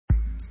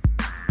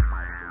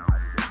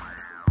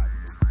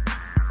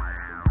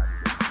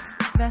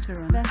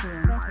Veteran.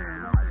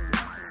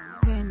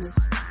 Gamers.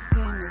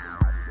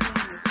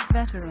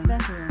 Veteran.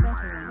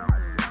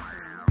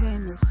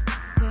 Gamers.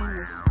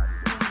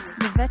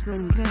 The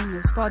Veteran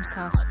Gamers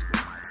Podcast.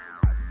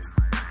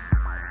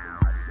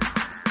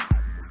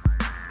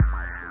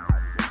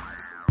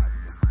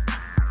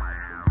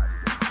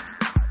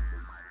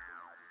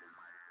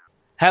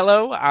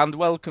 Hello and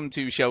welcome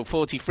to show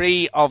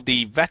 43 of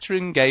the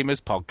Veteran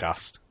Gamers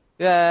Podcast.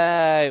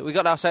 Yay! We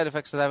got our sound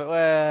effects today,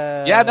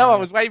 but Yeah, no, I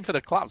was waiting for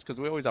the claps because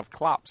we always have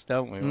claps,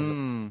 don't we?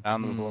 Round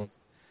of applause.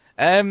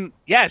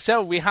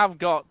 So we have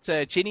got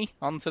Chinny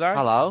on tonight.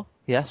 Hello.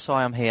 Yes,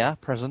 I am here,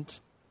 present.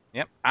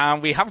 Yep,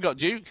 and we have got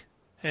Duke.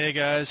 Hey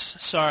guys,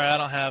 sorry I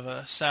don't have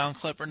a sound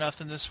clip or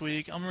nothing this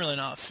week. I'm really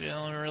not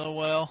feeling really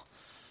well.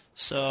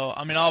 So,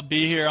 I mean, I'll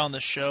be here on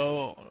the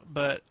show,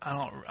 but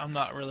I'm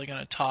not really going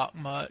to talk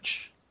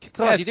much.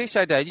 God, Yes. you do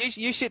so down.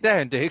 You sit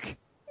down, Duke.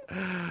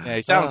 Yeah,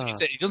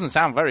 he doesn't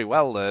sound very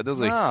well there, does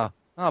he? Oh,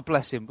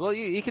 bless him. Well,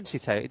 you can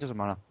sit out. It doesn't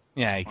matter.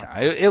 Yeah, he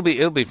can.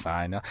 He'll be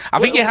fine. I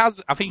think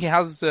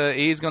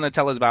he is going to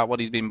tell us about what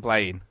he's been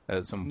playing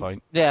at some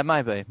point. Yeah,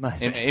 maybe.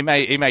 He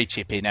may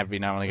chip in every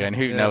now and again.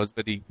 Who knows?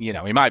 But he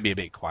might be a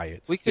bit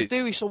quiet. We could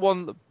do with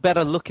someone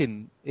better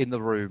looking in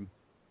the room.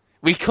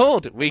 We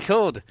could.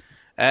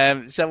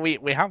 So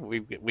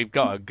we've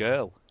got a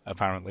girl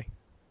apparently.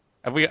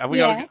 Have we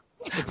got?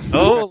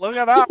 Oh, look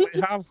at that!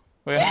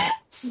 We have.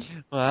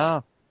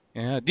 Wow.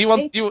 Yeah. Do you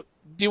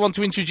want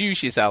to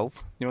introduce yourself?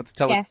 Do you want to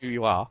tell us who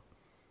you are?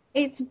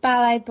 It's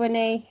Ballet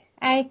Bunny,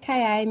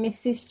 aka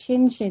Mrs.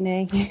 Chin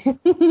Chinny.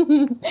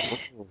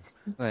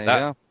 There you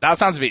go. That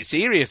sounds a bit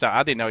serious.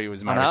 I didn't know he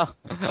was married.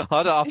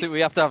 I think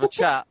we have to have a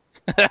chat.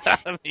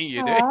 I mean,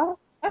 you do. Aw,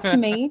 that's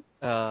me.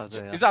 Oh,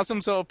 dear. Is that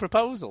some sort of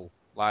proposal,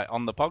 like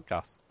on the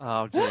podcast?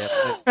 Oh, dear.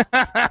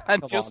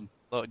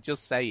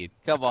 Just saying.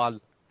 Come on.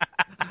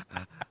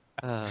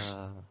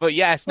 But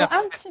yes, no.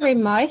 Well,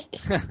 answering, Mike.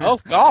 Oh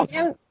God! You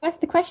haven't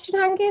left the question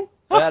hanging.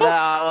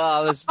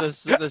 There's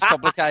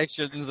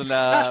complications and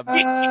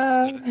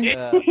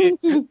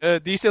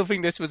Do you still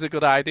think this was a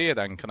good idea?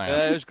 Then can I?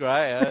 Yeah, it was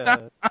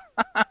great.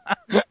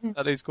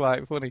 That is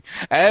quite funny.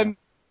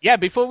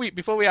 Before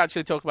we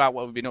actually talk about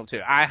what we've been up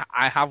to,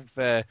 I have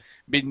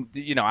been,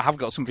 I have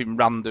got something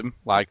random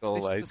like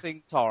always. This is the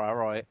thing, Tara,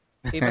 right?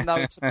 Even though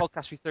it's a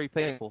podcast with three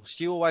people,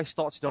 Stu always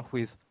starts it off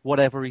with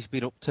whatever he's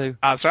been up to.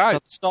 That's right. So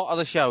the start of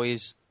the show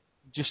is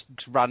just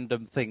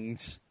random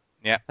things.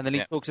 Yeah. And then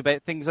he talks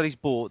about things that he's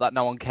bought that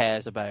no one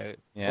cares about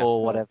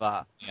or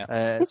whatever.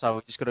 Yeah. So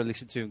we're just going to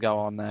listen to him go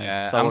on there.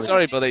 Yeah. So I'm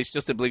sorry, but it's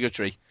just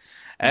obligatory.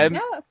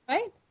 No, that's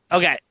fine.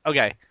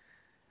 Okay.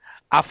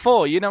 I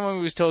thought, when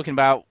we was talking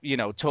about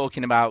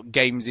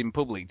games in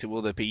public to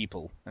other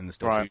people and the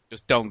stuff who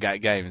just don't get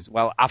games.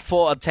 Well, I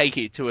thought I'd take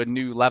it to a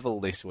new level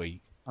this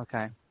week.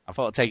 Okay. I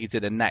thought I'd take it to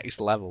the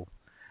next level.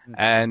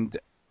 And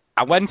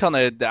I went on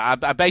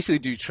I basically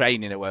do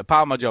training at work.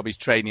 Part of my job is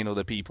training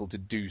other people to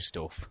do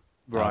stuff.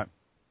 Right.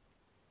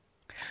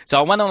 So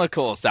I went on a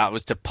course that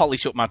was to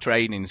polish up my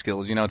training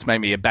skills, to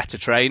make me a better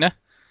trainer.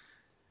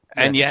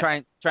 And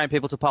train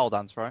people to pole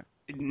dance, right?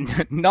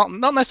 Not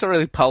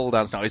necessarily pole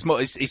dance. No,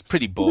 it's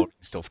pretty boring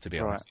stuff, to be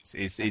honest.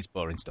 It's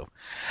boring stuff.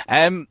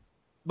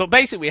 But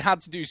basically, we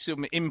had to do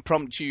some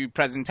impromptu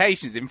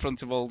presentations in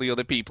front of all the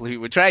other people who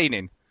were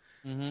training.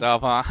 Mm-hmm. So I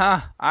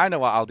thought, I know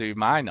what I'll do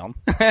mine on.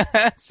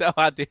 So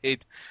I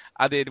did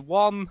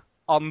one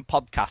on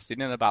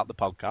podcasting and about the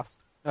podcast.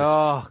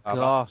 Oh,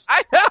 gosh.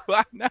 I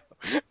know.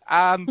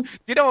 And do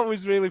you know what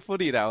was really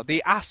funny, though?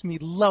 They asked me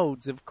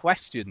loads of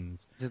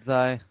questions. Did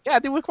they? Yeah,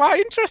 they were quite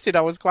interested.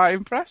 I was quite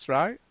impressed,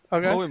 right?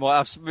 Okay. Oh, we might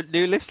have some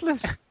new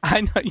listeners.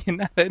 I know, you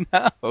never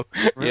know.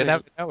 Really? You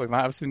never know, we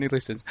might have some new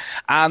listeners.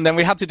 And then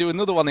we had to do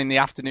another one in the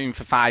afternoon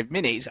for 5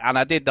 minutes, and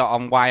I did that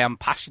on why I'm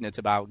passionate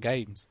about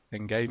games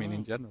and gaming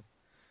in general.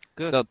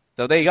 Good. So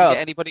there you go. Did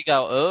anybody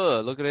go, oh,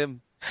 look at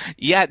him?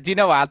 Yeah, do you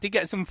know what? I did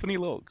get some funny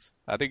looks.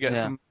 I did get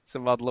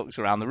some odd looks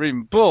around the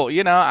room. But,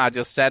 I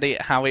just said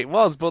it how it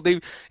was. But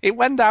it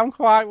went down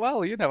quite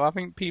well, I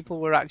think people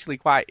were actually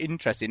quite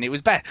interested. It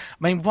was better. I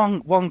mean,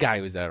 one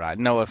guy was there, right?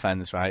 No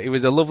offence, right? He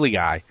was a lovely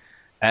guy.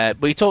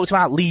 But he talked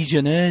about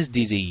Legionnaire's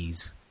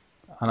disease.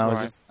 And I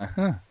was just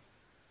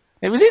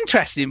It was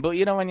interesting, but,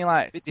 when you're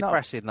like... A bit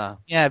depressing, though.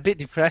 Yeah, a bit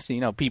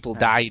depressing. People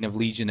dying of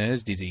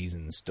Legionnaire's disease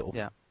and stuff.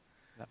 Yeah.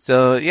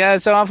 So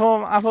I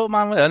thought,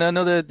 man, and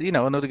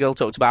another girl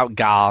talked about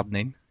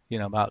gardening,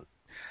 about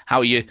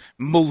how you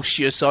mulch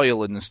your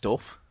soil and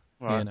stuff.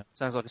 Right.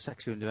 Sounds like a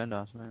sexual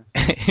innuendo.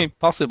 It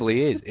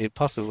possibly is.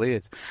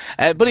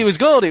 But it was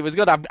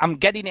good. I'm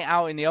getting it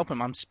out in the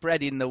open. I'm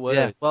spreading the word.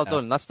 Yeah, well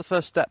done. That's the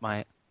first step,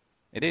 mate.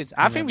 It is.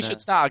 I think we should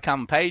start a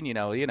campaign.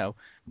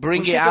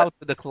 Bring it out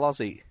of the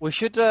closet. We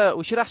should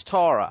ask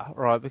Tara,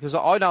 right? Because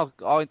I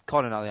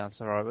kind of know the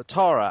answer, right? But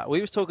Tara, we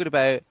was talking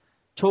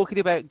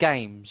about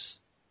games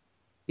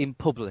in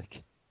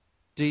public.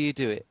 Do you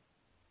do it?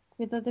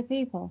 With other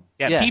people?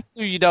 Yeah, people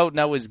who you don't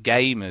know as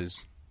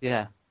gamers.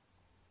 Yeah.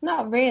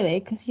 Not really,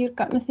 because you've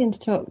got nothing to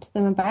talk to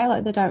them about.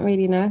 Like, they don't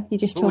really know. You're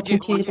just talking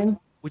to them.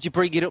 Would you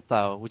bring it up,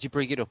 though? Would you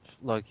bring it up,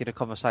 like, in a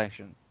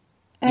conversation?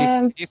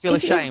 Do you feel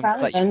if it's ashamed that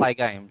you relevant- play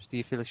games? Do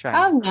you feel ashamed?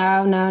 Oh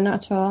no,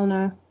 not at all.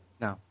 No.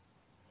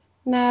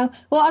 No.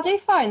 Well, I do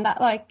find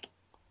that like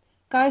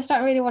guys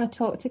don't really want to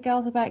talk to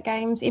girls about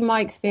games, in my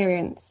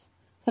experience.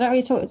 So I don't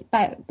really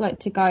talk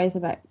to guys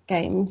about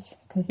games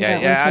because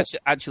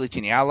Actually,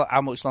 Ginny,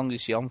 how much longer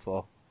is she on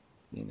for?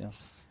 You know,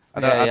 I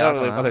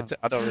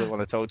don't really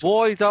want to talk to her.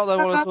 Why don't they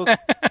want to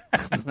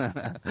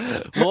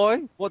talk?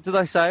 Why? What do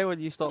they say when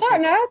you start? I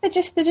don't know. They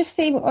just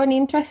seem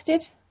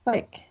uninterested.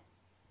 Like,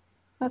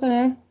 I don't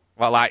know.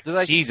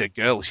 Well, she's a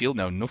girl. She'll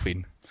know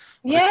nothing.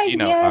 Yeah,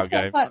 about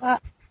stuff games. like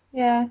that.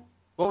 Yeah.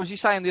 What was you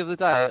saying the other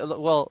day?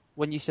 Well,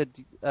 when you said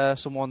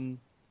someone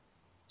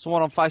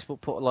on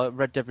Facebook put like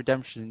Red Dead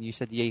Redemption, and you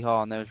said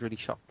yeehaw, and they was really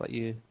shocked that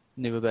you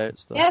knew about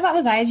stuff. Yeah, that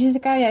was ages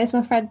ago. Yeah, it was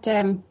my friend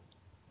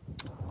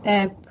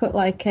put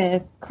like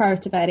a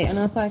quote about it, and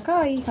I was like,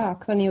 oh, yeehaw,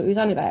 because I knew what he was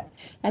on about.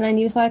 And then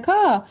he was like,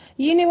 oh,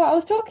 you knew what I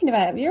was talking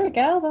about. You're a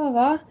girl, blah, blah,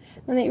 blah.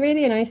 And it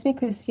really annoys me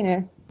because,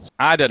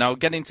 I don't know.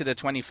 Get into the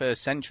 21st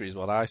century is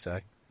what I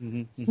say.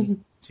 Mm-hmm.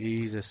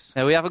 Jesus.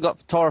 Now, we haven't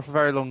got Tora for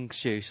very long,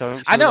 Stu.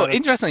 So I know.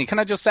 Interestingly, can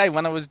I just say,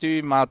 when I was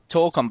doing my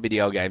talk on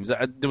video games,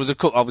 there was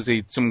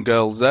obviously some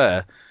girls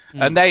there,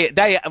 and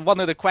they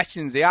one of the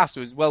questions they asked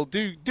was, well,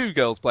 do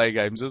girls play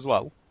games as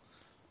well?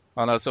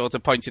 And I sort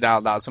of pointed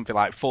out that something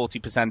like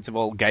 40% of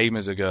all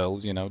gamers are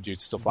girls, due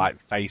to stuff like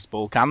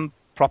Facebook and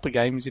proper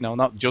games,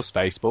 not just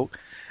Facebook.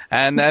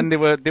 And then they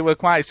were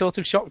quite sort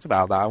of shocked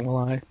about that. And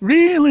we're like,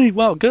 really?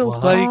 Well, girls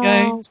play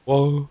games?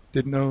 Whoa,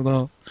 didn't know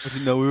that. I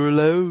didn't know we were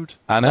allowed.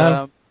 I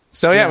know.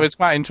 It was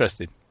quite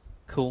interesting.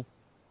 Cool.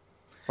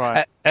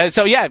 Right.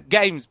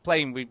 Games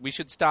playing. We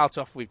should start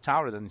off with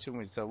Tara then, shouldn't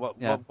we? So what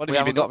have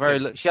you been up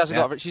to? She hasn't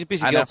got. She's a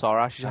busy girl,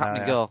 Tara. She's a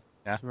happening girl.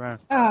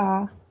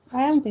 Yeah.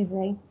 I am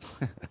busy.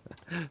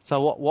 So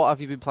what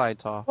have you been playing,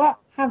 Tara? What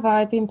have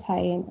I been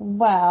playing?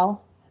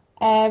 Well,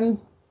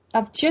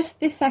 I've just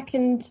this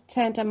second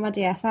turned on my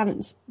DS. I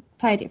haven't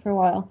played it for a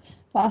while.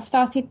 But I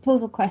started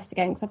Puzzle Quest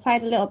again because I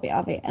played a little bit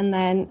of it and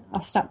then I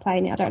stopped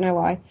playing it. I don't know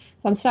why.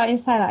 But I'm starting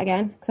to play that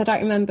again because I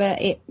don't remember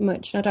it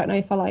much and I don't know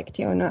if I liked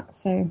it or not.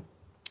 So,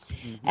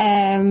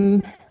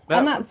 and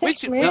that's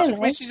it, really.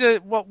 Which is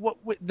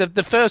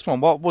the first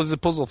one? What was the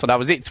puzzle for that?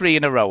 Was it 3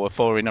 in a row or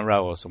 4 in a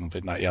row or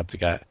something that you had to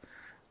get?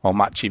 Or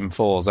matching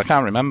 4s? I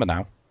can't remember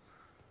now.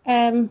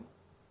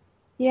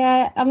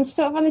 Yeah, I'm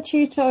sort of on the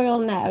tutorial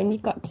now, and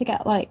you've got to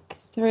get like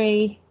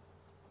 3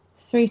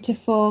 to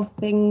 4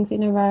 things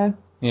in a row.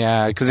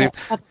 Yeah, because I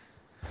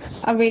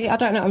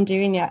don't know what I'm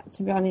doing yet,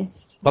 to be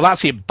honest. Well,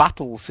 that's your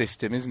battle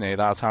system, isn't it?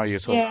 That's how you're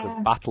sort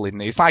of battling.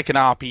 It's like an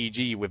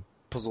RPG with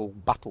puzzle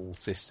battle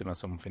system or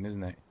something,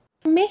 isn't it?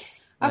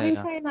 I've been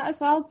playing that as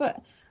well,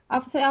 but I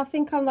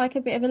think I'm like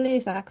a bit of a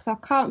loser because I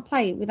can't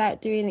play it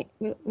without doing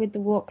it with the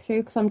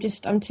walkthrough because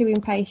I'm too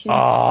impatient.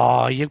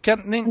 Oh, you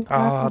can't think.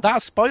 Oh,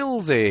 that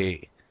spoils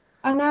it.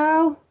 I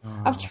know.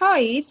 Oh. I've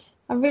tried.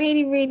 I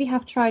really, really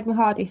have tried my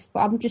hardest, but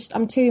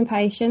I'm too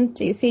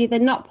impatient. It's either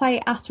not play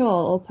it at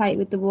all or play it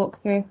with the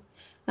walkthrough,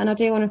 and I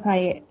do want to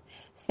play it.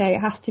 So it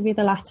has to be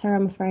the latter,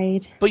 I'm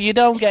afraid. But you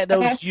don't get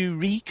those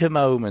eureka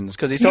moments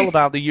because it's all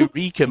about the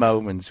eureka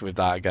moments with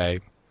that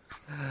game.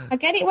 I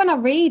get it when I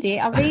read it.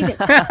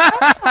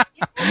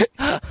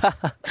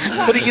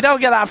 But you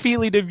don't get that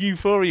feeling of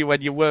euphoria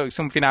when you work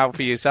something out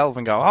for yourself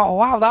and go, "Oh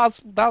wow,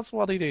 that's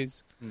what it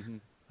is." Mm-hmm.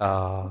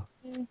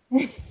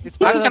 It's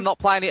better than not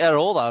playing it at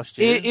all, though,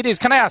 Stu. It is.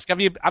 Can I ask? Have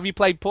you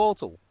played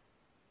Portal?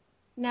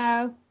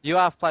 No. You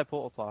have played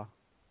Portal, Clara.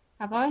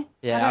 Have I?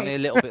 Yeah, only a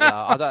little bit.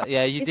 Though.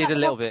 Yeah, you did a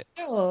little bit.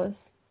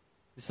 Yours?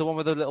 It's the one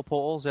with the little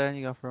portals there, and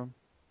you go for them.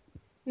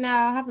 No,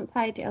 I haven't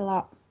played it a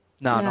lot.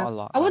 No, not a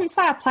lot. I wouldn't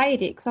say I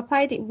played it, because I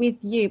played it with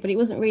you, but it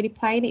wasn't really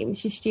playing it, it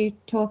was just you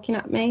talking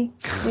at me.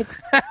 So you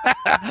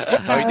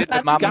did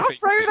the go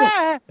through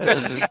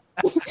there!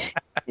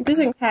 It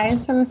doesn't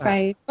count, I'm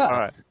afraid.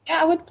 But yeah,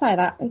 I would play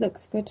that, it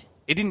looks good.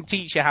 He didn't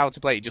teach you how to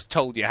play, he just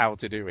told you how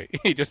to do it.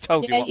 He just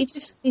told you what...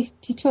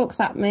 he talks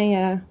at me,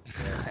 yeah.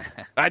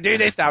 I do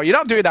this now, you're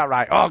not doing that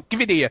right. Oh,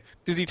 give it here.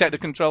 Does he take the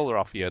controller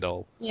off you at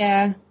all?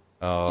 Yeah.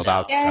 Oh,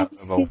 that's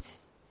terrible.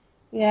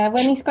 Yeah,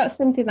 when he's got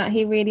something that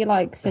he really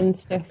likes and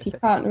stuff, you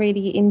can't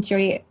really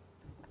enjoy it.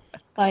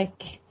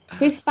 Like,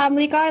 with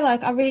Family Guy,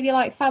 I really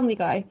like Family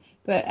Guy,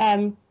 but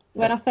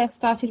when I first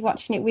started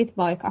watching it with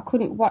Mike, I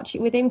couldn't watch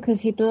it with him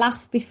because he'd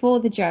laugh before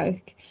the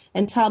joke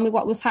and tell me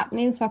what was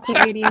happening, so I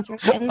couldn't really enjoy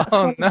it. And that's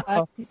what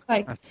it's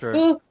like. It's like,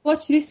 oh,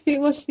 watch this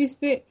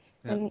bit.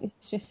 Yeah. And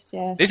it's just,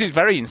 yeah. This is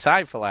very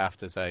insightful, I have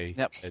to say.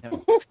 Yep.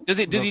 Does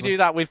he do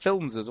that with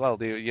films as well?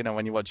 Do you know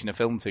when you're watching a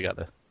film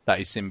together that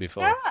he's seen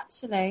before? No,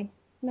 actually.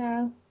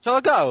 No. Shall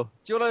I go?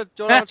 Do you want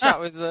to have a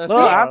chat with the...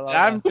 No,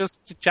 I'm just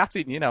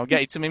chatting,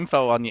 getting some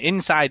info on you.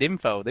 Inside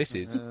info, this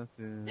is.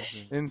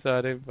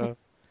 Inside info.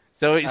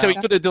 So he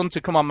could have done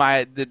to come on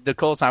the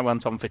course I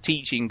went on for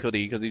teaching, could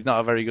he? Because he's not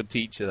a very good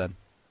teacher then.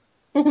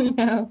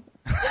 No.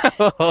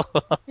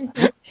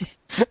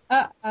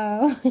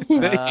 Uh-oh.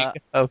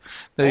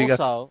 There you go.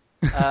 Also,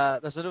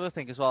 there's another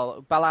thing as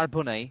well. Ballad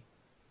Bunny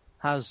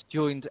has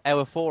joined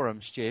our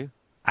forum, Stu.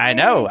 I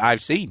know,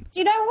 I've seen. Do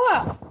you know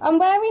what? I'm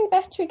wearing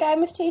Vettery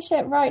Gamers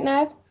t-shirt right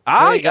now.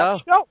 There you go.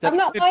 I'm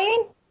not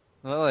lying.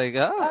 Well, there you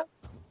go.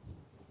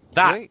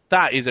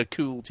 That is a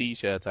cool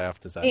T-shirt, I have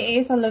to say. It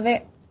is. I love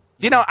it.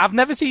 You know, I've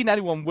never seen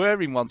anyone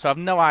wearing one, so I've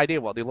no idea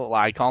what they look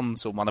like on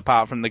someone,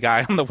 apart from the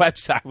guy on the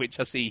website, which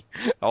I see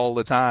all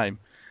the time.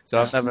 So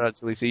I've never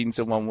actually seen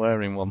someone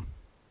wearing one.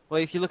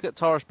 Well, if you look at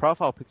Tara's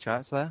profile picture,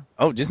 it's there.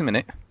 Oh, just a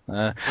minute.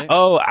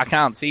 Oh, I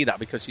can't see that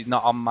because she's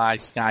not on my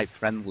Skype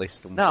friend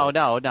list. No.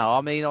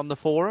 I mean on the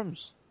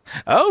forums.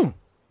 Oh.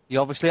 You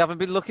obviously haven't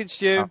been looking,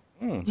 Stu.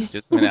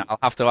 Just a minute. I'll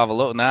have to have a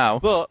look now.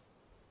 But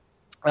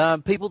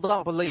people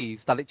don't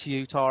believe that it's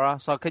you, Tara.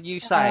 So can you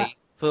say,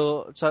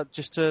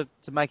 just to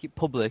make it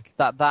public,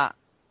 that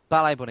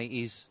Ballet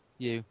Bunny is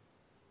you?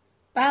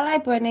 Ballet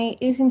Bunny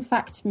is in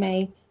fact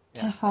me,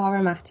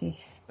 Tahara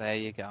Mattis. There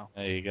you go.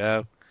 There you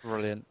go.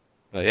 Brilliant.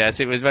 But yes,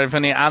 it was very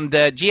funny. And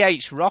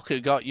GH Rocker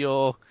got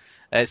your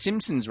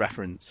Simpsons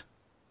reference.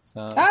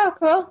 So... Oh,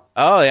 cool.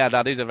 Oh, yeah,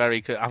 that is a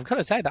very cool... I've got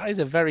to say, that is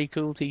a very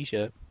cool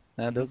T-shirt.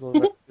 That does look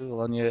very cool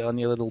on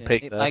your little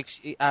pic there.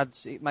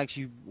 It makes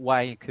you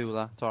way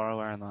cooler, Tara,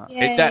 wearing that.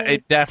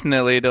 It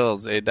definitely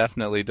does. It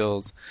definitely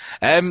does.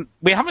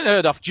 We haven't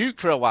heard off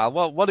Duke for a while.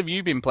 What have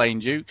you been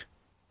playing, Duke?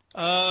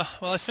 Well,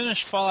 I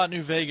finished Fallout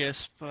New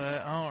Vegas,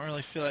 but I don't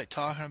really feel like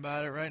talking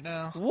about it right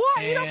now.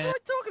 What? You don't feel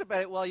like talking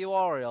about it while you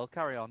are ill?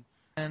 Carry on.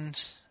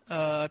 And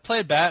I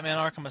played Batman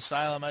Arkham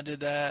Asylum. I did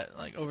that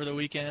over the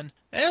weekend.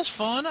 And it was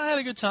fun. I had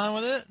a good time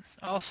with it.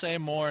 I'll say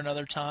more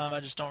another time.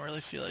 I just don't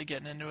really feel like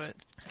getting into it.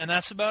 And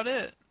that's about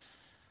it.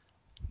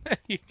 There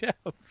you go.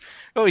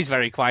 Oh, he's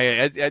very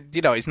quiet.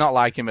 It's not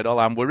like him at all.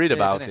 I'm worried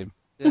about him.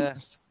 Yeah.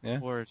 Yeah.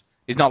 Word.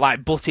 He's not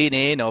like butting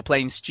in or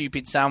playing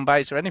stupid sound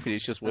bites or anything.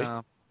 It's just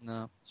weird.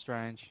 No.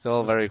 Strange. It's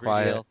all very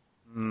quiet.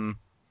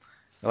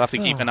 We'll have to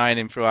keep an eye on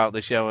him throughout the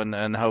show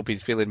and hope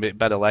he's feeling a bit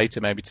better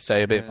later, maybe to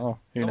say a bit more.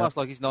 It's almost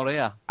like he's not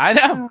here. I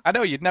know.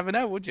 You'd never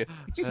know, would you?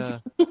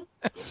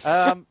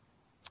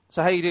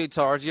 So how you doing,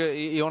 Tara?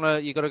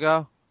 You gotta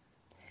go?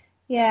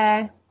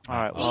 Yeah. All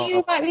right. Will you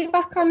invite me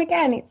back on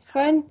again? It's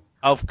fun.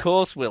 Of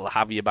course we'll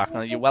have you back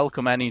on. You're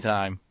welcome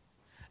anytime.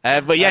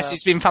 But yes,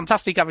 it's been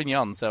fantastic having you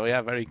on, so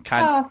yeah, very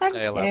kind. Oh, thank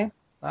you.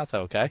 That's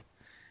okay.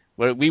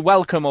 We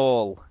welcome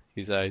all,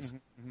 he says.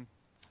 Mm-hmm.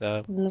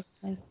 So,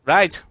 Lovely.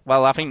 right.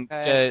 Well, I think,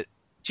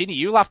 Ginny,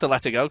 you'll have to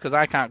let her go because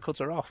I can't cut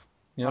her off.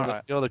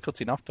 You're the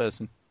cutting off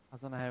person. I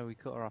don't know how we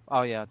cut her off.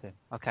 Oh, yeah, I do.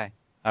 Okay.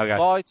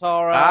 Bye,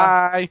 Tara.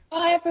 Bye.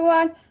 Bye,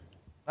 everyone.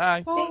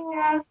 Bye. See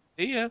ya.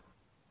 See ya.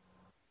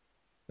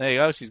 There you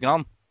go. She's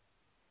gone.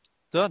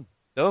 Done.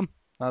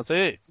 That's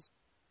it.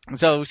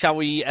 So, shall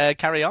we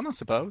carry on, I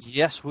suppose?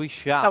 Yes, we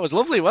shall. That was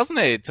lovely, wasn't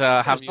it?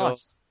 Have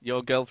nice.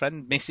 your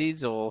girlfriend,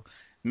 Mrs. or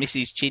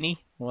Mrs. Chinny,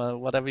 well,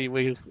 whatever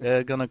we're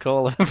going to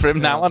call her from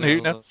now on.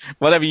 Who knows?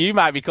 Whatever you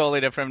might be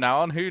calling her from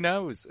now on, who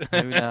knows?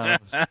 Who knows?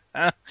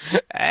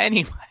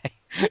 Anyway,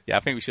 yeah, I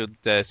think we should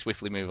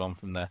swiftly move on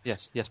from there.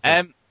 Yes. Please.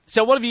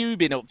 So what have you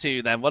been up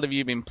to then? What have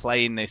you been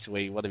playing this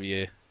week? What have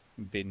you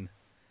been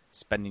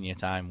spending your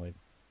time with?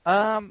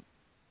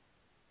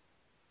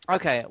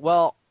 Okay,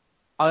 well,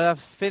 I have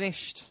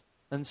finished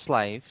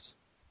Enslaved,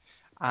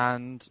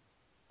 and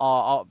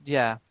sometimes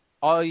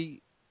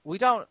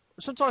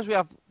we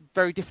have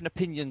very different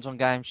opinions on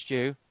games,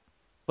 Stu,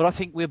 but I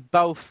think we're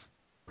both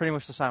pretty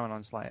much the same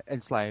on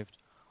Enslaved.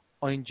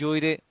 I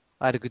enjoyed it.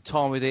 I had a good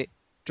time with it.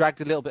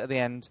 Dragged a little bit at the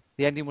end.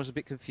 The ending was a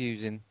bit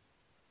confusing.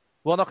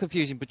 Well, not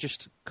confusing, but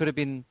just could have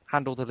been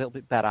handled a little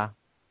bit better.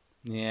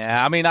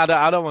 Yeah, I mean, I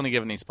don't want to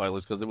give any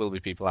spoilers because there will be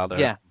people out there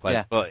who play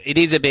it, but it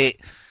is a bit...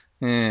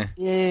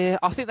 Yeah,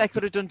 I think they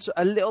could have done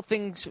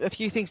a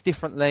few things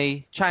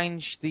differently.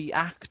 Changed the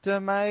actor,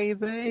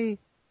 maybe?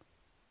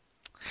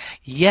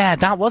 Yeah,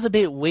 that was a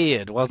bit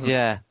weird, wasn't it?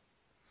 Yeah.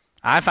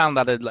 I found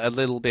that a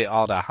little bit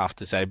odd, I have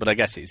to say, but I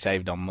guess it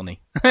saved on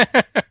money.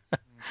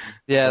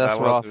 Yeah, that's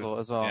what I thought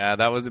as well. Yeah,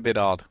 that was a bit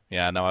odd.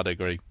 Yeah, no, I'd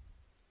agree.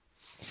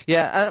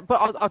 Yeah,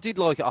 but I did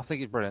like it. I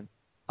think it's brilliant.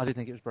 I did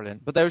think it was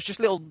brilliant. But there was just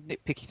little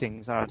nitpicky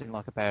things that I didn't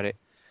like about it.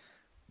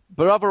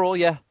 But overall,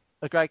 yeah,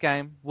 a great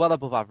game. Well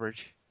above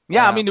average.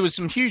 Yeah, I mean, there was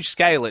some huge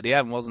scale at the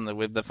end, wasn't there,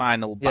 with the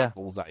final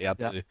battles that you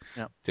had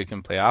to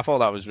complete. I thought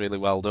that was really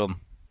well done.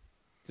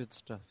 Good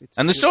stuff.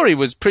 And the story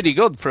was pretty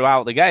good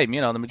throughout the game.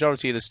 The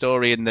majority of the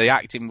story and the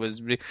acting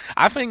was...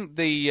 I think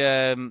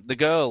the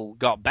girl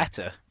got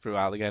better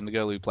throughout the game, the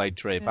girl who played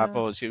Trip. I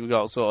thought she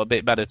got sort of a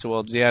bit better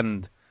towards the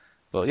end.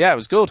 But yeah, it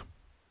was good.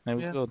 It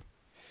was good.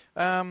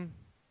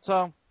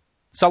 So...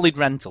 Solid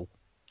rental.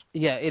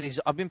 Yeah, it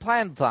is. I've been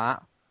playing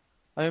that.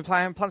 I've been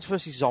playing Plants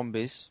vs.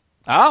 Zombies.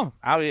 Oh,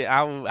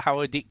 how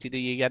addicted are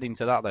you getting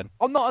to that then?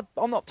 I'm not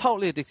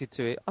totally addicted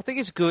to it. I think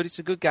it's good. It's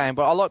a good game,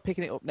 but I like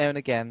picking it up now and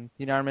again.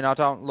 You know what I mean?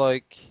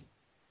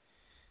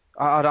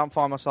 I don't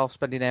find myself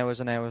spending hours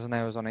and hours and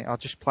hours on it. I'll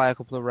just play a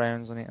couple of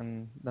rounds on it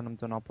and then I'm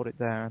done. I'll put it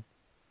down.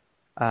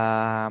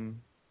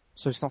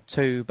 So it's not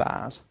too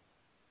bad.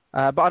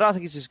 But I don't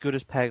think it's as good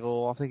as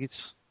Peggle. I think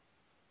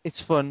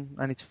it's fun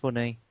and it's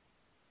funny.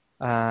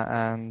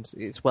 And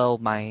it's well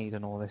made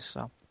and all this.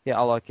 So yeah,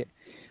 I like it.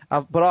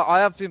 But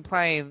I have been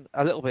playing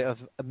a little bit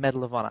of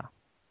Medal of Honor.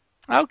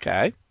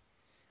 Okay.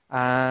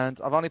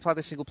 And I've only played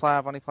the single player.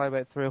 I've only played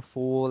about 3 or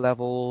 4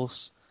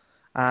 levels.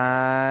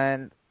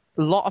 And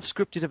a lot of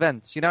scripted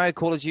events. You know how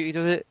Call of Duty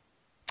does it?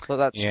 Like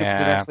that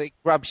scripted events, like, it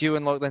grabs you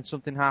and like then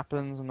something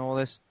happens and all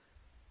this.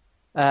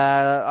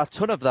 A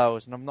ton of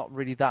those, and I'm not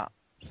really that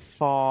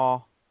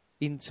far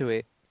into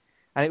it.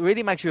 And it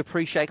really makes you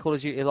appreciate Call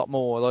of Duty a lot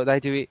more. Like they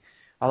do it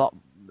a lot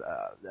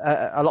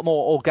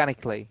more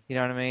organically. You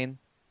know what I mean?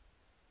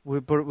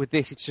 But with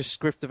this, it's just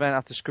script event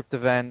after script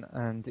event,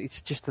 and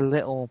it's just a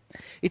little.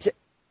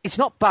 It's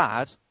not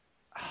bad.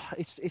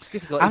 It's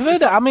difficult. I've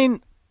heard. I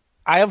mean,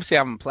 I obviously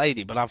haven't played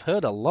it, but I've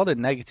heard a lot of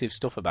negative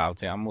stuff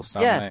about it. I must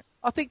admit. Yeah,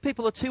 I think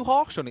people are too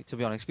harsh on it, to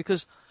be honest,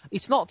 because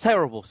it's not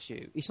terrible,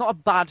 Stu. It's not a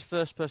bad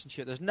first-person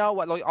shooter. There's no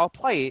way. Like, I'll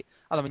play it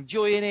and I'm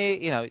enjoying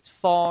it. You know, it's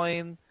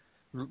fine.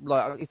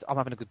 Like, I'm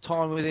having a good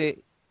time with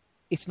it.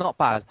 It's not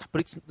bad,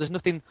 but there's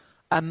nothing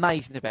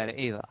amazing about it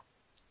either.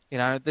 You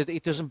know,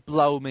 it doesn't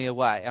blow me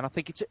away, and I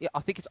think it's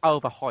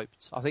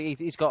overhyped. I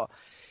think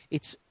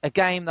it's a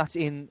game that's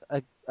in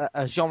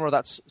a genre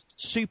that's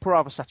super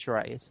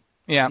oversaturated.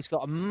 Yeah, it's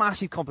got a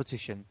massive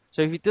competition.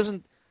 So if it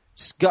doesn't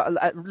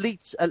at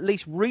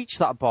least reach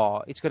that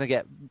bar, it's going to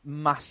get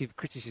massive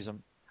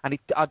criticism. And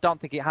I don't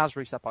think it has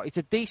reached that bar. It's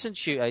a decent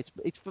shooter.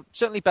 It's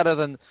certainly better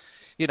than,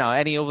 you know,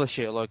 any other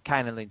shooter like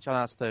Kane and Lynch. I know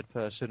that's third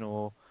person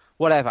or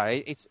whatever.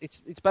 It's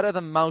better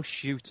than most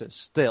shooters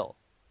still.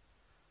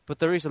 But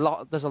there's a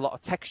lot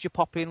of texture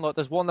popping. Like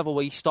there's one level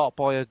where you start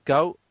by a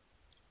goat,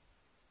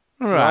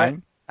 right?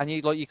 And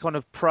you're kind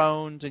of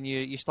proned, and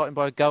you're starting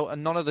by a goat,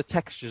 and none of the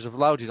textures have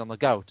loaded on the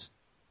goat.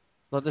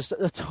 Like there's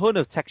a ton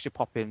of texture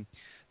popping.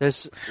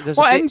 There's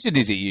what engine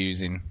is it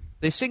using?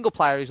 The single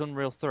player is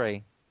Unreal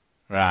 3.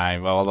 Right.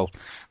 Well,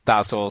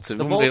 that's sort of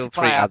the Unreal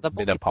 3 has the a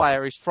bit of pop.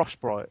 multiplayer is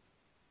Frostbite.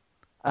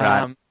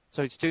 Right.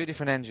 So it's 2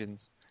 different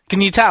engines.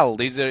 Can you tell?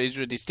 Is there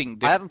a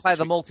distinct difference? I haven't played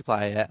the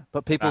multiplayer yet,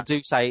 but people Right.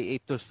 do say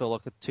it does feel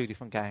like 2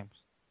 different games.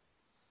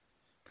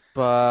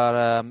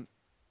 But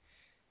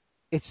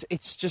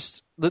it's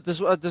just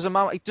there's a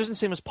moment. It doesn't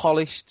seem as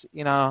polished,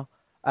 you know,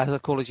 as a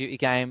Call of Duty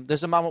game.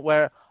 There's a moment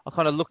where I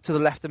kind of look to the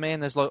left of me,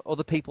 and there's like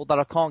other people that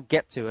I can't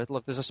get to. It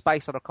like there's a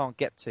space that I can't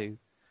get to, and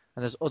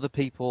there's other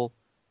people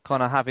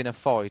kind of having a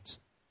fight.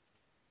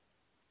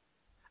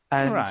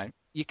 And right.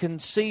 you can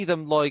see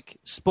them like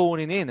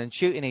spawning in and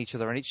shooting each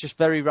other, and it's just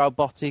very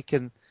robotic,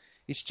 and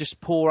it's just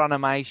poor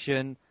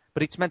animation.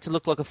 But it's meant to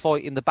look like a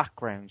fight in the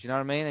background. You know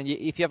what I mean? And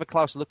if you have a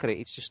closer look at it,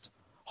 it's just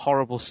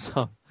horrible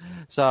stuff.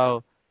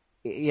 So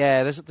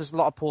yeah, there's a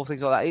lot of poor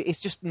things like that. It's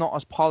just not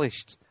as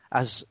polished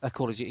as a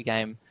Call of Duty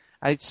game.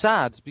 And it's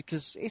sad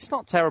because it's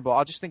not terrible.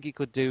 I just think it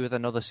could do with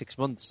another 6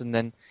 months, and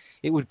then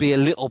it would be a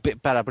little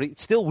bit better. But it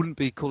still wouldn't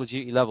be Call of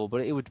Duty level,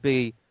 but it would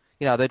be,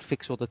 you know, they'd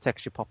fix all the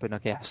texture popping, I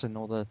guess, and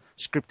all the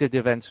scripted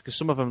events. Because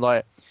some of them,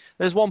 like,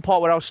 there's one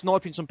part where I was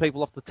sniping some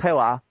people off the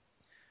tower,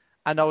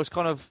 and I was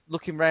kind of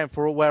looking around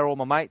for where all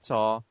my mates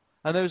are,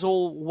 and they was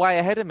all way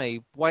ahead of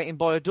me, waiting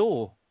by a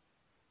door.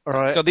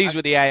 Right. So these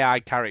were the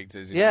AI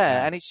characters.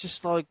 Yeah, and it's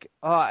just like,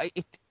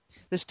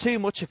 there's too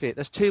much of it.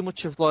 There's too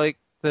much of like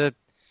the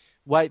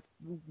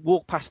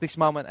walk past this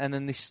moment and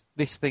then this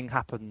thing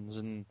happens,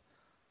 and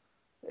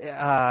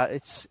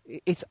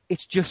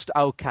it's just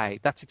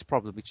okay. That's its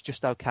problem. It's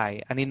just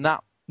okay. And in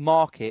that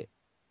market,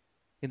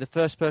 in the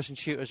first-person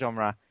shooter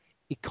genre,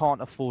 it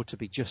can't afford to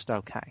be just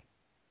okay.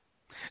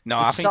 No,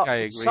 I think I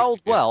agree. It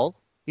sold well.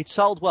 It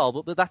sold well,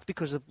 but that's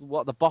because of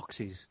what the box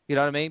is. You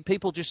know what I mean?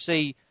 People just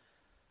see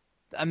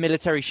a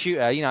military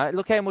shooter. You know,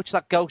 look how much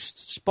that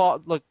Ghost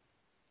Spot like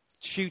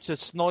shooter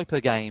sniper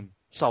game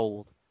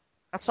sold.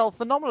 That sold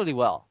phenomenally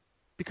well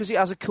because it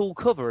has a cool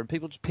cover and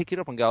people just pick it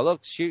up and go,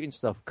 look, shooting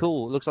stuff,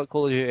 cool. It looks like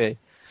Call of Duty.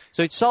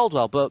 So it sold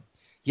well, but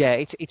yeah,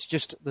 it's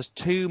just there's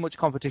too much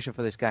competition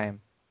for this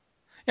game.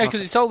 Yeah,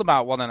 because it sold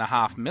about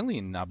 1.5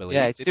 million, I believe.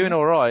 Yeah, it's doing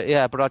all right.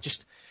 Yeah, but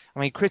I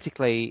mean,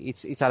 critically,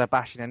 it's had a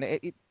bashing, and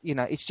it you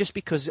know, it's just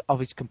because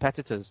of its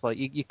competitors. Like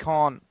you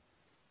can't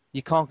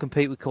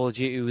compete with Call of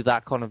Duty with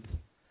that kind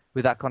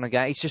of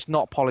game. It's just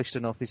not polished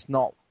enough. It's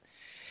not.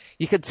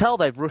 You can tell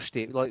they've rushed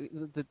it, like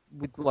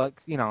with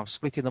you know,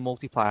 splitting the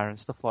multiplayer and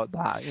stuff like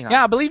that. You know?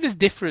 Yeah, I believe there's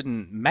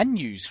different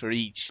menus for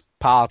each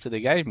part of the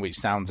game, which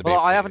sounds a bit. Well,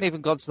 I haven't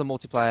even gone to the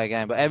multiplayer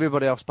game, but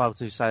everybody I've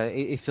spoken to say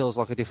it feels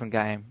like a different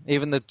game.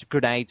 Even the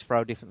grenades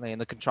throw differently, and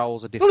the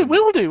controls are different. Well,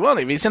 it will do, won't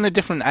it? It's in a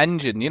different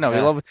engine, you know.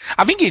 Yeah.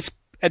 I think it's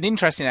an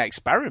interesting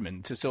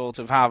experiment to sort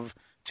of have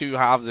 2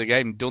 halves of the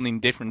game done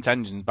in different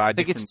engines by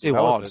different developers. I think it's too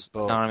odd.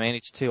 But... You know what I mean?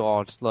 It's too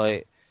odd.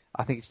 Like,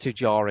 I think it's too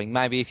jarring.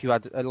 Maybe if you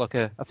had like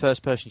a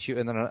first-person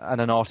shooter and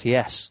an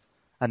RTS,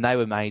 and they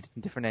were made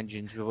in different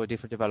engines with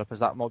different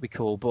developers, that might be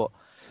cool. But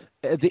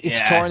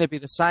it's trying to be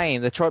the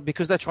same.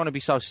 Because they're trying to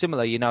be so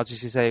similar. You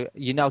notice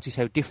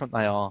how different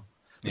they are.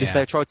 But if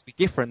they try to be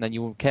different, then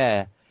you won't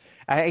care.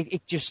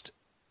 It just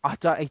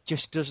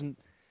doesn't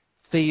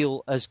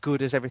feel as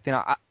good as everything.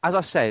 As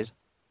I said,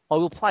 I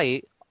will play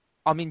it.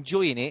 I'm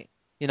enjoying it.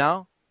 You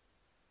know,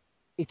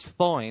 it's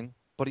fine.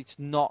 But it's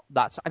not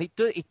that, and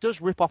it does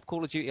rip off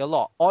Call of Duty a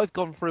lot. I've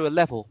gone through a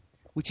level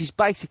which is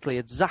basically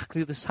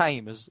exactly the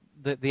same as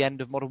the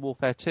end of Modern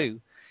Warfare 2.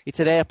 It's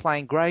an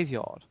airplane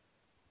graveyard.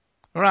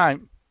 Right.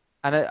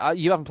 And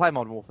you haven't played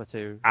Modern Warfare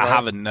 2, I right?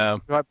 haven't, no.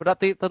 Right, but at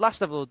the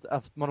last level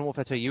of Modern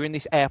Warfare 2, you're in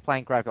this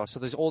airplane graveyard, so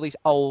there's all these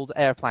old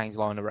airplanes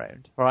lying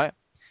around, right?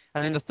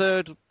 And in the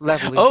third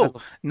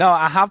level... No,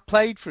 I have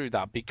played through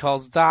that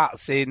because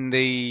that's in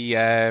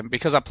the...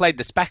 because I played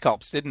the Spec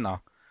Ops, didn't I?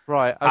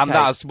 Right, okay. And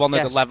that's one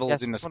of the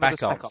levels in the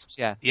Spec Ops.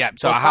 Yeah. Yeah,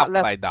 so I have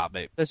played that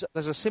bit. There's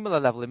a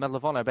similar level in Medal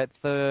of Honor, about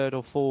third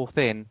or fourth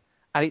in,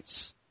 and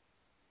it's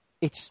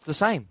the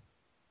same.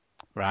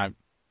 Right.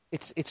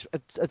 It's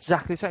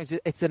exactly the same.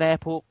 It's an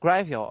airport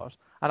graveyard,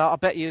 and I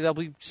bet you there'll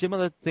be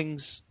similar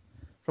things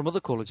from other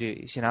Call of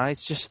Duties. You know,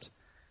 it's just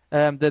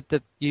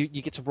that you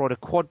get to ride a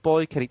quad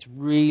bike, and it's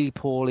really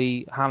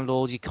poorly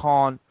handled. You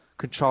can't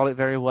control it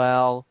very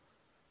well.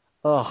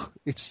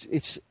 It's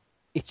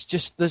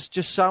just there's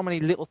just so many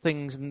little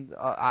things, and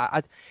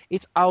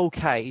it's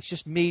okay. It's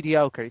just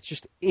mediocre. It's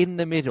just in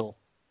the middle,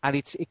 and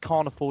it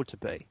can't afford to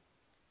be.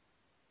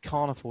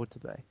 Can't afford to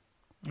be.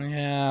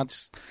 Yeah,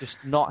 just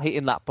not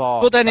hitting that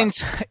bar. But then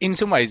in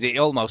some ways it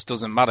almost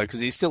doesn't matter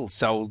because it's still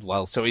sold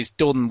well. So it's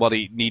done what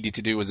it needed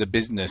to do as a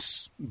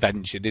business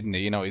venture, didn't it?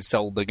 You know, it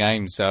sold the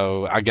game.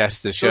 So I guess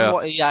the share...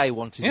 what EA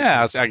wanted.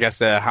 Yeah, I guess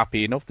they're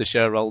happy enough. The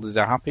shareholders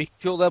are happy.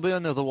 Sure, there'll be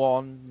another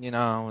one, you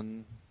know,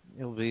 and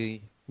it'll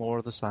be more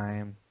of the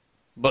same.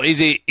 But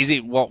is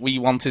it what we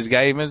want as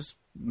gamers?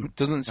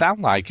 Doesn't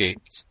sound like it.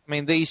 I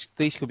mean, these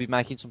could be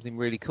making something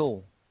really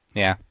cool.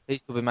 Yeah.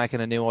 These could be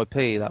making a new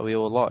IP that we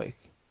all like.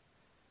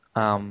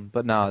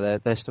 But no,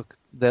 they're stuck.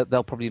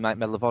 They'll probably make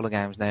Medal of Honor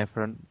games now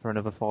for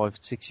another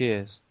 5-6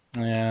 years.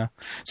 Yeah.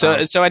 So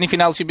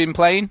anything else you've been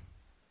playing?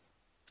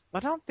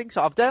 I don't think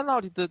so. I've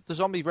downloaded the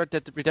Zombie Red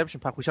Dead Redemption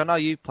pack, which I know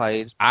you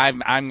played.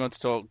 I'm going to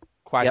talk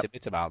quite a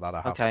bit about that.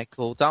 I have. Okay,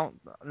 cool.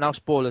 No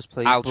spoilers,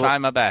 please. I'll try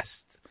my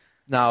best.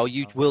 No,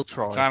 you will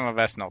try. I'll try my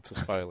best not to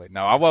spoil it.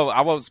 No, I won't.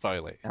 I won't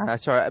spoil it.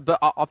 Sorry, but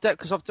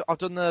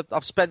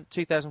I've spent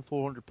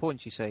 2,400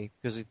 points. You see,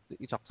 because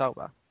it's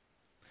October.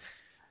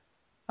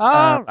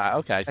 Oh, right,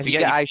 okay. So you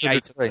get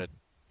 800.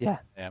 Yeah.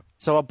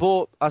 So I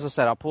bought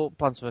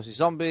Plants vs.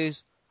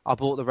 Zombies, I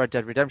bought the Red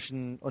Dead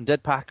Redemption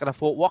Undead pack, and I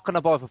thought, what can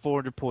I buy for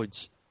 400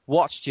 points?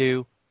 What,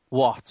 Stu?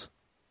 What?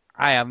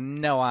 I have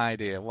no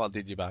idea. What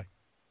did you buy?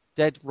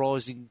 Dead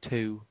Rising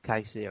 2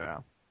 Case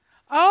Zero.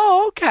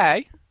 Oh,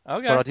 okay.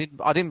 Okay. But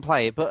I didn't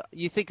play it, but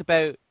you think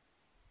about,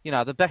 you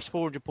know, the best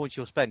 400 points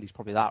you'll spend is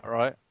probably that,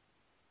 right?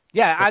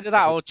 Yeah, either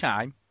that or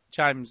Chime.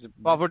 Chime's...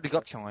 Well, I've already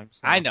got Chime.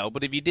 So. I know,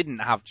 but if you didn't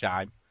have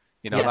Chime...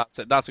 You know,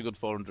 that's a good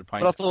 400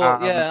 points. But I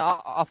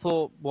thought, I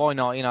thought, why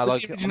not? You know,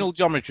 like the original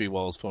Geometry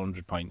Wars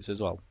 400 points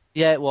as well.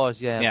 Yeah, it was.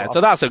 Yeah. Yeah,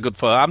 so that's a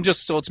good. I'm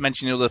just sort of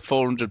mentioning other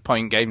 400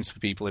 point games for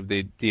people if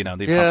they, you know,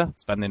 they're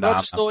spending that. I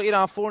just thought, you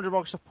know, 400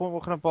 bucks a point.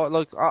 What can I buy?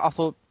 Like, I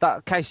thought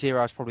that Case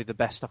Zero is probably the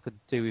best I could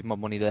do with my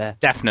money there.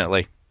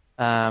 Definitely.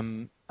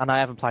 And I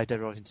haven't played Dead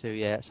Rising 2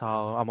 yet, so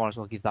I might as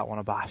well give that one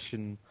a bash.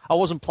 And I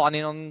wasn't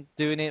planning on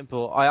doing it,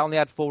 but I only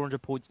had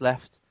 400 points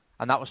left,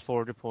 and that was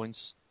 400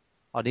 points.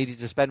 I needed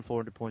to spend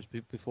 400 points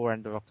before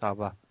end of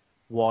October.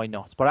 Why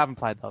not? But I haven't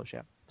played those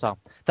yet. So,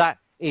 that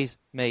is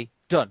me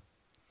done.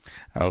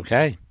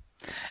 Okay.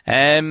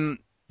 Yeah,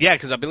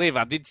 because I believe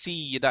I did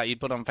see that you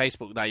put on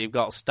Facebook that you've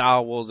got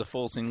Star Wars The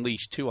Force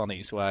Unleashed 2 on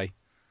its way.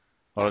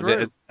 Or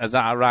has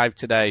that arrived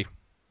today?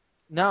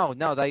 No,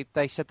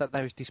 they said that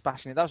they was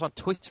dispatching it. That was on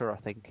Twitter, I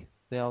think.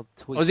 The old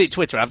tweets. Was it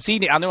Twitter? I've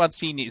seen it. I know I'd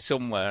seen it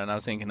somewhere, and I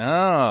was thinking,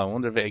 I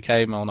wonder if it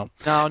came or not.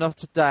 No, not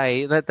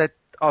today.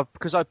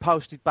 Because I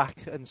posted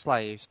back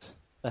Enslaved.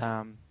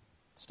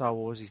 Star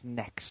Wars is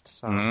next.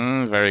 So.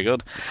 Very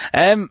good.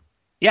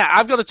 Yeah,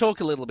 I've got to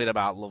talk a little bit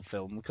about Love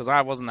Film, because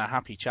I wasn't a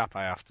happy chap,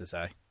 I have to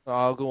say.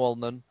 Oh, go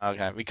on then.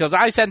 Okay, because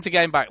I sent a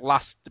game back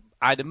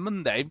either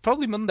Monday,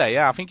 probably Monday,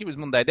 yeah, I think it was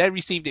Monday. They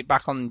received it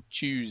back on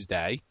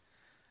Tuesday.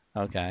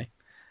 Okay.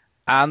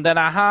 And then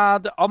I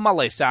had, on my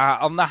list,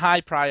 on the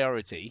high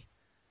priority,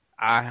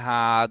 I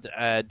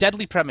had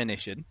Deadly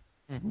Premonition.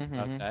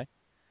 Okay.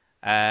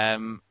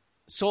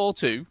 Saw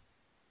 2,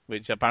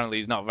 which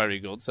apparently is not very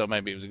good, so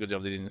maybe it was a good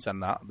job they didn't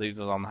send that.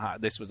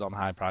 This was on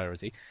high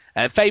priority.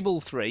 Fable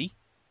 3,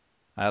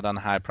 I had on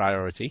high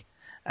priority.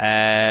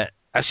 A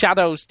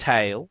Shadow's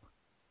Tale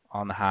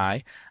on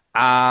high.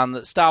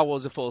 And Star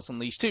Wars The Force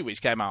Unleashed 2,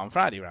 which came out on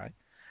Friday, right?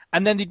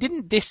 And then they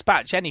didn't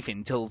dispatch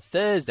anything till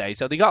Thursday,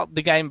 so they got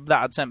the game that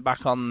I'd sent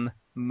back on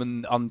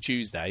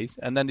Tuesdays,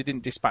 and then they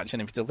didn't dispatch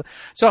anything till.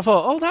 So I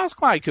thought, that's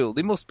quite cool.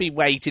 They must be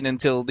waiting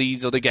until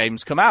these other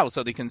games come out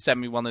so they can send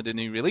me one of the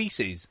new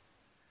releases.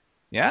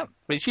 Yeah,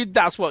 but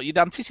that's what you'd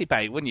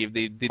anticipate, wouldn't you? If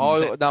they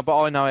didn't. No,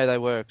 but I know how they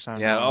work. So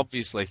yeah,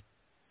 obviously.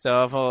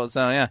 So I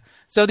thought,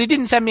 so they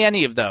didn't send me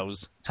any of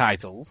those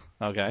titles.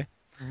 Okay,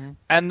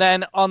 and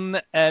then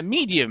on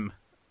Medium,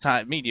 I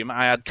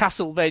had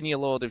Castlevania: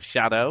 Lord of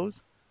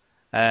Shadows,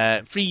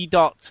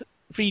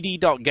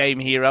 3D Game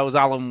Heroes,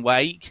 Alan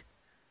Wake.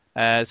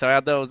 So I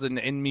had those in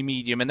my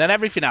medium, and then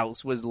everything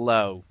else was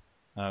low.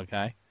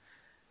 Okay.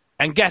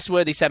 And guess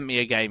where they sent me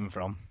a game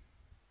from?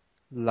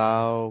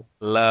 Low.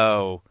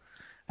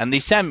 and they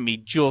sent me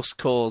Just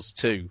Cause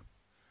 2.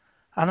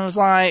 And I was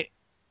like,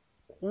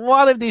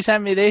 what have they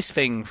sent me this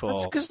thing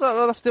for? Because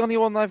that's the only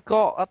one they've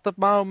got at the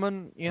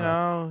moment, you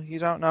know. You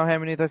don't know how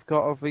many they've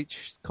got of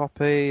each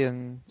copy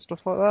and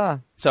stuff like that.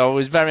 So I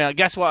was very...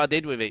 Guess what I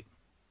did with it?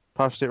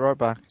 Post it right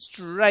back.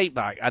 Straight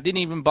back. I didn't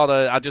even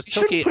bother. I just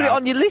took it. You shouldn't put it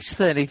on your list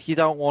then if you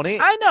don't want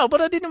it. I know,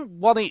 but I didn't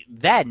want it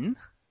then.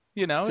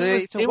 You know,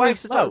 See, it's a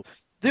waste of time.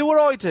 Do what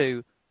I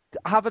do.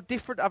 Have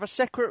a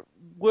separate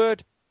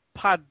Word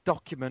pad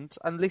document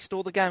and list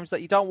all the games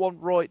that you don't want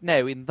right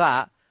now in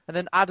that, and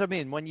then add them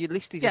in when your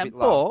list is a bit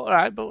long.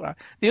 Right.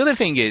 The other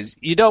thing is,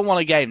 you don't want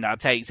a game that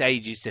takes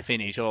ages to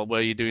finish or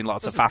where you're doing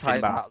lots of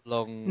faffing back.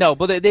 No,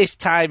 but at this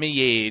time of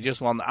year, you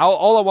just want...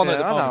 All I want at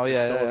the moment is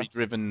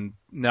story-driven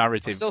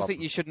narrative. I still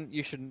think you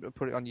shouldn't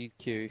put it on your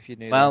queue if you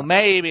knew Well, that.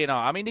 maybe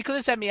not. I mean, they could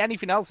have sent me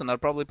anything else and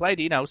I'd probably played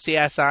it. You know,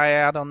 CSI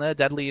I had on there,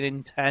 Deadly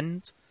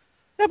Intent.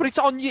 Yeah, but it's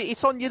on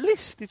your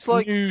list. It's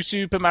like New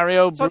Super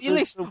Mario It's on your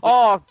list.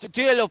 Oh,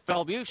 dear little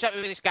film, you sent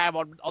me this game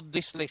on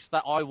this list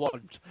that I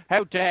want.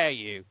 How dare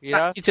you? You know?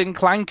 Ratchet and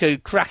Clank, a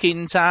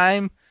cracking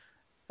time.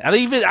 I'd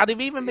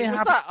have even been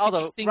happy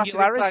with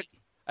Singularity.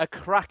 A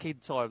cracking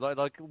time,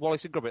 like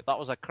Wallace and Gromit. That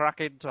was a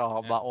cracking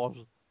time. That was.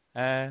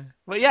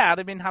 But yeah, I'd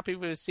have been happy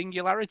with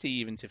Singularity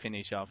even to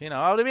finish off. You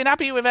know, I would have been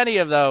happy with any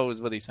of those,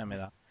 but he sent me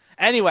that.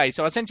 Anyway,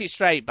 so I sent it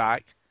straight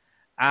back.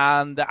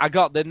 And I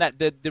got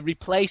the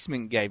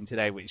replacement game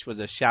today, which was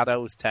a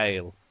Shadow's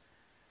Tale,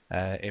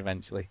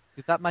 eventually.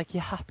 Did that make you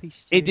happy,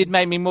 Stu? It did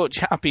make me much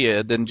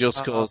happier than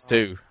Just Cause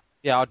 2.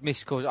 Yeah, I'd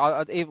miss Cause.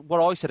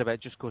 What I said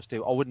about Just Cause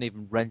 2, I wouldn't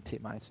even rent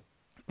it, mate.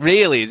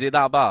 Really? Is it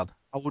that bad?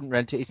 I wouldn't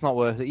rent it. It's not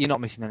worth it. You're not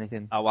missing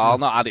anything. Oh, well, I'll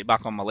not add it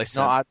back on my list.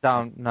 No.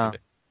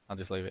 I'll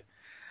just leave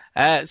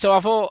it. So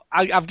I thought,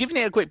 I've given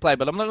it a quick play,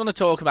 but I'm not going to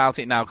talk about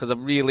it now because I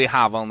really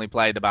have only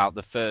played about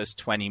the first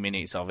 20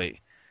 minutes of it.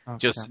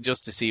 Okay.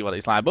 Just to see what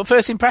it's like, but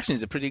first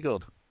impressions are pretty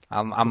good.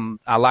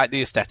 I like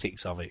the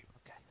aesthetics of it,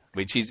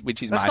 which is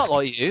That's my. Not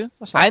like you.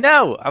 I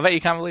know. I bet you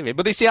can't believe it,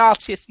 but it's the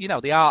artist,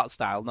 the art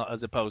style, not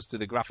as opposed to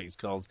the graphics,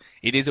 because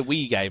it is a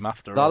Wii game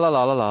after all.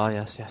 La.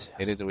 Yes.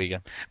 It is a Wii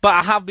game, but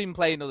I have been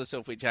playing other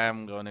stuff which I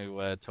am going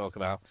to talk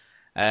about,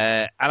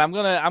 and I'm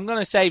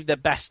gonna save the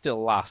best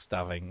till last.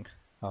 I think.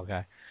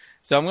 Okay,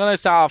 so I'm gonna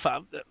start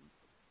off.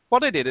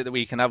 What I did at the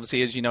weekend,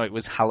 obviously, as you know, it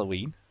was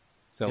Halloween.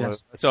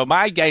 So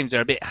my games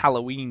are a bit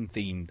Halloween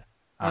themed.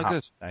 I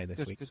have to say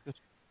this week. Good.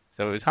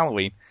 So it was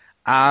Halloween,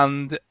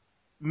 and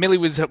Millie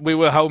we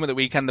were home at the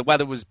weekend. The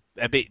weather was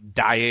a bit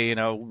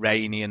dire,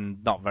 rainy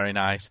and not very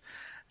nice.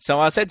 So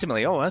I said to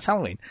Millie, "Oh, it's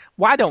Halloween.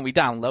 Why don't we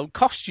download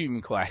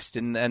Costume Quest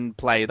and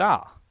play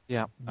that?"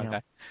 Yeah. Okay. Yeah.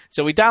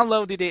 So we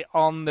downloaded it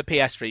on the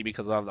PS3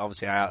 because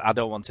obviously I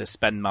don't want to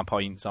spend my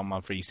points on my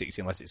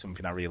 360 unless it's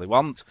something I really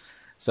want.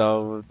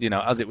 So,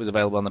 as it was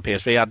available on the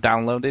PS3, I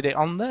downloaded it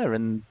on there,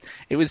 and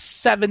it was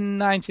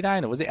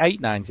 $7.99, or was it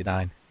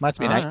 $8.99? Might have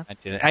been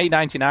 $8.99.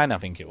 $8.99, I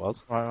think it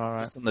was. Right.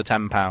 Just under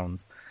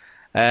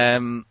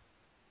 £10.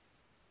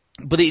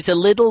 But it's a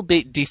little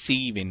bit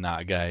deceiving,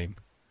 that game.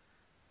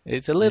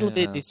 It's a little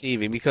bit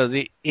deceiving, because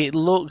it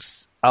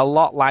looks a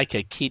lot like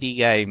a kiddie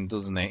game,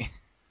 doesn't it?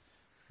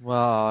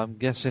 Well, I'm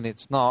guessing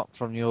it's not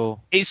from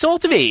your... It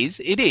sort of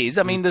is. It is.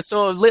 I mean, there's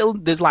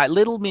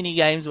little mini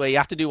games where you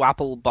have to do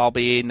apple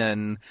bobbing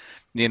and,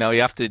 you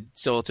have to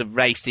sort of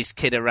race this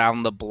kid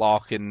around the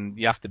block and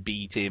you have to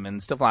beat him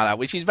and stuff like that,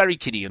 which is very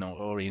kiddie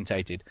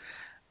orientated.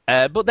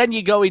 But then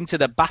you go into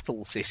the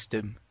battle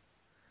system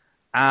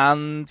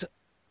and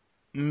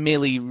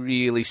Millie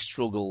really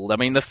struggled. I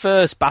mean, the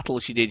first battle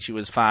she did, she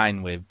was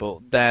fine with, but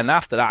then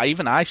after that,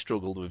 even I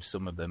struggled with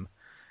some of them.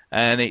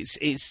 And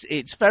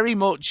it's very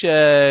much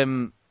a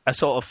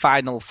sort of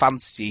Final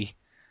Fantasy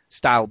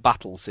style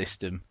battle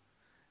system.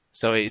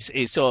 So it's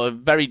sort of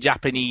very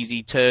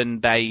Japanesey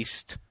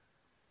turn-based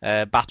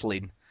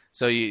battling.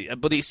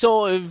 But it's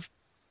sort of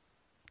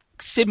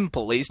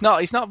simple. It's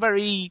not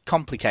very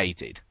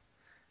complicated.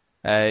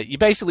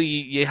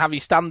 You have your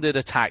standard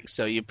attacks.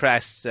 So you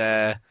press.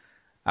 I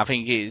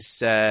think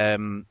it's.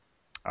 I'm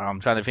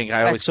trying to think.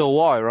 X or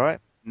Y, right?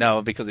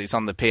 No, because it's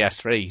on the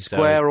PS3. So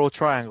square or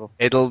triangle?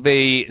 It'll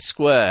be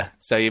square.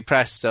 So you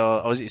press,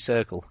 or is it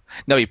circle?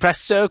 No, you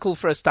press circle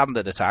for a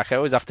standard attack. I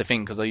always have to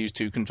think, because I use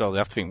two controllers,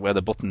 I have to think where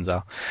the buttons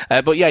are.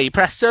 But yeah, you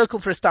press circle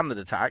for a standard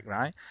attack,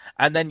 right?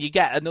 And then you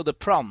get another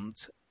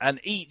prompt, and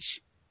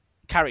each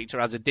character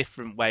has a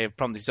different way of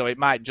prompting. So it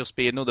might just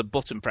be another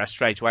button press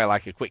straight away,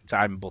 like a quick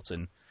time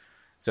button.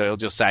 So it'll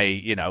just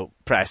say,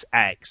 press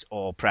X,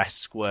 or press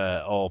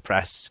square, or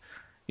press,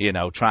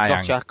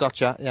 triangle.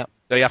 Gotcha, yeah.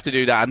 So you have to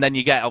do that, and then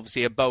you get,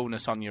 obviously, a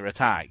bonus on your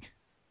attack.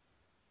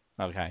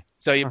 Okay.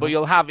 So, but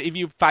you'll have, if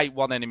you fight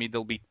one enemy,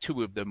 there'll be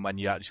two of them when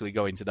you actually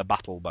go into the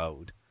battle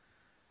mode.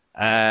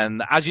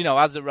 And as you know,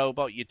 as a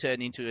robot, you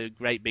turn into a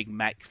great big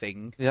mech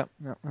thing. Yep.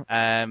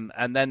 And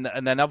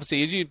then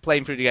obviously, as you're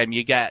playing through the game,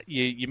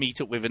 you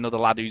meet up with another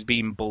lad who's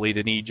being bullied,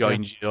 and he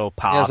joins your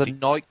party. He has a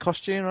knight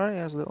costume,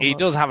 right? He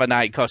does have a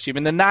knight costume,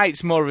 and the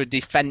knight's more of a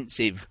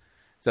defensive.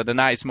 So the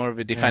knight's more of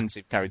a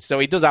defensive character. So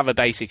he does have a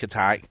basic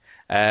attack,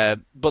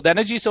 But then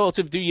as you sort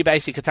of do your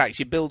basic attacks,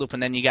 you build up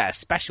and then you get a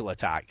special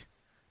attack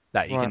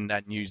that you can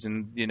then use.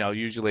 And,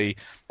 usually...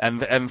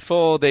 And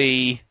for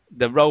the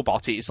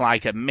robot, it's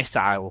like a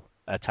missile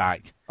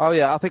attack. Oh,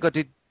 yeah, I think I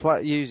did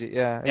use it,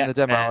 in the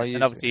demo. I used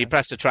and obviously it, you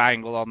press the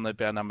triangle on the...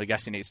 And I'm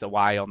guessing it's the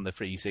Y on the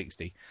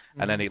 360.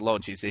 And then it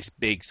launches this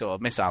big sort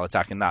of missile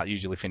attack, and that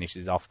usually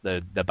finishes off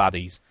the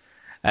baddies.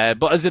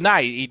 But as a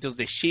knight, he does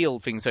this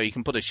shield thing, so you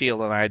can put a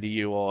shield on either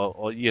you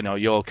or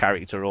your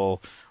character or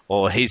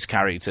his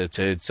character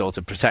to sort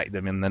of protect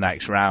them in the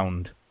next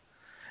round.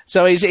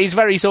 So it's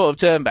very sort of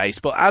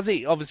turn-based, but as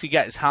it obviously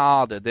gets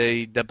harder,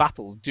 the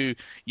battles do...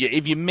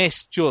 If you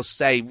miss just,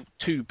 say,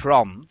 2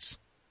 prompts,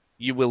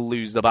 you will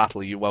lose the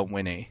battle, you won't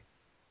win it.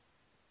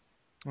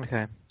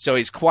 Okay. So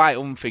it's quite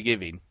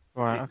unforgiving.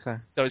 Right, okay.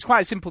 So it's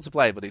quite simple to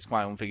play, but it's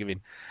quite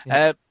unforgiving.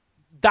 Yeah.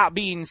 That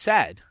being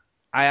said,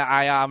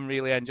 I am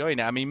really enjoying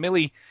it. I mean,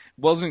 Millie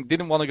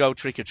didn't want to go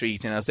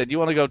trick-or-treating. I said, you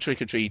want to go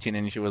trick-or-treating?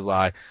 And she was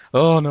like,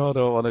 oh, no, I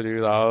don't want to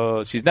do that.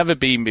 Oh. She's never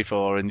been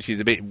before, and she's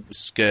a bit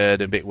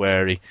scared, a bit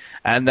wary.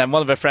 And then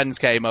one of her friends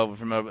came over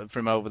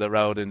from over the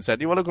road and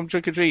said, you want to come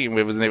trick-or-treating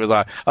with us? And it was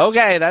like,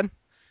 okay, then.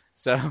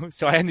 So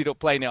I ended up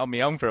playing it on my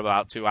own for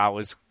about 2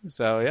 hours.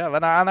 So, yeah,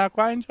 and I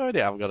quite enjoyed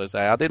it, I've got to say.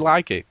 I did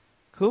like it.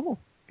 Cool.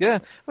 Yeah.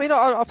 I mean,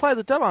 I played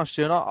the demo,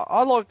 Stu, and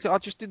I liked it. I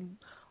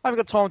haven't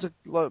got time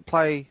to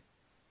play...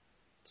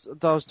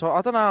 those times.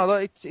 I don't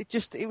know.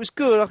 It was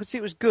good. I could see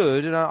it was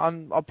good, and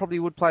I probably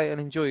would play it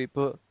and enjoy it.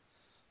 But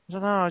I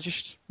don't know.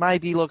 Just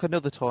maybe like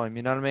another time.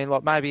 You know what I mean?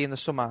 Like maybe in the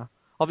summer.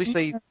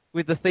 Obviously,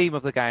 with the theme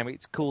of the game,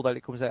 it's cool that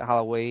it comes out at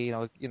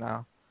Halloween.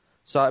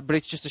 So, but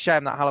it's just a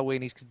shame that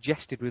Halloween is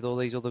congested with all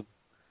these other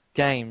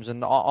games,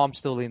 and I'm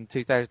still in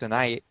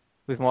 2008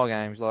 with my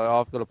games. Like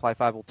I've got to play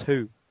Fable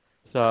 2,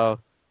 so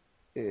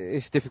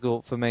it's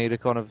difficult for me to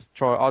kind of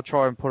try. I'll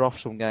try and put off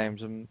some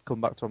games and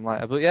come back to them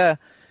later. But yeah.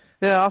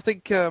 Yeah, I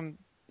think from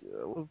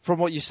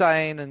what you're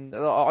saying, and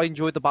I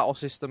enjoyed the battle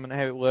system and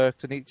how it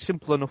worked, and it's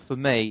simple enough for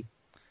me.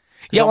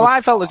 Yeah, well,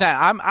 I felt the same.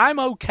 I'm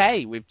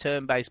okay with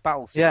turn-based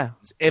battle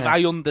systems if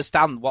I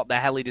understand what the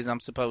hell it is I'm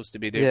supposed to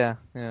be doing.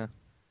 Yeah.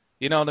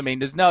 You know what I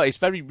mean? It's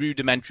very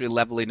rudimentary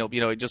leveling up.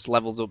 It just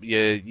levels up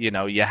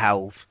your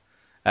health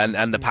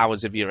and the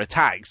powers of your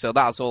attack. So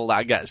that's all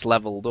that gets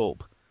leveled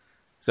up.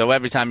 So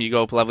every time you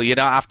go up a level, you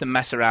don't have to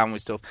mess around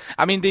with stuff.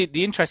 I mean,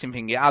 the interesting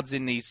thing, it adds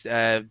in these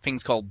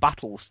things called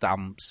battle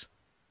stamps,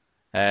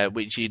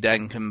 which you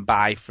then can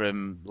buy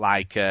from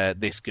like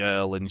this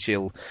girl,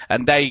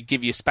 and they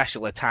give you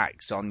special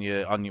attacks on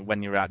you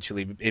when you're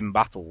actually in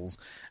battles.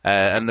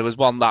 And there was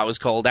one that was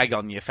called Egg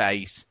on Your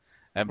Face,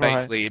 and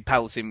basically it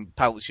pelts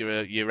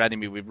your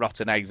enemy with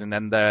rotten eggs, and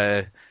then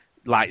they're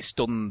like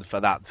stunned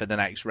for the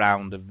next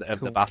round of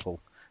the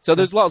battle. So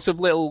there's lots of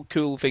little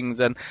cool things,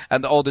 and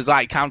there's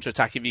like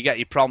counterattack. If you get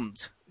your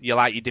prompt, you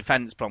like your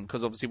defense prompt,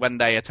 because obviously when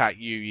they attack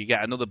you, you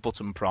get another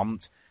button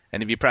prompt,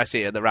 and if you press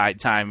it at the right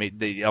time,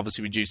 it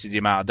obviously reduces the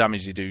amount of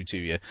damage you do to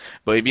you.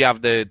 But if you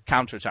have the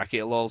counterattack,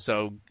 it'll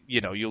also,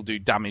 you'll do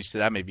damage to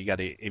them if you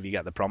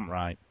get the prompt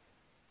right.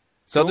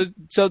 So cool.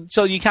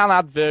 So you can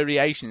add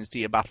variations to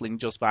your battling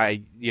just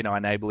by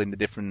enabling the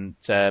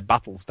different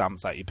battle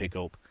stamps that you pick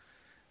up.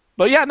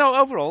 But yeah, no,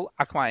 overall,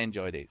 I quite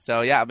enjoyed it.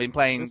 So yeah, I've been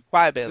playing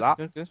quite a bit of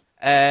that. Good.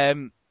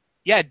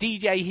 Yeah,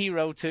 DJ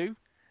Hero 2.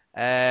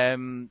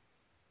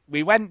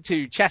 We went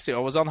to Chester. I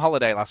was on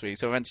holiday last week,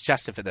 so we went to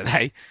Chester for the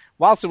day.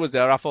 Whilst I was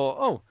there, I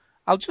thought,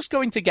 I'll just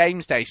go into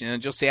Game Station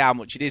and just see how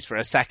much it is for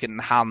a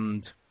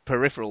second-hand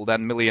peripheral.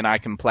 Then Millie and I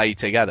can play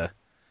together,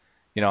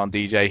 on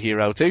DJ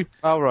Hero 2.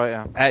 Oh,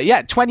 right, yeah.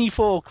 Yeah,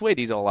 24 quid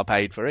is all I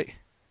paid for it.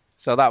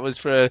 So that was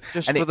for...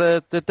 Just for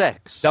the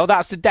decks? No,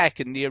 that's the deck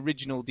in the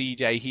original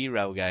DJ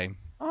Hero game.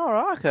 Oh,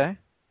 right, okay.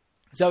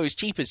 So it's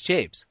cheap as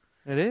chips.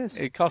 It is.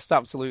 It cost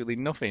absolutely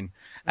nothing.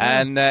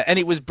 Yeah. And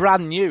it was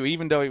brand new,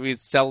 even though it was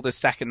sold as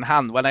second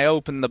hand. When I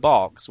opened the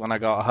box, when I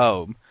got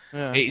home,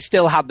 it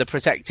still had the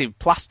protective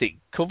plastic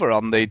cover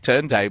on the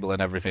turntable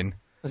and everything.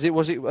 Was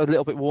it a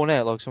little bit worn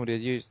out, like somebody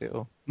had used it?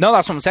 Or? No,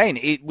 that's what I'm saying.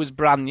 It was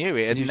brand new.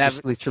 It had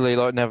just literally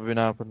never been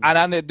opened.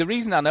 And the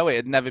reason I know it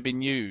had never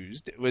been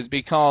used was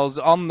because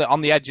on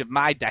the edge of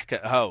my deck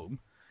at home,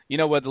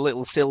 where the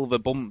little silver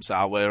bumps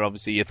are, where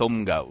obviously your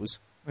thumb goes.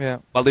 Yeah.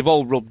 Well, they've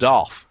all rubbed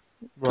off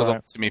because right.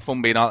 obviously my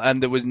thumb being on,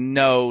 and there was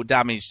no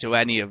damage to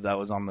any of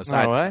those on the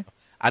side. All right.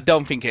 I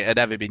don't think it had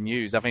ever been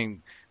used. I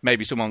think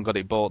maybe someone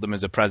bought them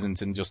as a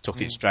present and just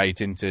took it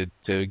straight in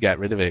to get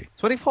rid of it.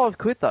 25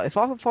 quid, that. If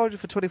I could find it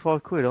for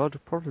 25 quid,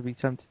 I'd probably be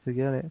tempted to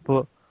get it.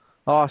 But,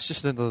 it's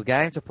just another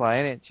game to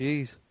play, isn't it?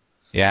 Jeez.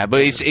 Yeah,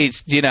 but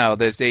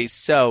it's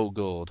so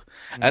good.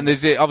 And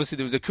obviously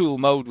there was a cool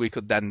mode we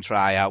could then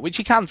try out, which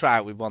you can try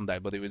out with one day,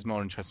 but it was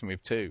more interesting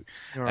with two.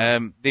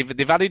 Right.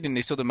 They've added in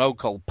this other mode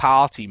called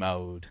Party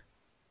Mode.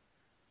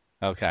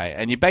 Okay,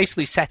 and you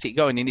basically set it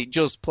going, and it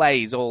just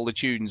plays all the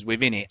tunes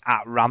within it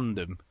at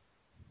random.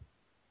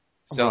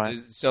 So, right.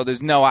 So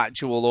there's no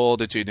actual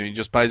order to them. It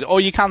just plays. Or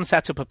you can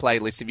set up a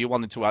playlist if you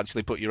wanted to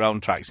actually put your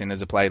own tracks in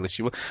as a playlist.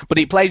 But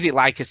it plays it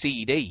like a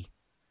CD.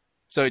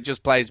 So it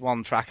just plays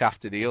one track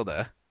after the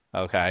other.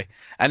 Okay,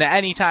 and at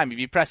any time, if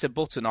you press a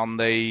button on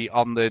the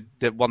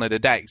one of the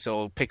decks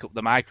or pick up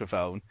the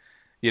microphone,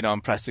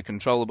 and press the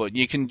controller button,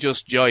 you can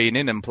just join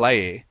in and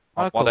play it.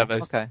 Oh, whatever.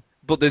 Cool. Okay.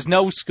 But there's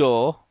no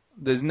score.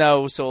 There's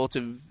no sort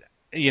of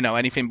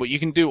anything. But you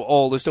can do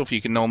all the stuff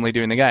you can normally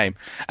do in the game.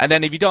 And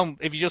then if you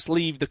just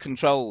leave the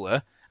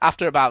controller,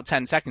 after about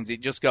 10 seconds,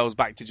 it just goes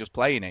back to just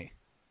playing it.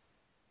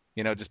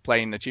 Just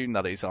playing the tune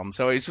that it's on.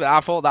 So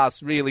I thought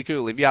that's really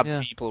cool. If you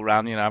had people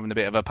around, having a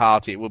bit of a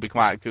party, it would be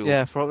quite cool.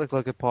 Yeah, for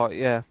like a party.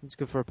 Yeah, it's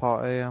good for a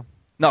party. Yeah.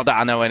 Not that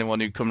I know anyone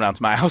who'd come round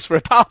to my house for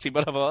a party,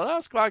 but I thought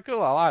that's quite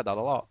cool. I like that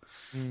a lot.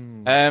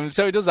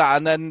 So it does that,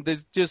 and then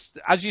there's just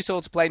as you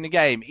sort of playing the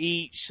game,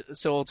 each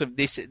sort of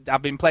this.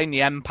 I've been playing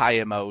the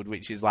Empire mode,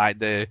 which is like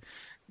the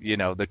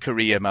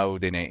career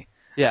mode in it.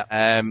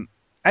 Yeah.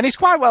 And it's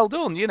quite well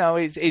done,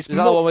 It's is that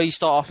the one where you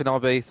start off in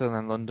Ibiza and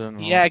then London?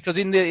 Or... Yeah, because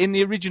in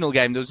the original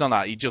game there was none of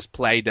that. You just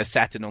played a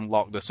set and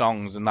unlocked the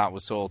songs, and that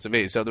was sort of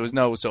it. So there was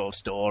no sort of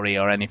story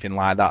or anything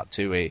like that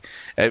to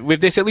it.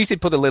 With this, at least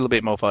it put a little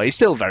bit more for it. It's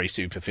still very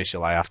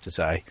superficial, I have to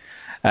say.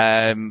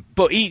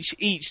 But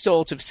each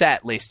sort of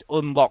set list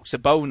unlocks a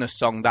bonus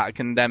song that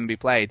can then be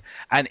played,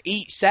 and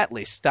each set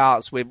list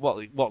starts with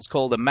what's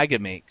called a mega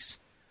mix.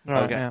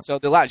 Right, okay, yeah. so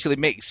they'll actually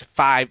mix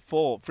 3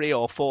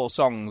 or 4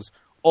 songs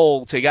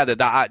all together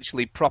that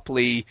actually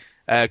properly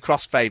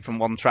crossfade from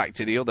one track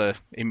to the other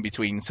in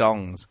between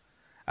songs.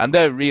 And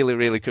they're really,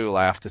 really cool,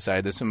 I have to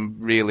say. There's some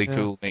really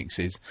cool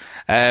mixes.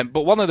 But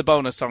one of the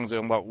bonus songs I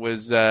unlocked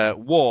was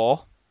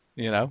War,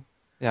 Yep.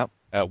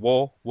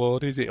 War,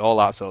 what is it? All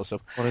that sort of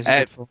stuff. What is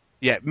it for?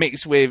 Yeah,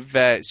 mixed with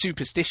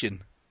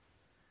Superstition.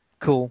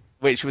 Cool.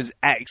 Which was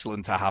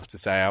excellent, I have to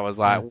say. I was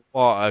like,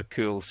 what a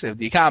cool...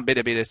 You can't beat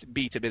a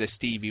bit of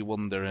Stevie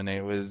Wonder, and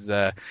it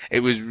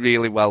was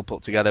really well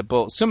put together.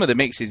 But some of the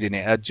mixes in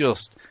it are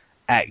just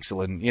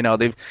excellent.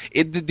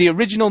 The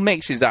original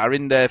mixes that are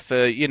in there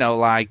for,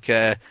 like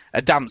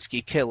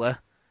Adamski Killer,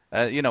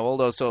 all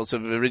those sorts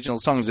of original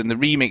songs, and the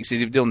remixes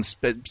you've done,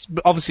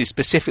 obviously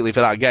specifically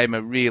for that game,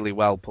 are really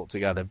well put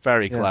together.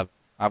 Very clever.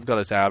 I've got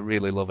to say, I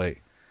really love it.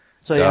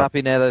 So you're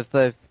happy now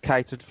they've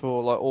catered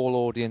for like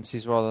all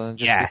audiences rather than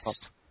just hip-hop?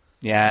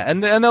 Yeah,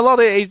 and a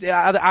lot of it,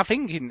 I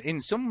think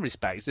in some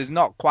respects there's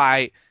not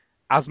quite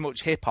as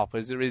much hip-hop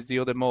as there is the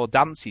other more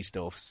dancey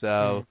stuff.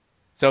 So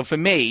for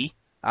me,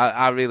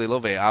 I really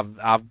love it.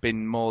 I've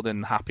been more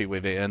than happy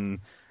with it, and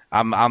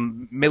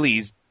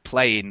Millie's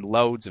playing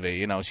loads of it.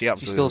 She absolutely...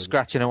 She's still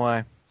scratching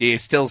away. She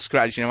is still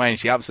scratching away, and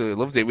she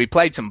absolutely loves it. We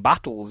played some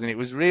battles, and it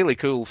was really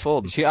cool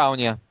fun. She owned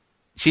you.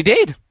 She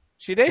did.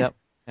 Yep.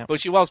 But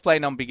she was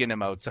playing on beginner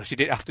mode, so she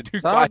didn't have to do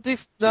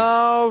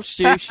No,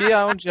 Stu, she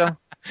owned you.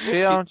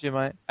 She owned you,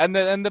 mate. And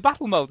the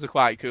battle modes are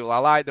quite cool. I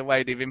like the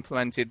way they've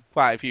implemented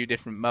quite a few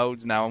different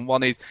modes now. And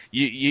one is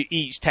you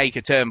each take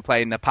a turn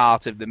playing a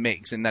part of the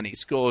mix, and then it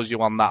scores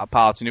you on that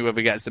part, and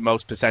whoever gets the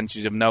most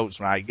percentage of notes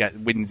right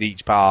wins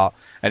each part,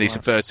 and it's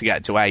the first to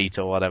get to 8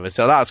 or whatever.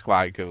 So that's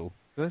quite cool.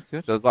 Good.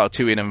 So there's a lot of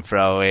to in and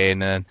fro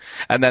in, and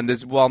then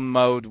there's one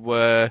mode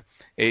where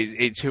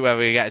it's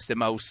whoever gets the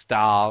most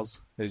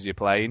stars as you're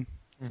playing.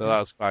 So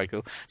that's quite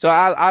cool. So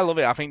I love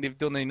it. I think they've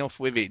done enough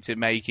with it to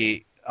make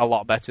it a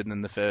lot better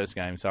than the first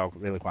game. So I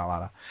really quite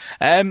like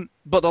that.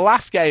 But the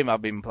last game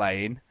I've been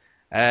playing,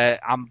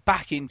 I'm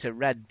back into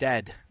Red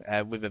Dead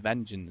with a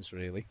vengeance,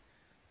 really.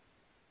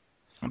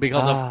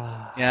 Because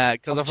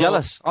I'm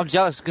jealous. I'm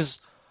jealous because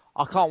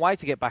I can't wait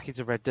to get back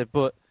into Red Dead,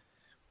 but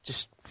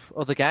just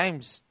other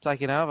games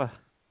taking over.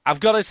 I've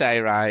got to say,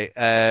 right,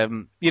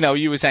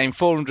 you were saying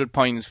 400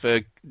 points for,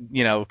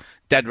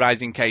 Dead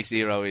Rising Case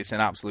Zero is an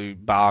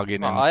absolute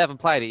bargain. Well, I haven't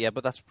played it yet,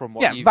 but that's from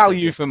what you've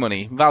value said. for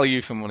money.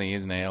 Value for money,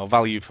 isn't it? Or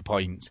value for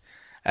points.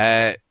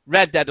 Red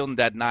Dead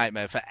Undead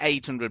Nightmare for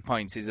 800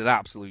 points is an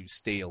absolute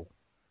steal.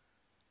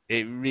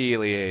 It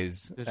really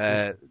is.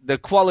 The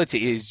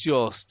quality is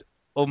just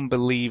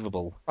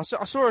unbelievable. I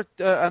saw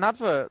an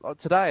advert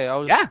today.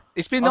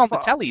 It's been on the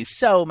telly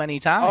so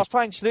many times. I was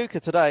playing snooker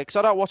today because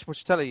I don't watch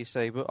much telly, you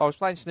see. But I was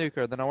playing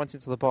snooker, and then I went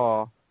into the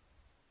bar,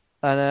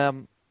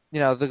 and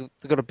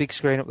they got a big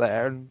screen up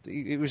there, and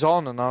it was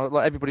on, and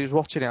everybody was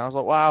watching it. I was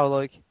like, wow,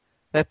 like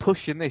they're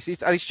pushing this,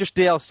 and it's just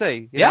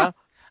DLC. You know?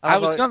 I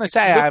was going to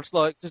say, looks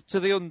like to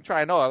the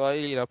untrained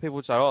eye, people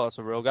would say, oh, that's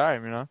a real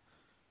game,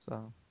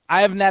 So.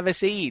 I have never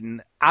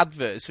seen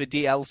adverts for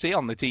DLC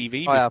on the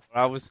TV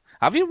before.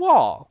 Have you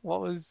what?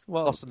 What?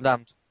 Lost and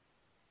Damned.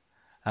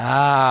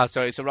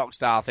 So it's a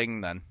Rockstar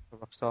thing then. A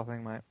Rockstar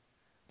thing, mate.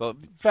 But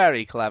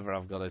very clever,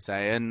 I've got to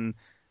say. And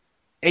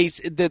it's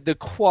the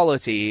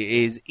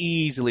quality is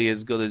easily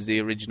as good as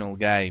the original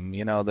game.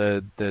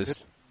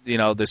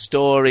 The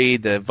story,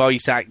 the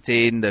voice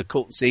acting, the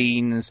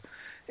cutscenes.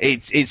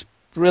 It's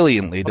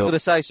brilliantly done. I was going to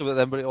say something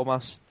then, but it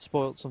almost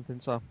spoiled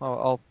something, so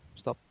I'll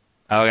stop.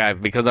 Okay,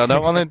 because I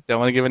don't want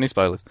to give any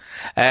spoilers.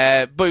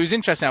 But it was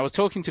interesting. I was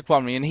talking to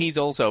Quanry, and he's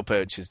also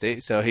purchased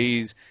it, so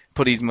he's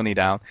put his money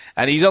down.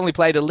 And he's only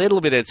played a little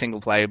bit of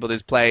single player, but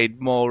has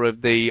played more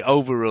of the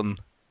Overrun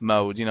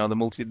mode,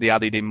 the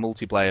added-in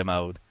multiplayer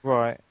mode.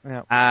 Right.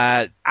 Yeah.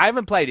 I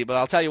haven't played it, but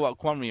I'll tell you what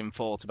Quanrian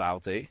thought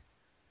about it.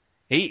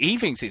 He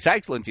thinks it's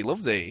excellent. He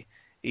loves it.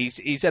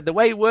 He said the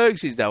way it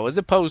works is, though, as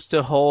opposed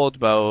to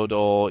Horde mode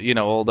or,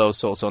 all those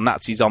sorts of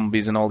Nazi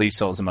zombies and all these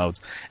sorts of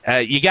modes,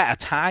 you get a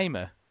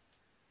timer.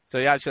 So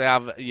you actually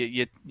have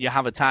you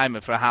have a timer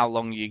for how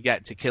long you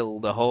get to kill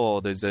the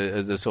Horde as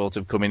a sort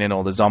of coming in,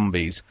 all the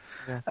zombies.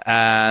 Yeah.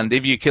 And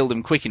if you kill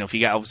them quick enough,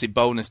 you get obviously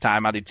bonus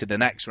time added to the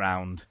next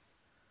round.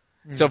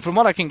 So from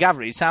what I can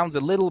gather, it sounds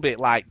a little bit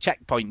like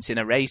checkpoints in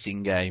a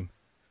racing game.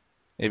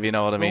 If you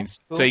know what I mean.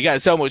 Cool. So you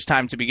get so much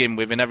time to begin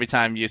with, and every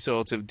time you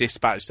sort of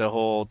dispatch the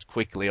Horde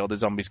quickly or the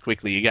zombies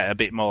quickly, you get a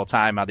bit more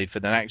time added for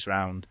the next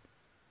round.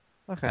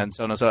 Okay. And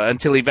so on and so on,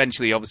 until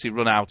eventually you obviously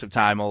run out of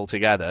time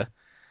altogether.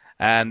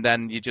 And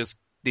then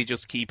they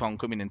just keep on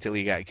coming until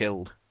you get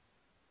killed.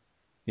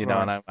 Right.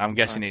 And I'm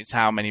guessing it's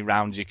how many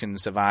rounds you can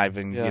survive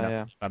and,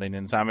 adding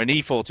in time. And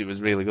he thought it was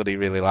really good. He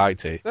really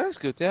liked it. Sounds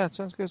good, yeah.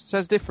 Sounds good.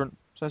 Sounds different.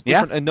 Sounds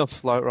different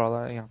enough, like,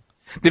 rather, yeah.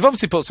 They've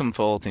obviously put some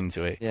thought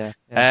into it. Yeah.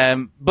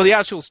 But the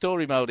actual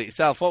story mode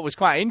itself, what was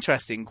quite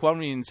interesting,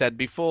 Quarian said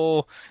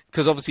before,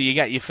 because obviously you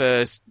get your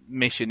first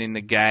mission in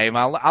the game.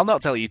 I'll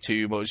not tell you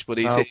too much, but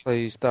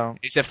please don't.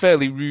 It's a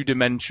fairly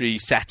rudimentary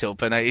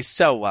setup, and it's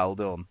so well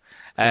done.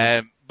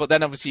 But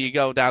then obviously you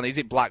go down, is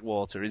it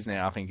Blackwater, isn't it?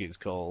 I think it's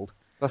called.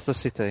 That's the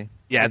city.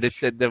 Yeah,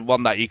 the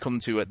one that you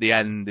come to at the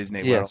end, isn't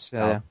it? Yes,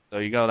 yeah. So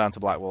you go down to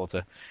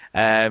Blackwater.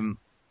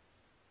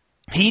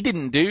 He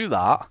didn't do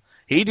that.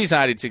 He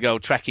decided to go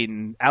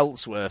trekking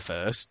elsewhere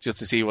first, just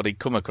to see what he'd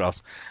come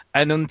across.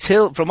 And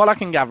from what I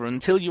can gather,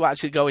 until you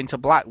actually go into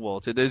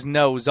Blackwater, there's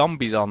no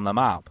zombies on the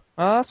map.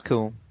 Oh, that's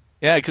cool.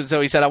 Yeah, so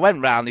he said, I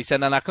went round, he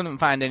said, and I couldn't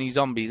find any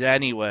zombies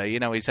anywhere,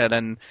 he said,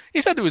 and he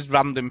said there was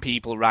random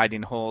people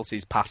riding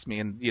horses past me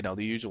and,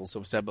 the usual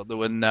stuff said, but there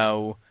were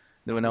no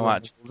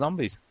actual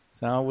zombies.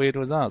 So how weird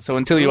was that? So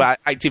until you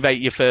activate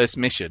your first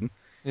mission,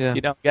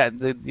 you don't get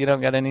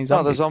any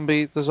zombies.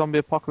 No, the zombie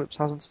apocalypse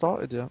hasn't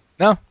started yet.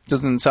 No, it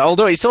doesn't. So,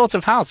 although it sort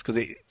of has, because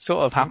it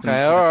sort of happens.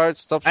 Okay, alright,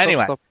 stop.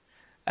 Anyway,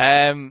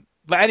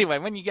 but anyway,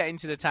 when you get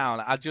into the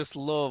town, I just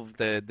love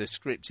the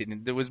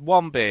scripting. There was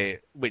one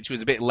bit which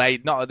was a bit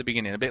late, not at the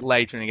beginning, a bit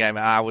later in the game,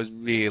 and I was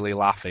really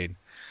laughing.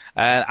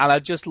 And I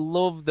just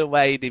love the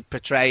way they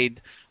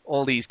portrayed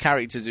all these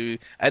characters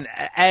and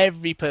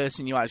every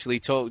person you actually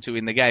talk to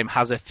in the game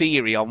has a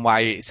theory on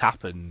why it's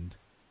happened.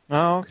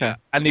 Oh, okay.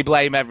 And they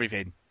blame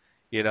everything,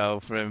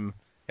 from...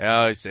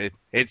 it's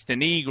the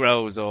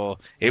Negroes, or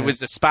it was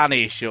the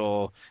Spanish,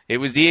 or it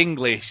was the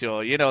English,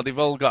 or, they've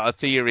all got a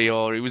theory,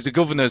 or it was the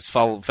governor's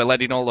fault for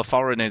letting all the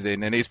foreigners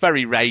in, and it's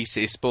very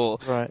racist,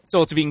 but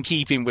sort of in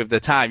keeping with the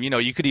time.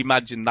 You could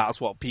imagine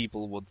that's what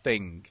people would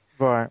think.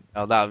 Right.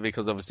 That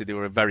because obviously they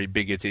were very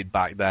bigoted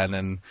back then,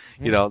 and,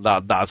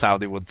 that's how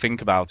they would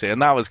think about it,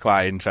 and that was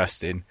quite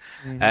interesting.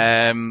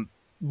 Mm-hmm.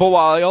 But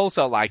what I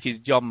also like is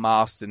John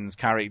Marston's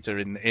character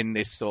in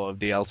this sort of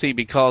DLC,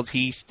 because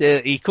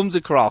he comes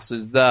across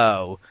as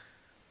though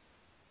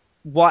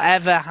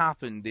whatever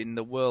happened in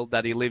the world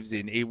that he lives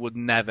in, it would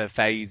never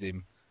faze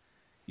him.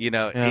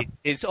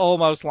 It's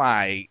almost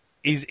like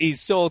his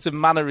sort of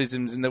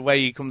mannerisms and the way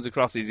he comes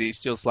across it's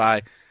just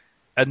like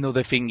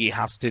another thing he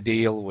has to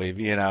deal with.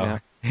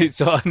 It's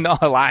sort of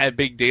not like a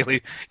big deal.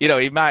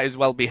 He might as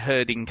well be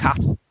herding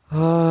cattle.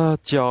 Oh,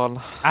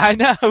 John. I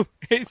know.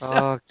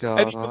 Oh,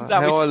 God.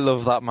 I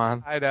love that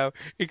man. I know.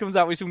 He comes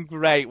out with some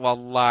great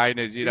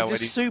one-liners, He's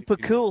just super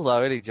cool,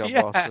 though, isn't he, John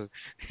Marston?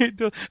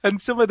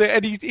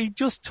 And he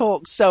just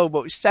talks so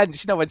much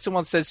sense. When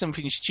someone says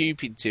something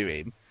stupid to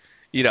him,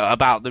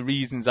 about the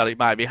reasons that it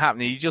might be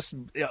happening, he just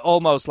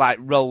almost like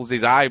rolls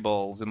his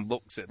eyeballs and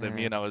looks at them,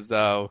 as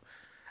though...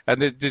 And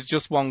there's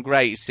just one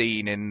great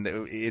scene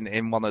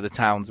in one of the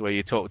towns where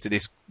you talk to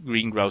this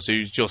greengrocer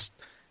who's just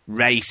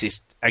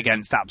racist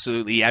against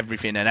absolutely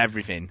everything and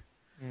everything.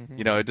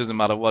 Mm-hmm. It doesn't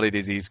matter what it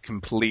is, he's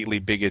completely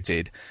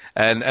bigoted.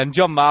 And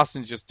John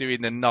Marston's just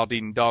doing the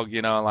nodding dog,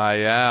 like,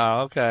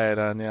 yeah, okay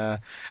then, yeah.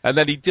 And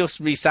then he just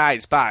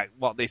recites back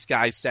what this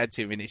guy said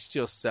to him, and it's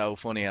just so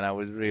funny, and I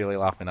was really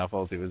laughing. I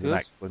thought it was an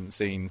excellent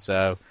scene,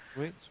 so...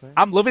 Sweet.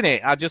 I'm loving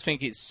it. I just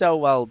think it's so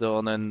well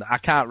done, and I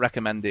can't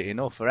recommend it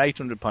enough. For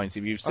 800 points,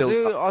 if you've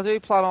still... I do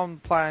plan on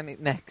playing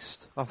it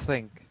next, I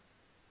think.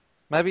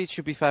 Maybe it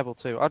should be Fable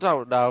 2. I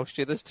don't know,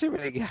 Stu. There's too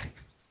many games.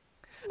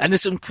 And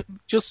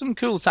there's some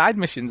cool side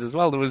missions as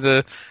well. There was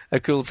a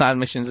cool side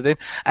missions I did.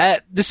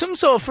 There's some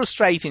sort of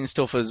frustrating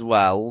stuff as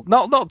well.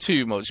 Not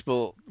too much,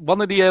 but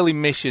one of the early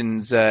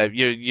missions,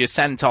 you're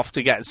sent off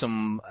to get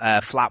some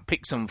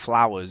pick some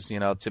flowers,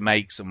 to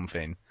make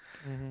something.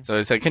 Mm-hmm. So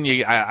it's like,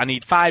 I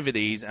need 5 of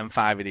these and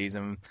 5 of these,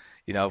 and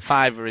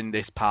 5 are in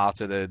this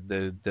part of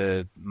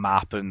the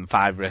map, and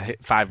 5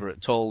 are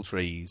at tall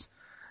trees.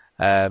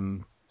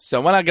 So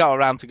when I got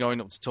around to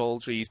going up to tall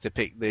trees to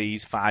pick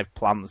these 5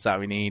 plants that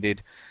we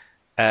needed,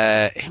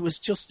 it was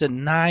just a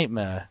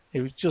nightmare.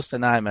 It was just a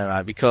nightmare,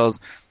 right? Because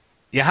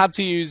you had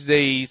to use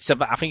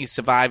I think it's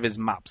Survivors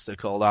maps they're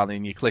called, aren't they?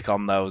 And you click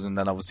on those, and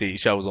then obviously it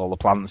shows all the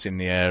plants in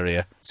the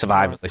area.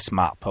 Survivalist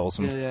map or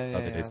something.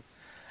 It is.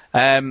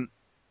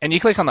 And you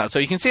click on that, so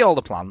you can see all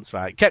the plants,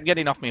 right? Kept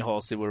getting off my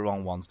horse, they were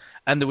wrong ones.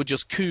 And there were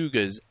just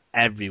cougars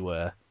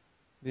everywhere.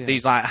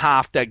 these like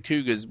half-dead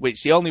cougars,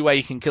 which the only way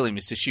you can kill him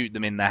is to shoot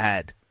them in the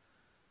head.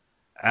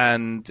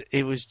 And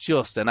it was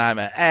just a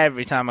nightmare.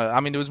 Every time I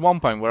mean, there was one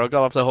point where I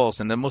got off the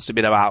horse and there must have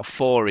been about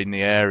 4 in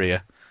the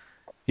area,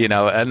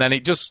 and then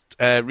it just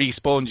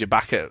respawns you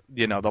back at,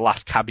 the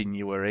last cabin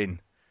you were in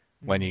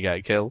when you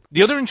get killed.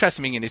 The other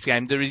interesting thing in this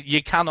game,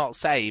 you cannot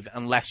save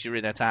unless you're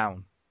in a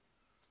town.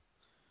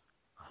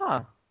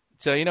 Huh.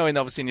 So,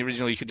 obviously in the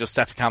original you could just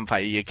set a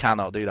campfire. You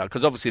cannot do that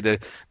because obviously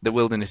the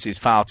wilderness is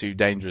far too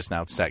dangerous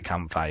now to set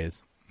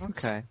campfires.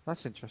 Okay,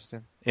 that's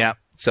interesting. Yeah,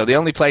 so the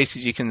only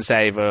places you can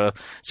save are...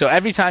 So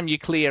every time you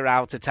clear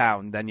out a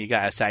town, then you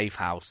get a safe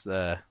house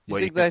there. Do you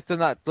think they've done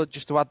that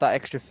just to add that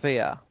extra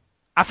fear?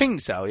 I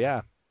think so,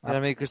 yeah. You know what I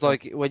mean? Because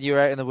when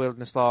you're out in the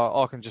wilderness,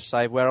 I can just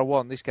save where I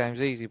want. This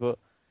game's easy, but,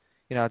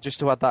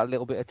 just to add that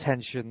little bit of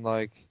tension,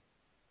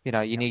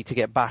 you need to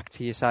get back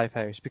to your safe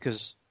house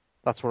because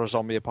that's what a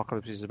zombie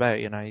apocalypse is about,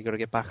 You've got to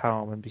get back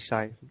home and be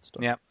safe and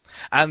stuff. Yeah.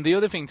 And the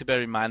other thing to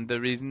bear in mind,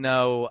 there is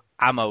no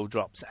ammo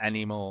drops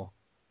anymore.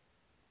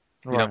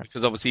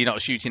 Because obviously you're not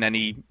shooting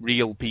any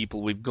real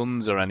people with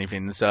guns or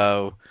anything,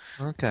 so...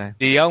 Okay.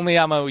 The only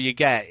ammo you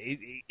get,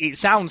 it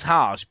sounds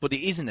harsh, but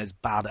it isn't as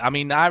bad. I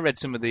mean, I read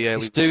some of the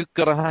early... Is Duke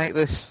gotta hate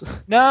this?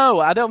 No,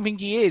 I don't think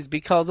he is,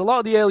 because a lot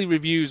of the early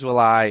reviews were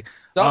like...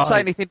 Don't say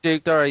anything,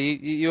 Duke, Dora,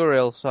 you're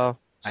ill, so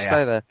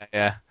stay there.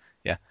 Yeah.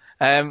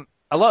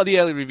 A lot of the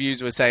early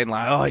reviews were saying,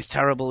 it's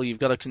terrible, you've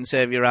got to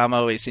conserve your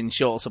ammo, it's in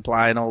short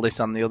supply and all this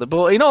and the other.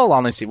 But in all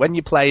honesty, when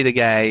you play the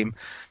game...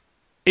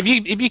 If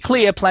you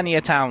clear plenty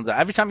of towns out,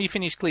 every time you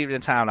finish clearing a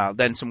town out,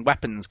 then some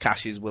weapons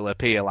caches will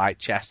appear, like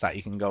chests that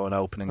you can go and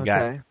open and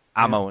get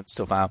ammo and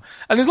stuff out.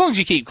 And as long as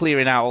you keep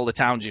clearing out all the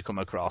towns you come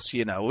across,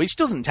 which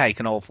doesn't take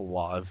an awful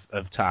lot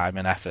of time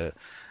and effort,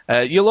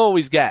 you'll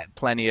always get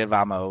plenty of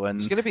ammo. And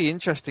it's going to be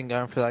interesting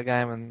going through that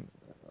game and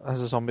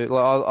as a zombie.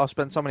 I've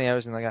spent so many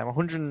hours in that game,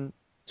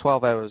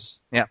 112 hours.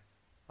 Yeah,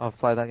 I've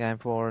played that game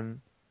for,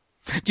 and.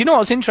 Do you know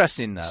what's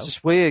interesting, though? It's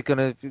just weird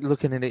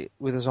looking at it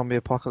with a zombie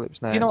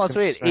apocalypse now. Do you know what's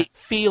weird? It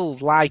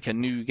feels like a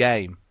new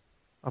game.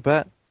 I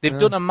bet. They've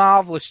done a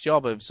marvellous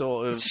job of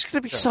sort of... It's just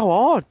going to be so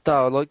hard,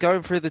 though,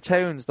 going through the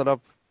towns that I've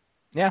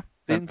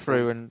been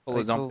through and... Full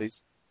of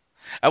zombies.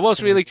 And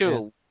what's really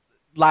cool,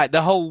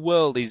 the whole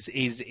world is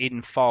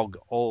in fog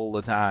all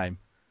the time.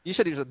 You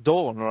said it was at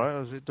dawn, right?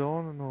 Was it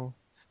dawn or...?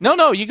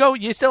 No,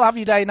 you still have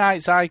your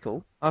day-night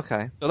cycle.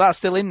 Okay. So that's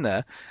still in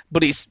there,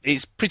 but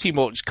it's pretty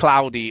much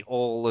cloudy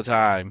all the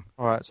time.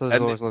 All right, so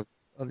there's always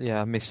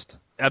a mist.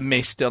 A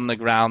mist on the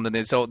ground, and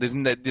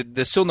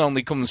the sun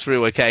only comes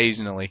through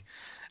occasionally.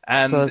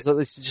 And so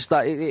it's just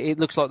that it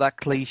looks like that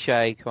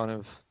cliche kind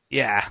of.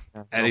 Yeah,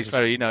 and it's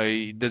very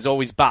there's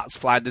always bats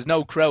flying. There's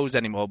no crows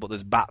anymore, but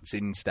there's bats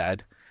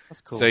instead.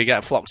 That's cool. So you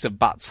get flocks of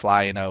bats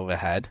flying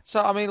overhead. So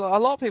I mean, a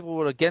lot of people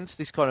were against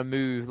this kind of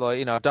move,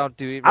 don't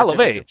do it. I love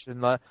it.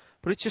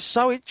 But it's just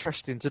so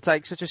interesting to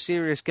take such a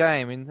serious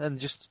game and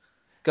just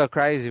go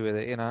crazy with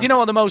it, Do you know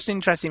what the most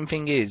interesting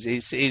thing is?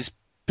 Is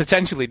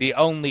potentially the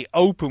only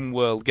open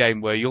world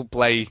game where you'll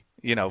play,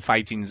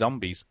 fighting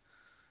zombies,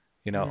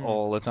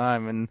 all the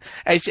time. And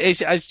it's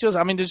just,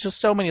 I mean, there's just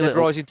so many Dead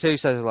Rising 2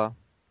 says hello,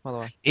 by the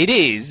way. It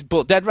is,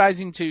 but Dead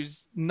Rising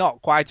 2's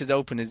not quite as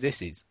open as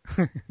this is.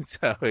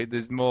 So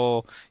there's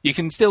more. You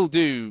can still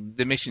do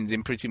the missions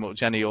in pretty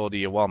much any order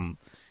you want.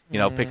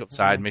 Pick up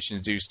side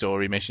missions, do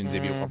story missions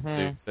if you want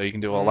to. So you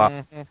can do all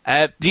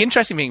that. The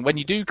interesting thing, when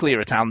you do clear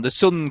a town, the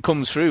sun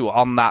comes through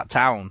on that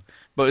town.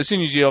 But as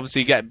soon as you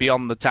obviously get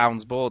beyond the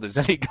town's borders,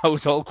 then it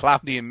goes all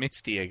cloudy and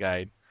misty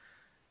again.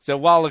 So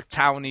while the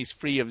town is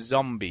free of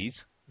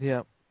zombies,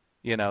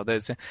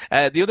 there's...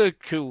 the other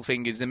cool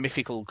thing is the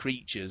mythical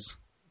creatures.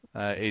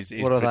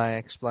 What are they?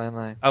 Explain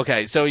that.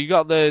 Okay, so you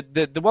got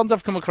the ones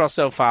I've come across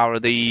so far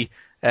are the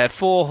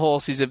 4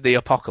 horses of the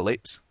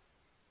apocalypse.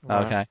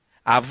 Right. Okay.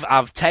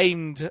 I've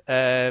tamed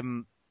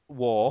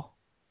War,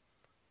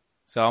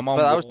 so I'm on.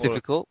 But that was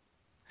difficult.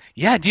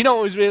 Yeah, do you know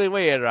what was really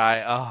weird?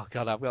 Right? Oh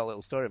god, I've got a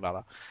little story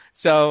about that.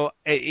 So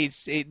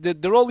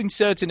they're all in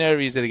certain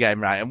areas of the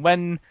game, right? And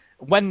when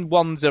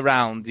one's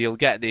around, you'll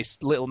get this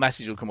little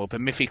message will come up. A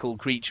mythical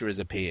creature has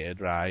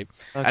appeared, right?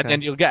 Okay. And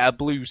then you'll get a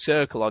blue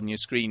circle on your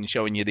screen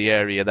showing you the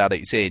area that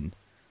it's in.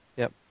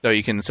 Yep. So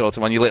you can sort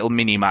of on your little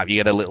mini map, you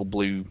get a little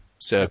blue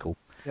circle.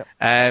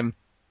 Yep.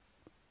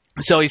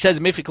 So he says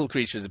mythical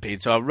creatures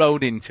appeared, so I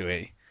rode into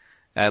it,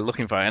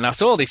 looking for it, and I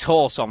saw this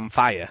horse on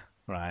fire,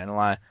 right, and I'm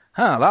like,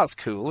 that's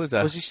cool, is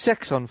it? Was his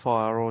sex on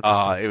fire, or...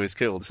 it was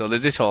cool, so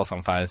there's this horse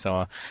on fire,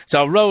 so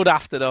I rode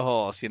after the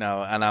horse, and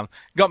I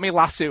got me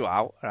lasso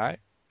out, right,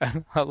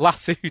 and I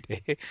lassoed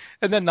it,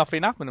 and then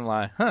nothing happened, I'm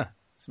like,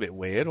 it's a bit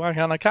weird, why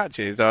can't I catch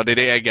it? So I did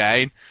it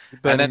again.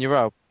 Burning your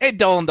rope? It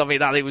dawned on me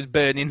that it was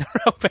burning the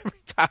rope every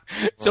time.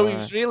 So it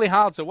was really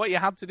hard. So what you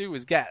had to do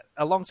was get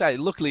alongside it.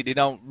 Luckily, they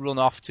don't run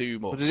off too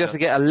much. Well, did you have to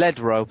get a lead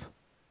rope?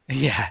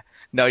 Yeah.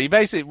 No, you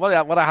basically, what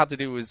I had to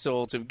do was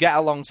sort of get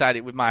alongside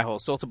it with my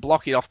horse, sort of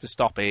block it off to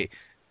stop it,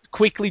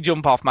 quickly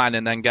jump off mine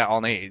and then get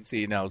on it,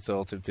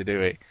 sort of to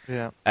do it.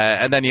 Yeah.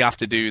 And then you have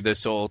to do the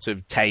sort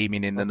of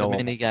taming in the normal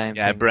mini game.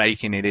 Yeah,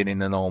 breaking it in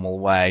the normal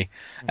way.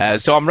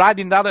 So I'm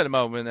riding that at the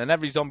moment, and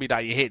every zombie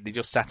that you hit, they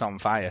just set on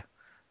fire.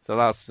 So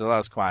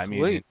that's quite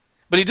amusing. Sweet.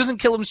 But it doesn't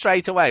kill them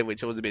straight away,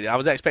 which was I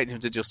was expecting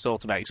them to just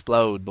sort of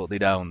explode, but they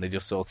don't. They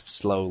just sort of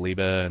slowly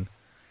burn.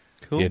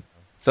 Cool. Yeah.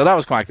 So that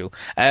was quite cool.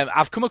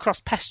 I've come across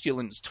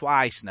Pestilence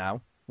twice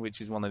now, which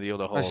is one of the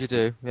other horses. As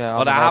you do, yeah.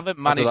 But I haven't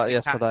managed to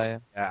yesterday.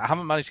 catch. I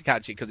haven't managed to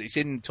catch it because it's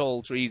in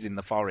tall trees in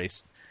the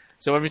forest.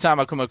 So every time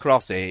I come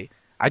across it,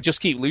 I just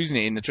keep losing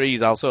it in the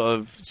trees. I'll sort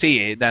of see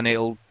it, then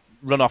it'll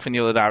run off in the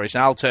other direction.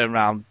 I'll turn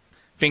around,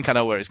 think I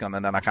know where it's gone,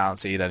 and then I can't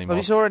see it anymore.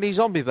 Have you saw any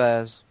zombie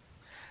bears?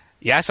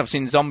 Yes, I've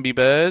seen zombie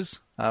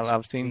bears.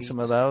 I've seen some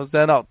of those.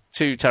 They're not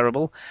too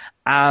terrible.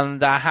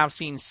 And I have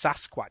seen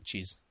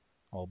Sasquatches,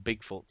 or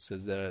Bigfoots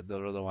as they're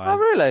otherwise. Oh,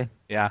 really?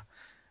 Yeah.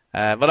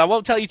 But I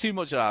won't tell you too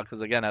much of that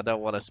because, again, I don't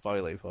want to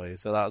spoil it for you.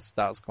 So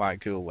that's quite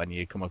cool when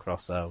you come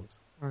across those.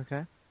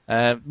 Okay.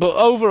 But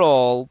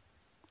overall,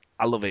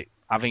 I love it.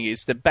 I think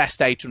it's the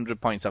best 800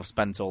 points I've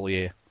spent all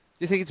year. Do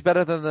you think it's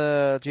better than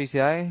the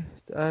GTA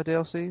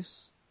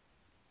DLCs?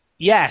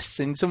 Yes,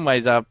 in some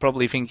ways I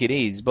probably think it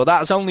is, but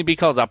that's only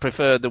because I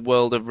prefer the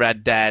world of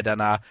Red Dead and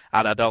I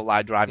don't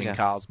like driving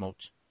cars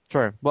much.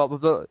 True.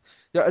 Well,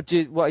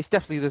 it's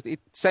definitely. It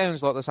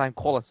sounds like the same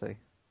quality.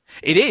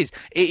 It is.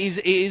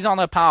 It is on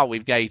a par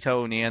with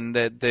Gatoni, and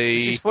the.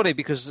 It's just funny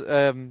because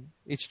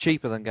it's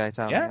cheaper than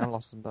Gatoni and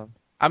Lost and Done.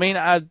 I mean,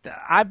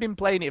 I've been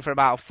playing it for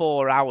about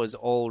 4 hours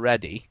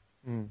already.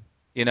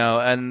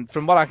 And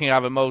from what I can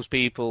gather, most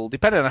people,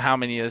 depending on how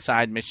many of the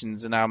side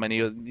missions and how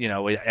many,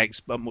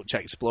 much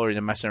exploring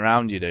and messing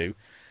around you do,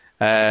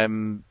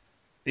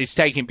 it's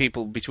taking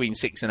people between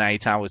 6 and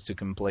 8 hours to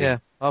complete. Yeah,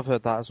 I've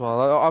heard that as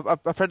well.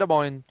 A friend of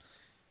mine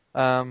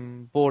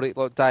bought it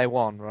like day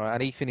one, right,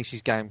 and he finished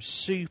his game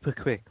super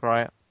quick,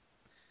 right?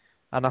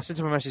 And I sent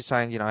him a message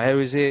saying, how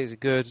is it? Is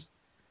it good?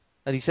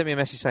 And he sent me a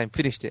message saying,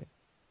 finished it.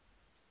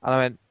 And I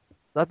went,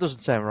 that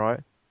doesn't sound right.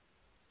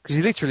 Because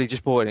he literally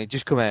just bought it and it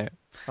just come out.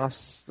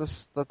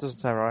 That doesn't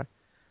sound right.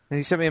 And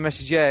he sent me a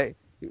message, it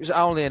was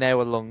only an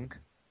hour long.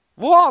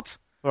 What?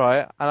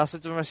 Right, and I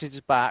sent him a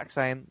message back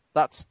saying,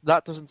 that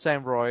doesn't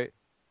sound right.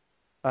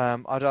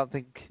 I don't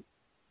think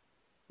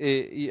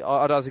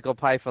I'll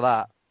pay for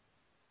that.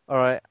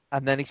 Alright,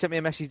 and then he sent me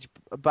a message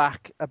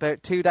back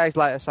about 2 days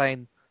later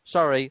saying,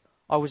 sorry,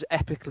 I was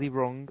epically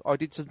wrong. I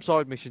did some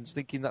side missions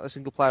thinking that the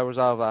single player was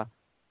over,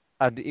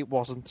 and it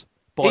wasn't.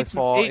 It's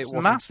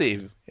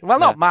massive. Well,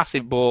 not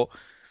massive, but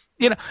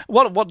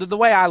what the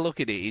way I look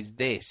at it is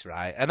this,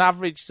 right? An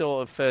average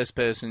sort of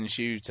first-person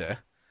shooter,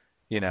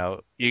 you're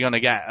going to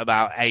get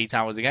about 8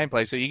 hours of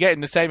gameplay, so you're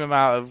getting the same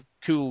amount of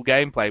cool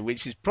gameplay,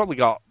 which has probably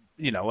got,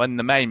 in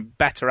the main,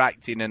 better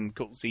acting and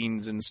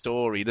cutscenes and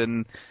story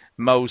than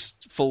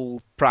most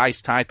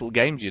full-price title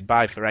games you'd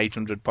buy for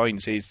 800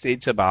 points.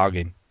 It's a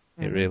bargain.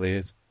 It really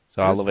is.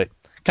 So I love it.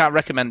 Can't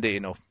recommend it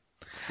enough.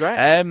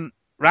 Great.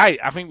 Right,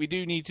 I think we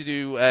do need to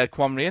do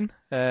Quamrian.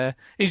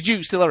 Is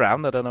Duke still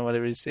around? I don't know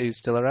whether he's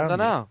still around. I don't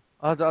know.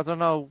 I don't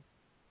know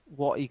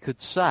what he could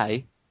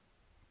say,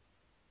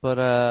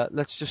 but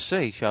let's just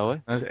see, shall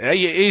we? Are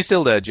you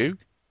still there, Duke?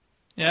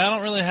 Yeah, I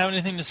don't really have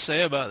anything to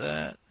say about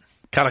that.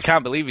 I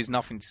can't believe he's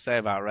nothing to say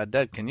about Red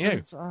Dead, can you?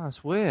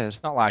 It's weird.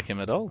 Not like him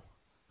at all.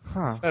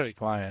 Huh. It's very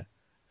quiet.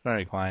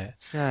 Very quiet.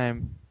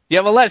 Shame.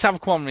 Yeah, well, let's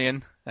have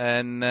Quamrian,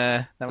 and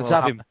then let's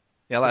have him.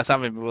 Yeah, let's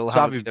have him. We'll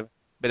have a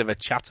bit of a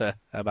chatter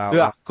about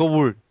that.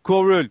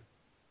 Quamrian.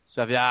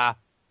 Xavier.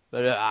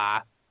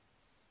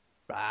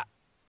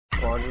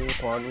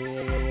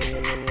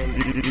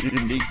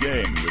 Indie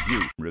Game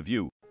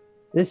Review.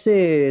 This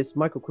is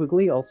Michael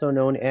Quigley, also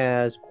known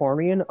as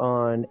Quamrian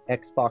on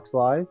Xbox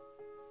Live.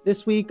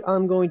 This week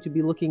I'm going to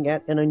be looking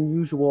at an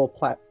unusual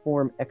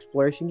platform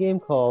exploration game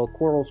called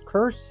Quarrel's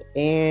Curse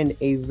and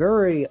a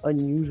very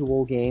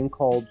unusual game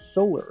called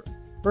Solar.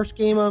 First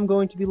game I'm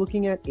going to be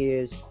looking at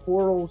is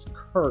Quarrel's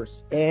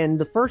Curse, and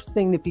the first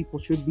thing that people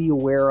should be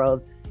aware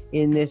of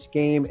in this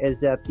game is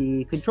that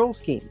the control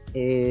scheme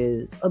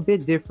is a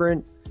bit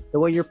different. The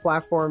way you're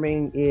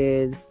platforming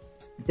is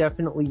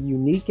definitely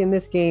unique in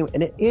this game,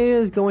 and it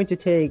is going to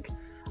take,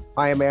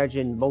 I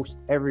imagine, most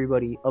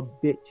everybody a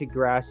bit to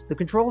grasp the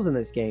controls in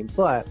this game.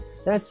 But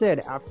that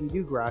said, after you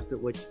do grasp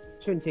it, which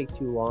shouldn't take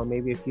too long,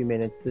 maybe a few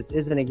minutes, this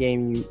isn't a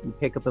game you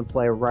pick up and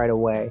play right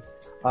away.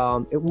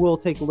 It will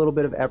take a little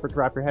bit of effort to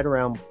wrap your head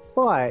around,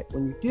 but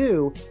when you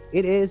do,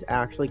 it is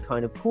actually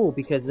kind of cool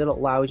because it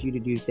allows you to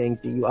do things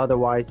that you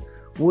otherwise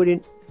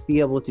wouldn't be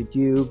able to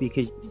do,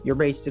 because you're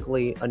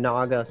basically a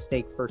Naga,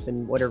 snake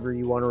person, whatever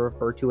you want to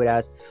refer to it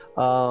as.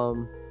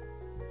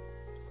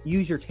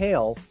 Use your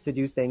tail to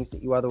do things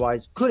that you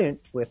otherwise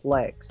couldn't with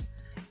legs.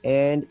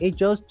 And it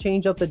does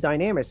change up the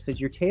dynamics, because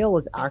your tail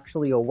is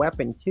actually a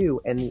weapon too,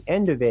 and the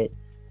end of it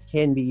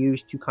can be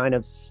used to kind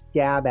of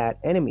stab at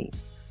enemies.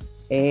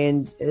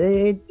 And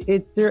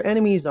their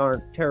enemies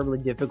aren't terribly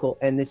difficult,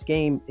 and this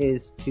game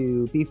is,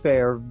 to be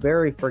fair,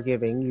 very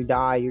forgiving. You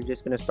die, you're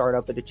just going to start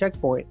up at a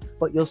checkpoint,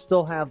 but you'll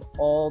still have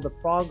all the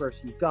progress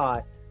you've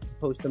got, as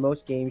opposed to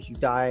most games, you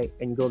die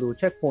and go to a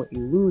checkpoint,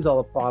 you lose all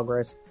the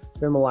progress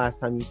from the last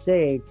time you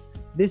saved.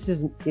 This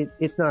isn't,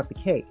 it's not the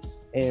case.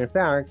 And in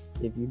fact,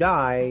 if you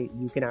die,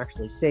 you can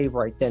actually save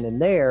right then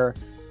and there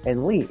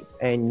and leave,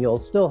 and you'll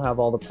still have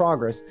all the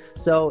progress.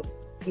 So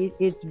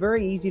it's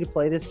very easy to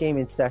play this game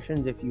in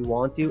sessions if you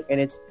want to, and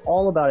it's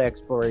all about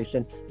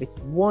exploration. It's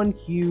one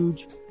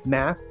huge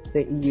map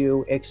that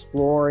you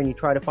explore, and you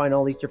try to find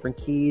all these different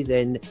keys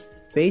and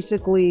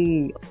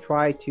basically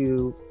try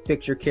to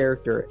fix your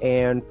character.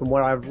 And from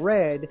what I've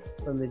read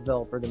from the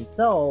developer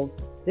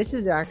themselves, this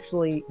is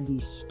actually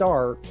the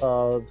start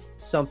of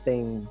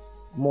something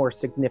more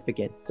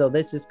significant. So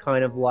this is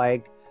kind of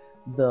like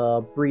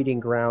the breeding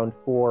ground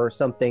for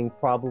something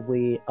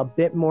probably a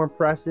bit more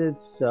impressive.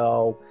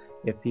 So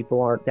if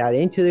people aren't that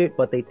into it,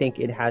 but they think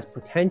it has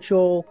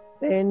potential,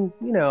 then,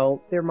 you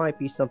know, there might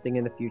be something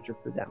in the future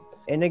for them.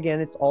 And again,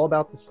 it's all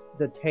about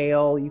the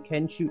tail. You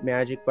can shoot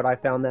magic, but I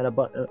found that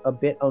a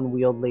bit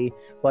unwieldy.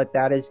 But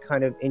that is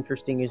kind of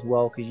interesting as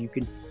well, because you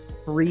can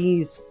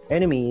freeze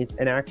enemies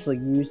and actually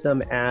use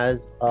them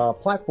as a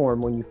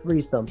platform when you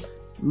freeze them,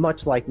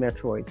 much like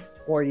Metroid.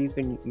 Or you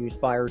can use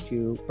fire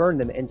to burn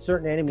them, and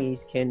certain enemies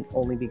can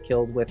only be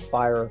killed with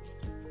fire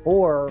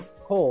or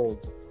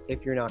cold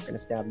if you're not going to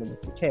stab them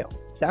with your tail.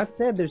 That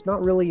said, there's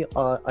not really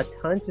a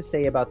ton to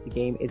say about the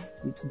game.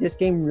 This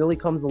game really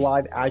comes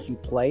alive as you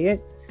play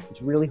it.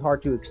 It's really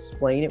hard to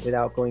explain it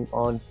without going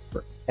on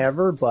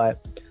forever,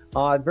 but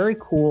very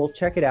cool.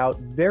 Check it out.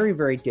 Very,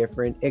 very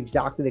different.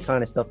 Exactly the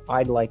kind of stuff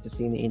I'd like to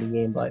see in the indie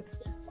game, but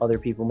other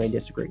people may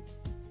disagree.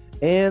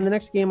 And the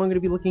next game I'm going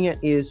to be looking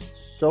at is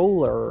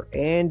Solar,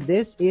 and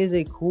this is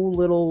a cool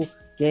little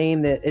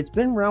game that it's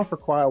been around for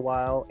quite a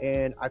while,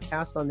 and I've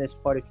passed on this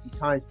quite a few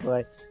times,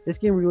 but this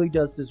game really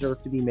does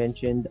deserve to be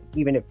mentioned.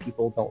 Even if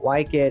people don't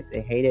like it,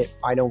 they hate it,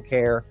 I don't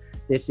care.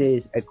 This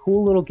is a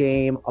cool little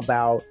game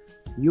about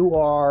you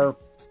are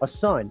a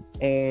son,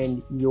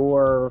 and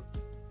your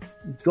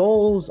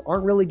goals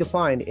aren't really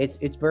defined.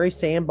 It's very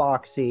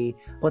sandboxy,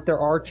 but there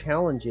are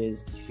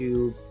challenges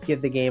to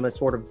give the game a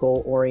sort of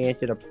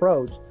goal-oriented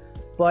approach.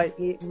 But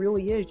it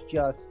really is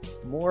just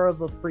more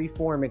of a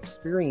free-form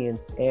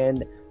experience,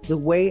 and the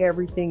way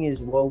everything is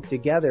wove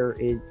together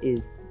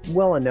is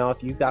well enough.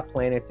 You've got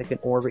planets that can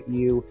orbit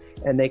you,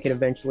 and they can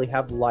eventually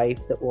have life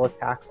that will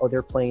attack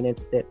other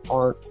planets that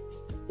aren't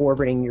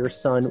orbiting your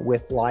sun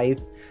with life.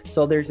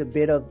 So there's a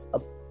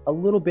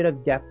little bit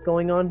of depth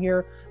going on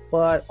here,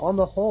 but on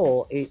the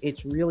whole,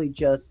 it's really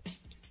just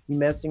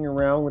messing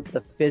around with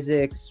the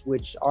physics,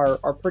 which are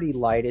pretty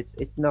light.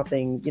 It's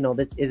nothing, you know,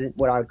 that isn't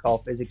what I would call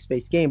a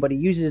physics-based game, but it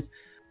uses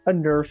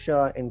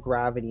inertia and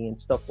gravity and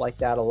stuff like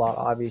that a lot,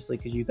 obviously,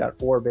 because you've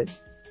got orbits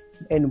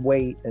and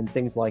weight and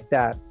things like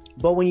that.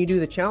 But when you do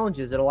the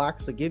challenges, it'll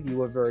actually give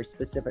you a very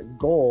specific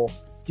goal.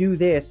 Do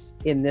this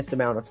in this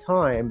amount of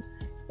time,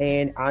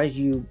 and as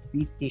you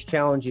beat these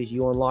challenges,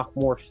 you unlock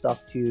more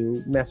stuff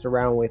to mess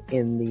around with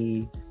in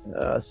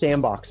the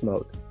sandbox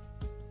mode.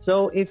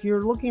 So if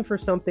you're looking for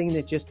something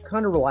that's just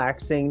kind of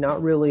relaxing,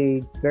 not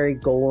really very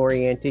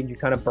goal-oriented, you're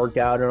kind of burnt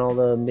out on all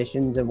the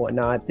missions and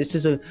whatnot, this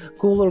is a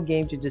cool little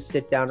game to just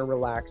sit down and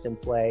relax and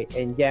play.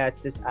 And yes,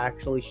 this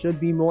actually should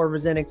be more of a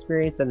Zen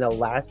experience than the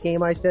last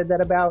game I said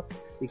that about,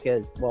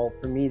 because, well,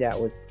 for me that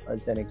was a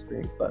Zen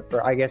experience, but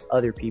for, I guess,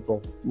 other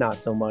people,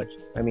 not so much.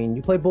 I mean,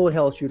 you play bullet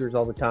hell shooters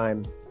all the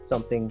time,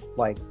 something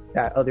like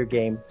that other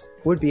game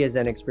would be a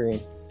Zen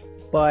experience.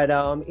 But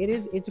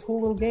it's a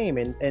cool little game,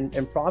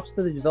 and props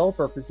to the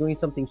developer for doing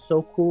something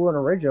so cool and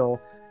original,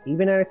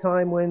 even at a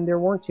time when there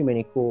weren't too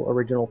many cool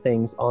original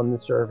things on the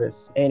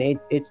service. And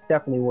it's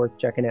definitely worth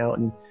checking out,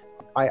 and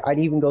I'd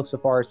even go so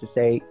far as to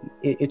say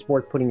it's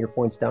worth putting your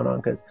points down on,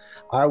 because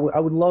I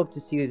would love to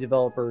see the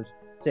developer's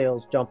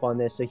sales jump on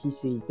this, so he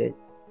sees that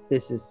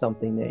this is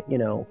something that, you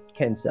know,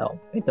 can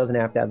sell. It doesn't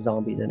have to have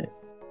zombies in it.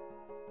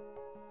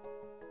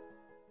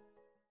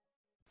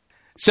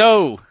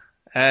 So,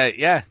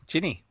 yeah,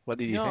 Ginny, what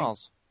did you think?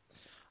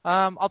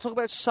 I'll talk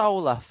about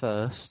Solar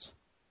first.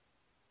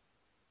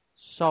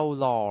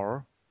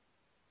 Solar.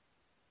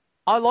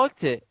 I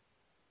liked it.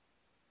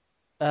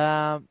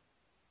 Yeah,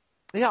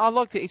 I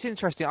liked it. It's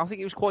interesting. I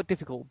think it was quite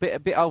difficult, a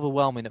bit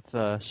overwhelming at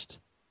first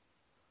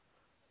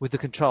with the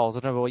controls. I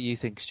don't know what you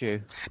think,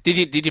 Stu.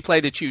 Did you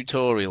play the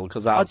tutorial?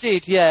 Because I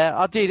did. Yeah,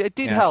 I did. It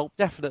did help,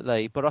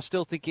 definitely, but I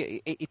still think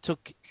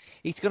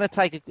it's going to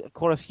take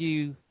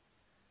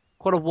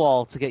quite a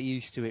while to get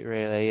used to it,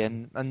 really,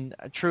 and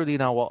truly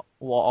know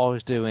what I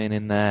was doing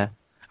in there.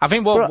 I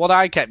think what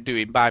I kept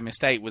doing by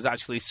mistake was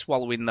actually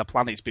swallowing the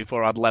planets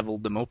before I'd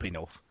leveled them up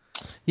enough.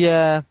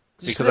 Yeah.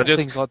 Because I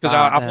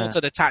thought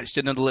I'd attached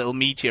another little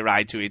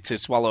meteorite to it to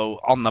swallow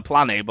on the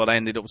planet, but I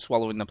ended up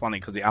swallowing the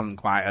planet because it hadn't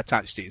quite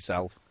attached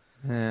itself.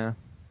 Yeah.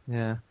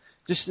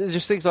 Just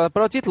things like that.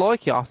 But I did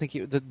like it. I think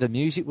the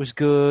music was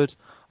good.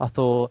 I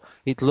thought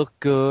it looked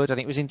good, and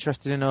it was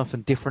interesting enough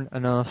and different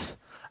enough.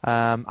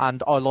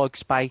 And I like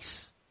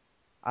space.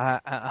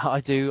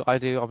 I do.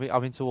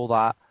 I'm into all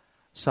that.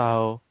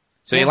 So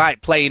you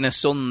like playing a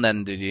sun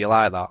then, did you? You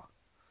like that?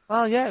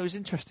 Well, yeah, it was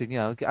interesting,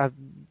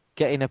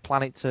 getting a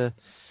planet to,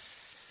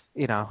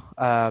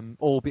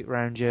 orbit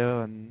around you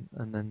and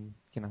then,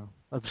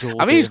 absorb.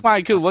 I mean, it's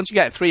quite cool. Once you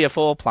get 3 or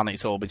 4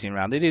 planets orbiting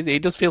around,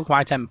 it does feel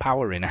quite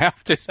empowering, I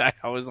have to say.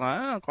 I was like,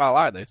 I quite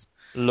like this.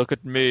 Look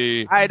at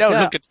me. I don't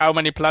look at how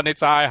many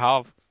planets I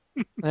have.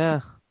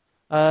 Yeah.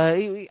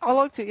 I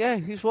liked it, yeah.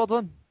 It was well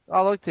done.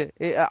 I liked it.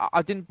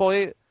 I didn't buy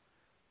it,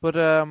 but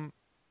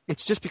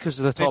it's just because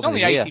of the time of the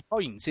year. It's only 80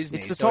 points, isn't it?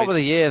 It's the time of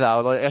the year,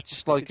 though.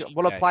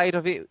 What I played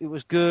of it, it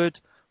was good,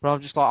 but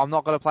I'm just like, I'm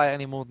not going to play it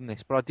any more than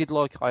this. But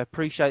I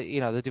appreciate,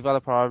 the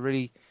developer. I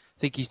really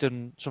think he's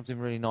done something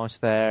really nice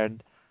there,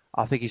 and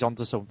I think he's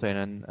onto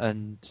something,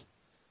 and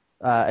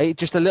it's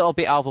just a little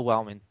bit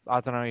overwhelming.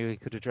 I don't know how he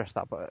could address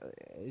that, but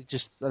it's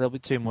just a little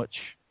bit too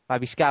much.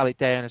 Maybe scale it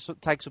down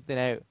and take something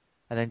out,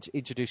 and then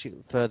introduce it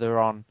further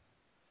on.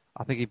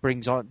 I think he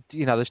brings on,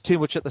 there's too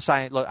much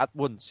at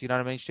once. You know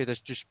what I mean? There's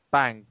just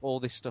bang, all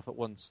this stuff at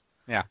once.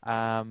 Yeah.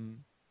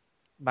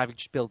 Maybe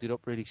just build it up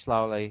really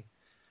slowly,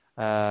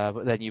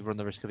 but then you run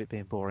the risk of it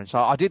being boring. So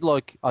I did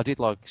like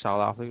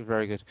Solar. I think it was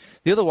very good.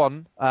 The other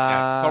one,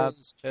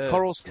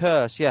 Coral's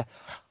Curse. Yeah.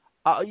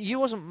 You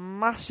wasn't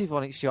massive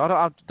on it, Stu.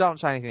 I don't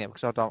say anything yet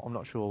because I'm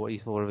not sure what you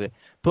thought of it,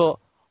 but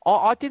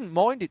I didn't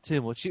mind it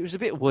too much. It was a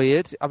bit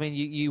weird. I mean,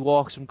 you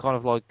walk some kind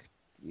of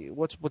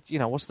what's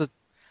the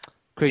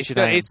creature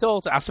name? It's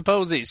sort of, I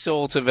suppose it's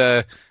sort of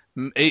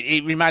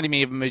it reminded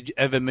me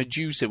of a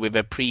Medusa with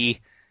a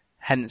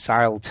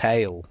prehensile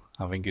tail,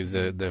 I think is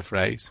the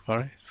phrase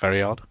for it. It's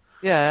very odd.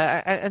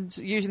 Yeah, and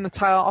using the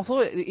tail, I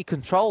thought it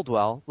controlled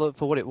well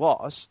for what it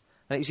was.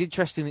 And it was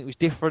interesting. It was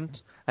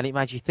different, and it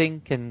made you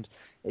think. And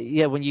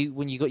yeah, when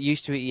you got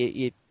used to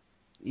it,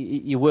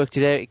 you worked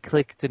it out. It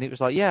clicked, and it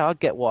was like, yeah, I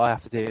get what I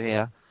have to do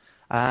here.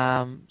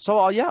 So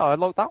I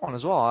liked that one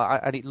as well.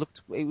 And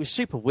it was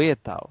super weird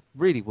though,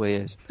 really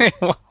weird. It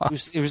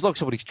was like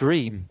somebody's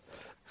dream,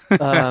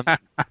 and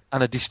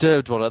a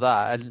disturbed one at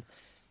that. And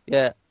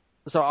yeah,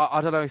 so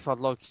I don't know if I'd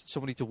like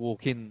somebody to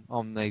walk in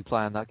on me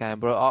playing that game,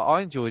 but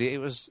I enjoyed it. It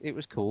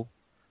was cool.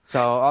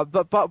 So,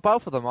 but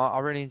both of them I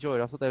really enjoyed.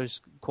 I thought they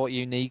was quite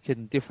unique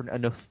and different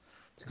enough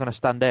to kind of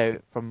stand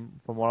out from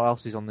what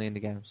else is on the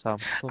indie game. So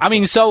I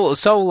mean,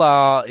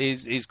 Solar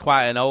is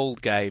quite an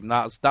old game.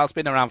 That's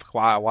been around for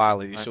quite a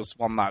while. It's just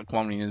one that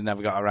Quamrian has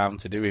never got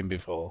around to doing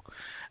before.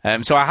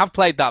 So I have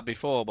played that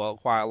before, but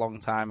quite a long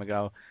time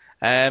ago.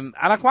 And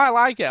I quite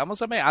like it. I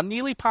must admit, I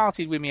nearly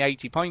parted with me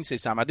 80 points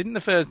this time. I didn't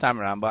the first time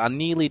around, but I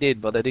nearly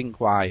did, but I didn't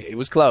quite. It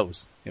was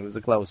close. It was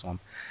a close one.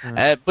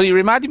 But it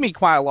reminded me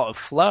quite a lot of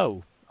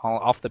Flow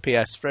off the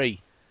PS3.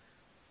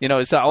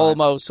 It's that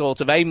almost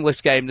sort of aimless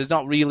game. There's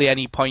not really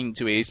any point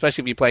to it,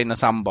 especially if you're playing the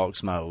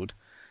sandbox mode.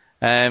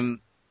 And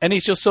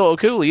it's just sort of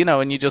cool,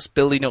 and you're just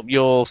building up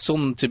your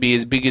sun to be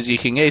as big as you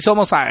can get. It's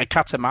almost like a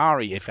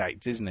Katamari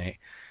effect, isn't it?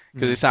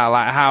 Because it's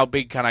like, how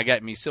big can I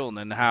get my sun,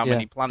 and how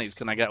many planets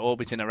can I get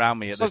orbiting around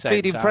me at the same time?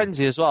 It's like Feeding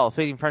Frenzy as well.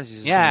 Feeding Frenzy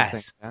is a similar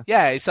thing.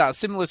 Yeah, it's that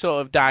similar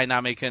sort of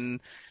dynamic,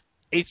 and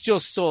it's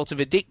just sort of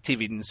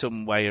addictive in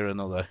some way or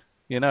another.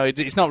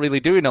 It's not really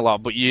doing a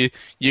lot, but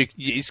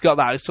it's got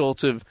that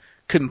sort of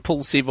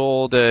compulsive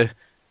order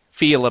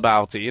feel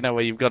about it,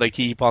 where you've got to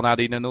keep on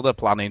adding another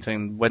planet,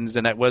 and where's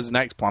the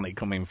next planet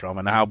coming from,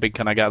 and how big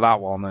can I get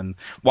that one, and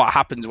what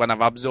happens when I've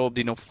absorbed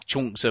enough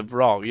chunks of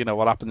rock,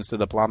 what happens to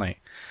the planet.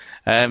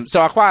 So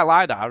I quite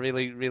like that. I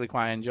really, really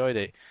quite enjoyed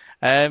it.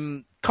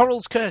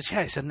 Coral's Curse,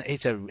 yeah,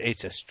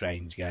 it's a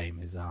strange game,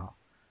 is that?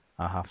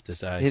 I have to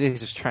say. It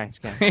is a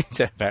strange game. It's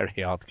a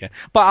very odd game.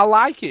 But I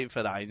like it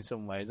for that in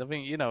some ways. I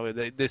think,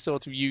 the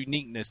sort of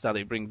uniqueness that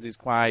it brings is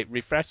quite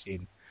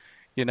refreshing.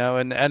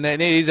 And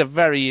it is a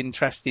very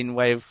interesting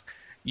way of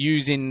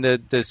using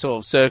the sort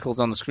of circles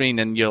on the screen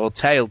and your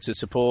tail to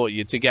support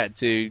you to get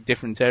to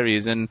different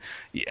areas, and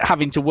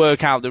having to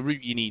work out the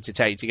route you need to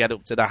take to get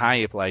up to the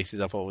higher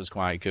places I thought was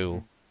quite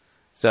cool.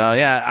 So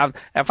yeah,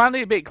 I found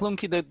it a bit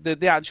clunky.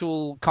 The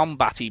actual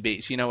combat-y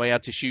bits, where you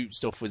had to shoot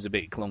stuff was a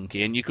bit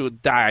clunky, and you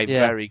could die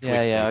very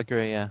quickly. Yeah, I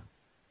agree, yeah.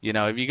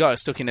 If you got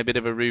stuck in a bit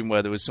of a room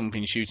where there was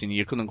something shooting,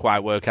 you couldn't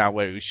quite work out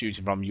where it was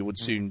shooting from, you would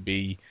soon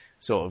be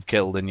sort of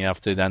killed, and you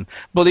have to then...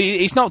 But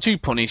it's not too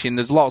punishing.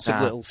 There's lots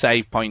of little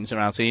save points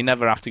around, so you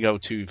never have to go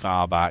too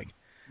far back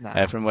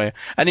from where...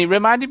 And it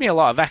reminded me a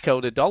lot of Echo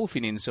the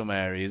Dolphin in some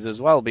areas as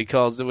well,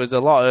 because there was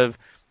a lot of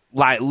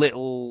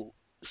little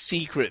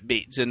secret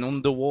bits and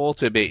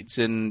underwater bits,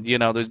 and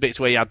there's bits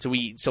where you had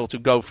to sort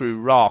of go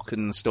through rock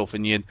and stuff,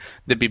 and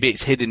there'd be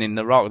bits hidden in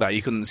the rock that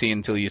you couldn't see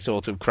until you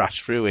sort of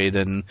crashed through it,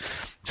 and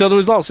so there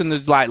was lots, and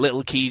there's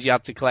little keys you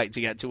had to collect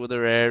to get to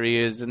other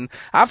areas, and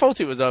I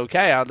thought it was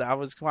okay. I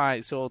was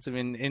quite sort of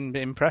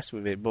impressed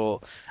with it, but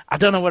I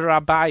don't know whether I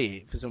buy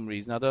it for some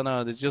reason. I don't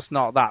know. There's just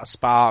not that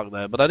spark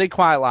there, but I did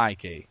quite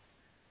like it.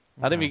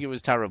 I didn't think it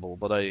was terrible,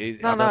 but I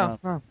don't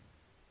know.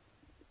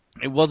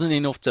 It wasn't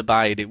enough to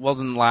buy it. It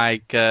wasn't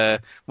like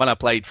when I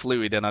played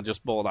Fluid and I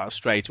just bought that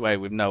straight away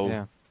with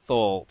no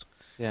thought.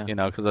 Yeah. You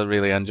know, because I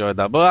really enjoyed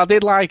that. But I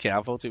did like it.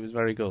 I thought it was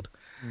very good.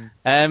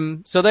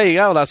 So there you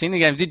go. That's Indie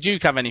Games. Did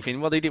Duke have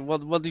anything? What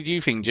did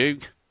you think,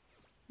 Duke?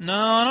 No,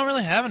 I don't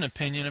really have an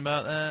opinion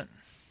about that.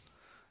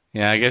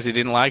 Yeah, I guess he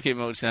didn't like it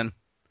much then.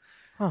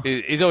 Huh.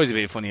 He's always a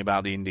bit funny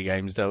about the indie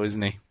games, though,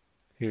 isn't he?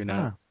 Who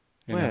knows?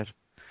 Who knows? Weird.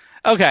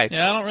 Okay.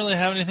 Yeah, I don't really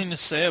have anything to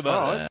say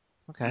about that.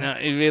 Okay. No,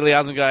 he really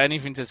hasn't got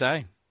anything to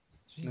say.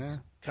 Jeez. Yeah.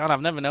 God,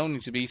 I've never known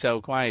him to be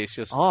so quiet. It's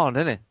just... Oh,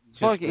 didn't it? It's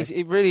Just like,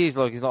 it really is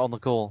like he's not on the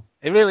call.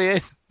 It really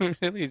is. It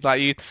really is.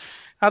 Like you...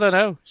 I don't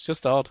know. It's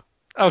just odd.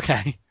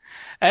 Okay.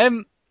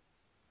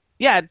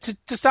 Yeah,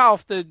 to start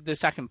off the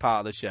second part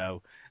of the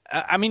show,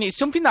 I mean, it's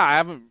something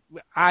that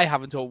I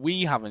haven't, or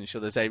we haven't,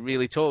 should I say,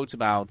 really talked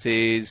about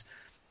is,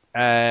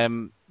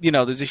 you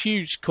know, there's a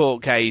huge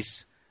court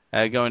case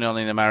going on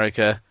in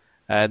America.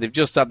 They've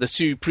just had the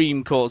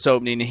Supreme Court's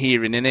opening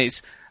hearing, and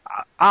it's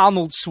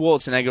Arnold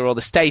Schwarzenegger, or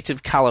the state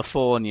of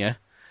California,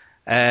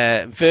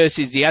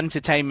 versus the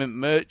Entertainment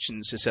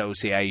Merchants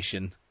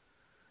Association.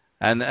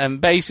 And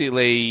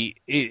basically,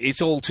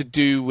 it's all to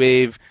do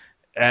with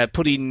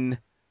putting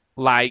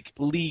like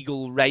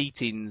legal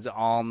ratings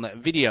on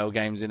video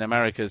games in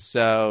America.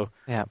 So,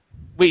 Yeah.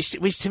 which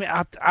to me,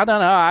 I don't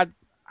know.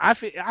 I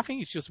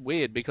think it's just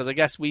weird because I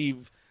guess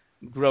we've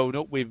grown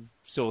up with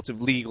sort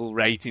of legal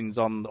ratings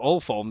on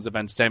all forms of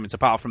entertainment,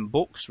 apart from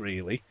books,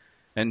 really,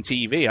 and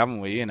TV, haven't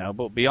we? You know,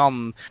 but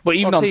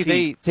even on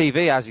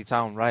TV has its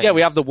own, right? yeah,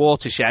 we have the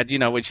watershed, you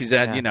know, which is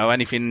you know,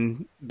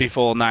 anything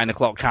before 9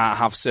 o'clock can't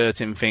have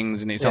certain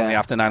things, and it's only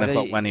after 9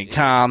 o'clock when it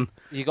can.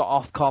 You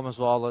got Ofcom as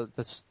well.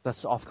 That's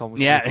Ofcom.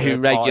 Which Yeah, is who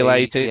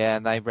regulate it. Yeah,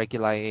 and they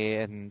regulate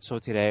it and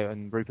sort it out.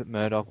 And Rupert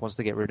Murdoch wants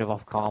to get rid of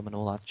Ofcom and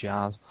all that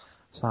jazz.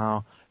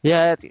 So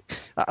yeah,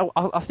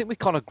 I think we've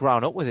kind of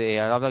grown up with it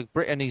here. Like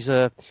Britain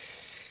isn't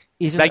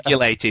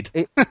Regulated.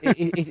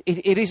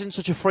 It isn't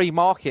such a free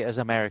market as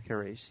America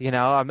is. You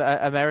know,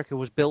 America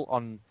was built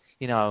on,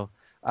 you know,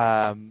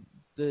 having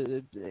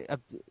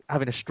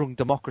a strong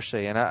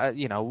democracy, and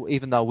you know,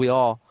 even though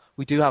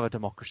we do have a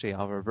democracy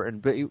over Britain,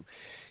 but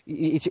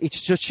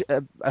it's such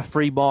a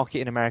free market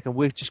in America.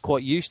 We're just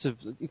quite used to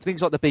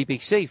things like the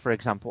BBC, for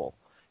example.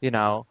 You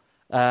know,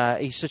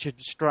 it's such a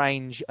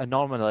strange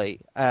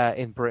anomaly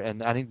in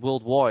Britain and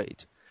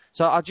worldwide.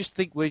 So I just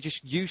think we're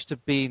just used to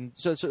being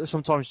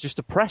sometimes just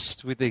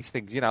oppressed with these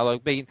things, you know,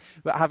 like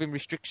having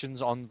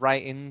restrictions on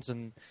ratings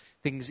and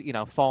things, you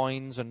know,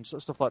 fines and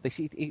stuff like this.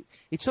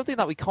 It's something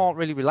that we can't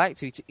really relate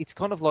to. It's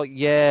kind of like,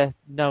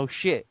 no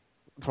shit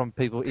from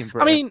people in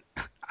Britain.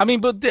 I mean,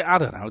 but I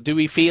don't know. Do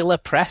we feel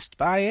oppressed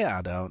by it?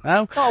 I don't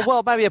know. Oh,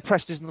 well, maybe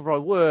oppressed isn't the right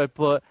word,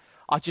 but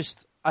I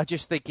just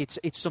think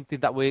it's something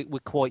that we're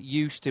quite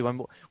used to,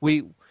 and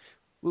we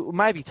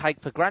maybe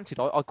take for granted.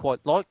 I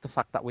quite like the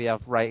fact that we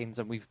have ratings,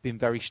 and we've been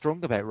very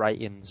strong about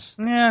ratings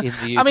in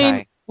the UK. I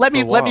mean, let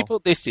me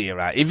put this to you,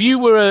 right? If you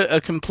were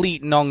a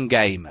complete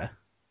non-gamer,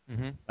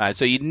 right,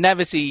 so you'd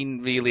never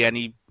seen really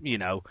any, you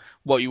know,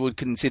 what you would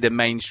consider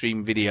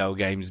mainstream video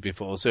games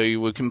before, so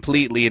you were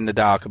completely in the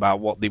dark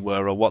about what they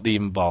were or what they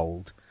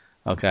involved,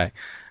 okay?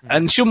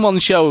 And someone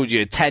showed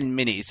you 10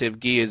 minutes of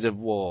Gears of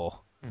War.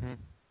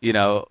 You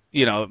know,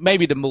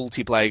 maybe the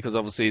multiplayer, because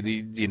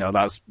obviously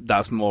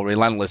that's more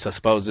relentless, I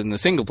suppose, than the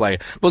single player.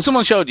 But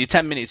someone showed you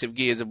 10 minutes of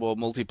Gears of War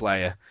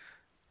multiplayer.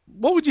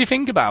 What would you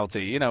think about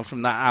it? You know,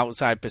 from that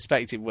outside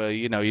perspective, where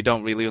you know you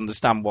don't really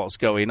understand what's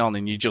going on,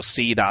 and you just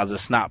see that as a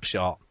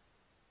snapshot.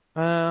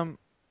 I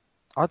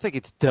think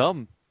it's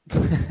dumb.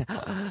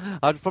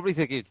 I'd probably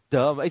think it's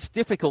dumb. It's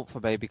difficult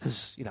for me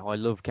because, you know, I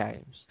love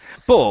games.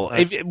 But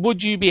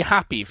would you be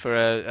happy for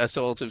a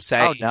sort of, say,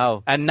 a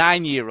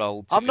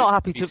 9-year-old? I'm not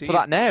happy for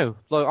that now.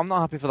 Like, I'm not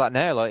happy for that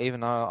now. Like,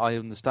 even though I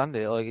understand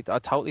it, like, I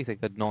totally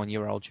think that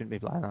 9-year-old shouldn't be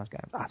playing those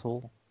games at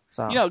all.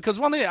 So. You know, because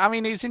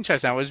it's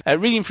interesting. I was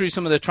reading through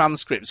some of the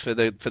transcripts for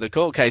the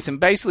court case, and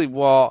basically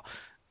what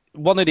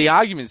one of the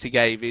arguments he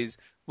gave is,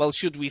 well,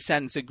 should we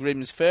censor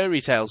Grimm's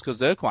fairy tales because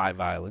they're quite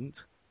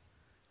violent?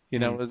 You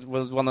know,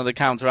 was one of the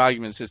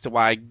counter-arguments as to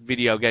why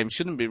video games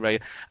shouldn't be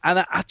rated.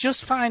 And I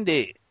just find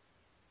it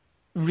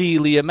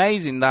really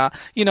amazing that,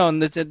 you know,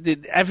 and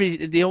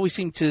they always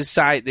seem to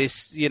cite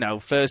this, you know,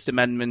 First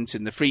Amendment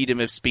and the freedom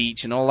of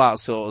speech and all that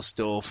sort of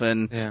stuff.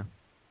 And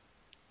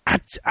I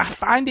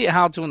find it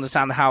hard to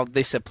understand how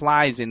this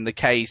applies in the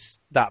case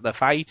that they're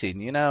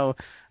fighting, you know.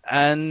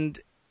 And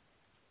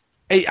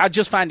I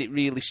just find it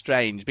really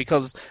strange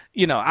because,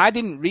 you know, I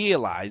didn't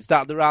realise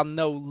that there are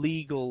no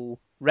legal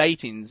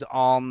ratings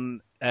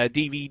on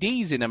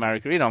DVDs in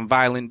America, you know, on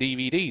violent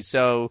DVDs.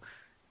 So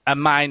a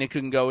minor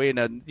can go in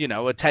and, you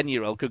know, a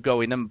 10-year-old could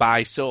go in and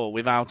buy Saw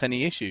without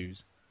any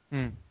issues.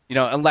 You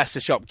know, unless the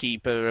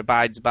shopkeeper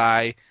abides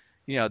by,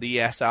 you know, the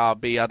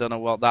ESRB. I don't know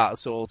what that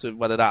sort of,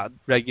 whether that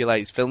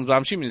regulates films. But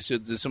I'm assuming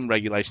there's some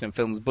regulation of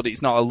films, but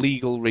it's not a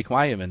legal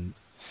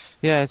requirement.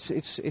 Yeah,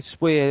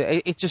 it's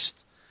weird.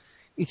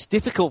 It's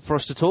difficult for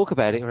us to talk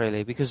about it,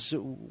 really, because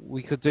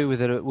we could do with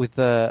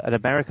an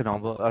American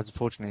on, but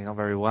unfortunately not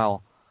very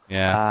well.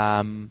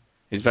 Yeah,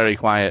 he's very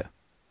quiet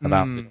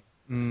about it.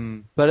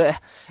 But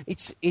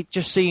it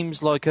just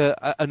seems like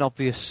an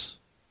obvious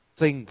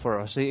thing for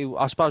us.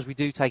 I suppose we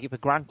do take it for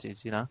granted,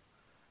 you know.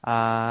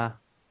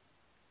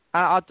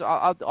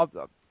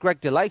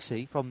 Greg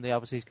DeLacy from the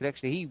Overseas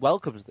Connection, he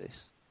welcomes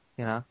this,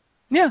 you know.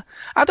 Yeah,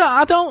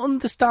 I don't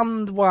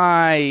understand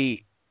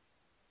why,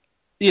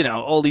 you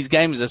know, all these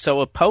gamers are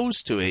so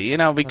opposed to it, you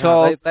know,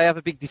 because they have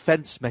a big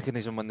defense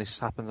mechanism when this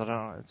happens. I don't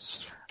know.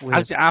 It's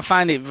weird. I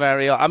find it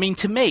very. I mean,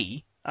 to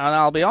me, and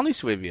I'll be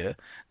honest with you,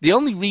 the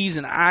only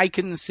reason I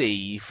can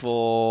see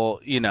for,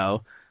 you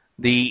know,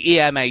 the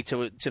EMA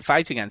to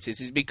fight against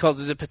this is because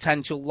there's a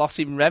potential loss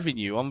in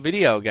revenue on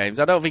video games.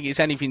 I don't think it's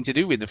anything to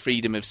do with the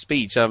freedom of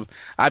speech.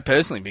 I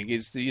personally think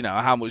it's, you know,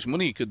 how much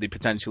money could they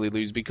potentially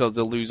lose because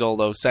they'll lose all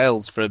those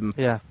sales from,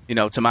 you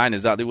know, to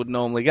minors that they would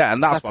normally get.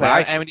 And that's what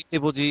I see. How many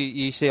people do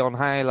you see on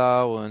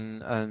Halo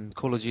and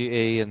Call of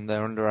Duty and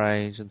they're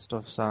underage and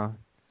stuff, so...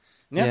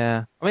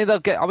 Yeah. I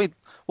mean,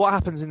 what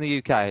happens in the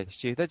UK,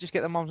 Stu? They just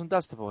get their mums and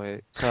dads to buy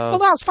it. So... Well,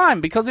 that's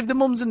fine, because if the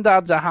mums and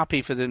dads are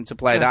happy for them to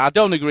play that, I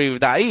don't agree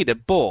with that either,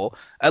 but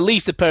at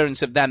least the parents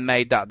have then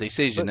made that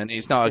decision, and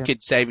it's not a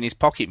kid saving his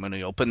pocket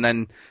money up and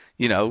then,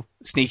 you know,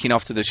 sneaking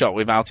off to the shop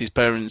without his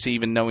parents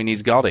even knowing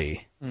he's got it.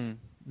 You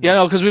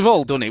know, because we've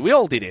all done it. We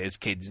all did it as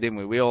kids, didn't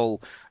we? We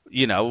all,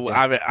 you know,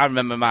 I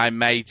remember my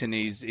mate and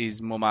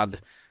his mum had...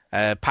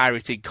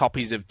 pirated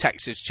copies of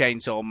Texas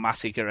Chainsaw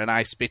Massacre and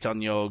I Spit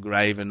on Your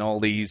Grave and all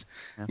these,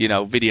 you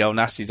know, video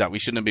nasties that we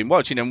shouldn't have been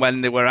watching. And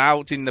when they were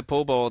out in the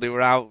pub or they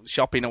were out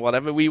shopping or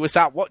whatever, we were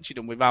sat watching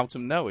them without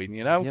them knowing,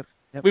 you know?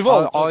 Yep. We've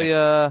all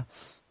I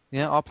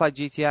played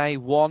GTA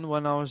 1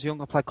 when I was young.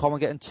 I played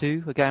Carmageddon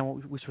 2, a game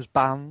which was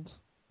banned.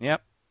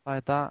 Yep.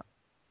 Played that.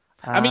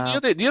 I mean,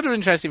 the other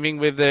interesting thing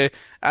with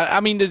I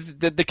mean, there's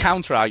the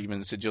counter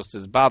arguments are just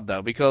as bad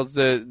though, because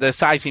they're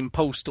citing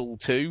Postal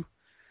 2,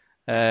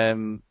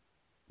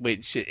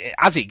 which,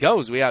 as it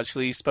goes, we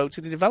actually spoke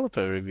to the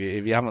developer. If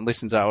you haven't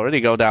listened to that already,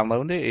 go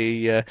download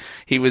it.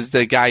 He was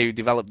the guy who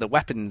developed the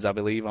weapons, I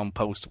believe, on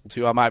Postal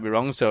 2. I might be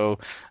wrong, so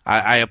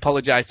I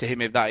apologise to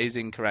him if that is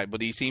incorrect.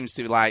 But he seems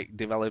to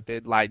develop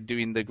it,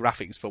 doing the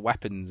graphics for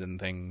weapons and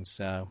things.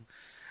 So,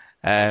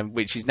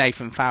 which is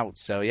Nathan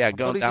Fouts. So yeah,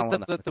 go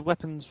download the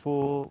weapons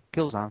for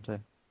Killzone 2.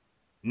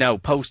 No,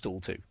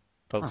 Postal 2.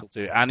 Postal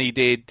 2. And he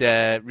did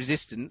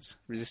Resistance.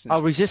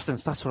 Oh,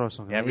 Resistance, that's what I was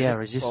talking about. Yeah,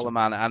 Resistance.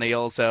 Man. And he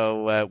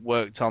also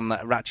worked on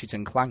Ratchet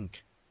and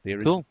Clank, the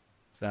original. Cool.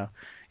 So,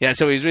 yeah,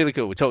 so he was really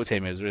cool. We talked to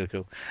him, it was really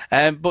cool.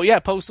 But yeah,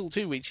 Postal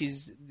 2, which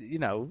is, you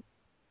know,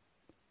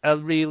 a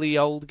really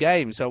old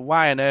game. So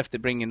why on earth they're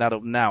bringing that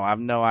up now? I have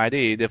no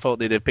idea. They thought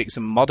they'd have picked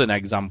some modern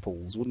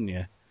examples, wouldn't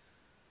you?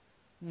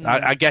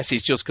 I guess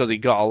it's just because he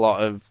got a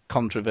lot of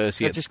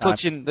controversy. They're just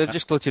clutching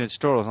at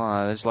straws,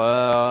 aren't they? It's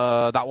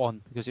like that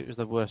one because it was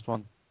the worst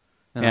one.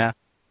 You know? Yeah,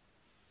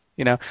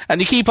 you know, and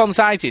they keep on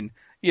citing.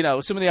 You know,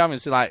 some of the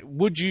arguments are like,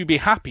 "Would you be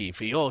happy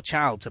for your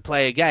child to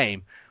play a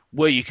game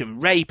where you can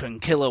rape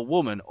and kill a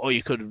woman, or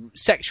you could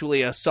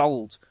sexually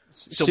assault?"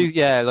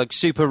 Like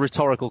super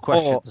rhetorical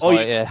questions.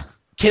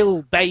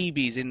 Kill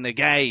babies in the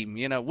game,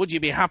 you know, would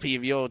you be happy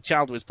if your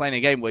child was playing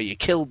a game where you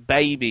killed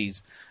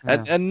babies?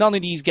 And none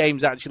of these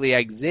games actually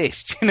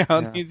exist, you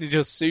know, these are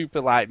just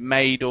super,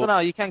 made up. No,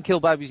 you can kill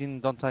babies in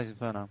Dante's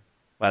Inferno.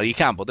 Well, you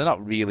can, but they're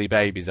not really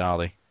babies, are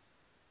they?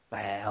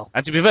 Well...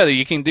 And to be fair,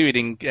 you can do it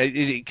in...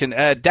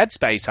 Dead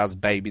Space has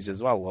babies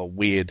as well, or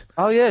weird.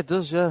 Oh, yeah, it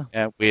does, yeah.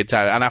 Yeah, weird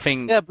type. And I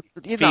think... Yeah,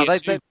 but, you know,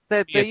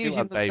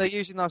 they're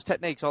using those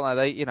techniques, aren't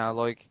they? They, you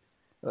know,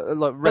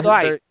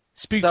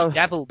 spooky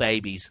devil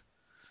babies.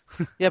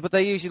 Yeah, but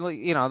they're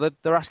usually, you know,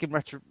 they're asking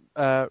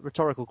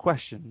rhetorical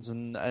questions,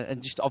 and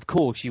just, of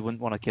course, you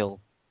wouldn't want to kill,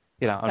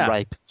 you know, and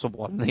rape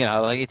someone. You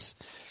know, it's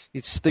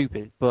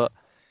stupid, but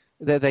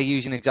they're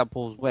using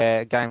examples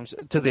where games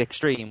to the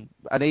extreme,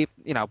 and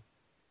you know,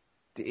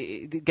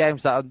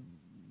 games that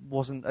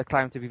wasn't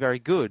acclaimed to be very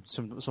good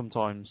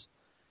sometimes.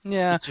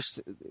 Yeah,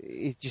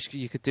 it's just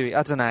you could do it.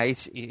 I don't know.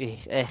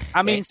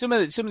 I mean, some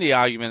of the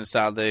arguments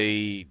that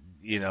the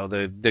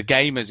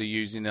gamers are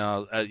using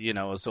are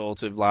a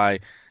sort of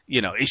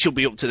it should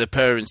be up to the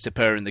parents to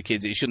parent the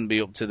kids. It shouldn't be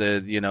up to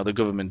the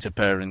government to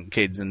parent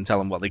kids and tell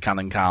them what they can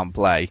and can't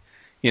play.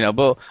 You know,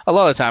 but a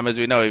lot of time, as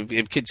we know,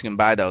 if kids can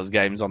buy those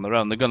games on their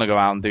own, they're going to go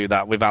out and do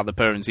that without the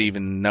parents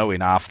even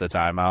knowing half the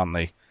time, aren't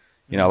they?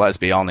 You know, let's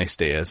be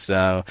honest here.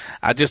 So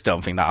I just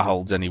don't think that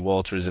holds any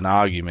water as an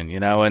argument, you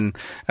know. And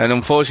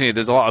unfortunately,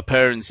 there's a lot of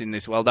parents in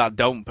this world that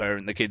don't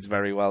parent the kids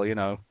very well, you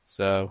know.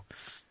 So,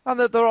 and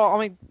there are, I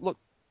mean, look,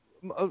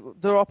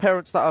 there are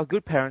parents that are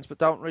good parents but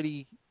don't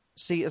really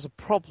see it as a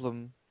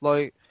problem.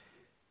 Like,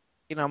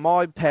 you know,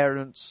 my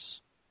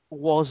parents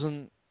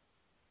wasn't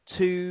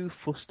too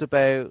fussed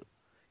about,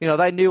 you know,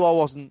 they knew I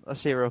wasn't a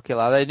serial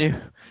killer. They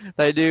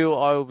knew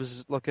I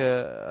was like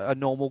a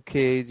normal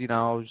kid, you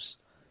know,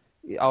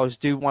 I was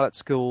doing well at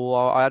school,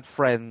 I had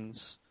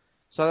friends.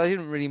 So they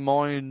didn't really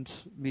mind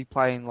me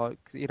playing, like,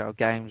 you know,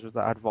 games that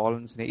had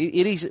violence in it.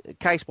 It is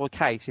case by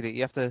case, you know,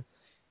 you have to,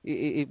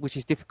 which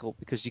is difficult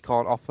because you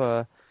can't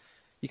offer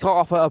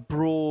a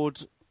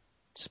broad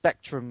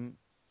spectrum,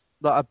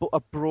 like a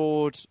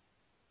broad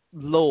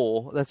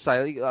law, let's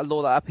say, a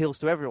law that appeals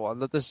to everyone.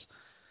 That there's,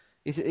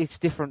 it's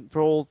different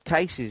for all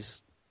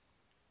cases.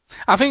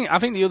 I think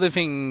the other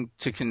thing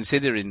to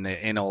consider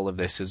in all of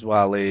this as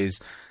well is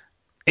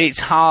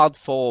it's hard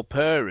for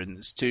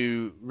parents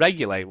to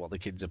regulate what the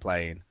kids are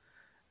playing,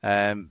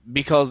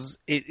 because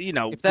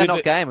if they're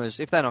not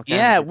gamers,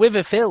 yeah, with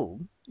a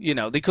film,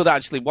 they could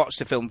actually watch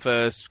the film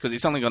first because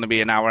it's only going to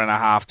be an hour and a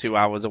half, 2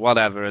 hours or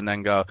whatever, and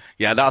then go,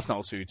 yeah, that's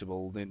not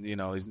suitable.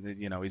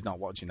 He's not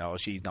watching that, or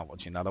she's not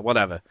watching that, or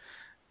whatever.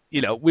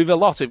 With a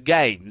lot of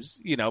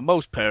games,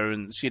 most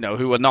parents,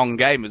 who are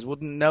non-gamers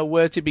wouldn't know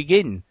where to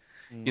begin.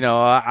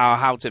 Or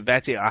how to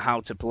vet it or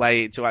how to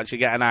play it to actually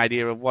get an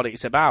idea of what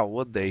it's about,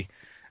 would they?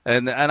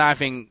 And I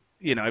think,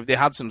 if they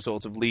had some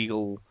sort of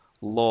legal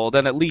law,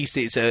 then at least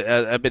it's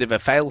a bit of a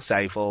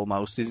fail-safe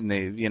almost, isn't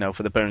it?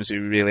 For the parents who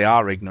really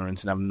are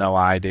ignorant and have no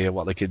idea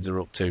what the kids are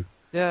up to.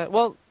 Yeah,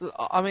 well,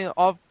 I mean,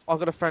 I've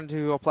got a friend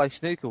who I play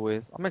snooker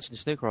with. I mentioned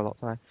snooker a lot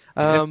today.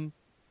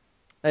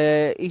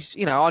 He's,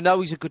 I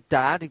know he's a good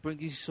dad. He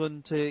brings his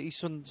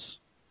son's,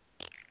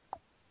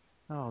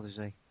 how old is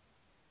he?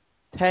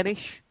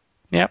 10-ish.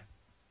 Yep.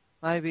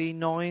 Maybe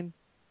 9.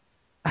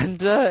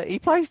 And he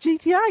plays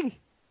GTA.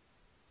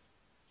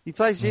 He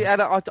plays GTA,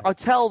 and I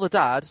tell the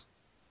dad,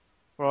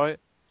 right,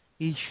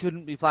 he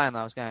shouldn't be playing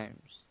those games.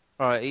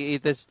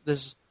 Right,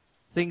 there's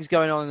things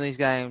going on in these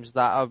games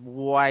that are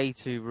way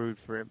too rude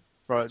for him.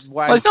 Right,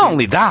 well, it's not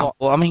only that.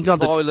 Well, I mean,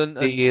 God, violent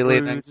and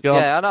rude.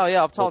 Yeah, I know.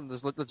 Yeah, I've told him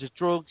there's just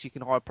drugs. You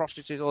can hire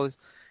prostitutes. All this.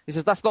 He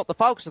says that's not the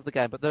focus of the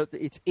game, but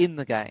it's in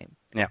the game.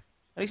 Yeah.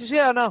 And he says,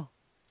 yeah, I know.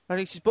 And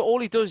he says, but all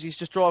he does is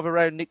just drive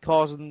around, nick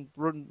cars, and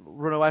run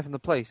away from the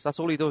police. That's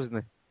all he does, isn't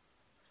he?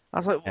 I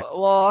was like,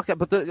 well, okay,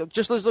 but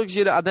just as long as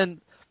and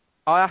then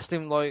I asked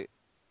him like,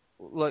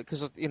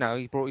 because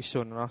he brought his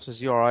son, and I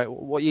says, "You all right?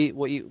 What you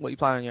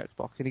playing on your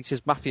Xbox?" And he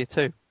says, "Mafia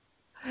 2."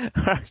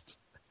 Right?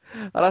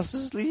 And I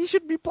says, "You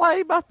shouldn't be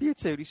playing Mafia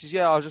 2." And he says,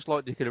 "Yeah, I just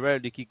like nicking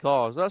around, nicking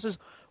cars." And I says,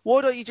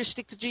 "Why don't you just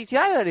stick to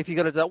GTA then if you're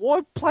going to do that?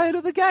 Why play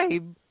another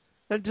game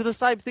and do the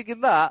same thing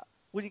in that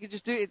when you can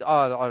just do it?"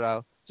 I don't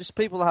know. Just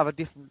people that have a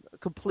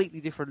completely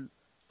different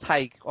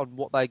take on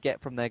what they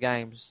get from their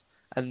games,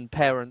 and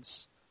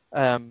parents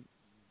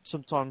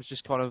sometimes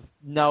just kind of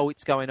know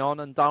it's going on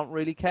and don't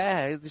really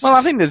care.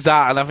 I think there's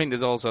that, and I think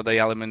there's also the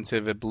element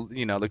of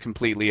they're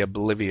completely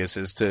oblivious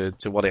as to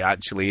what it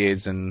actually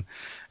is and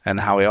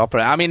how it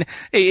operates. I mean,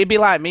 it'd be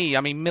like me.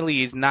 I mean,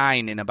 Millie is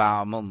 9 in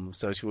about a month,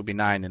 so she will be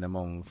 9 in a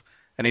month,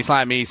 and it's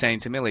like me saying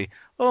to Millie,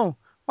 "Oh,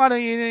 why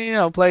don't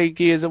you play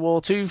Gears of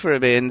War 2 for a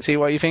bit and see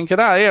what you think of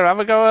that? Here, have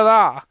a go at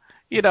that."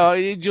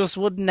 It just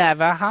would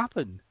never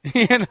happen.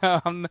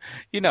 I'm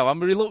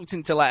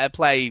reluctant to let her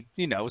play,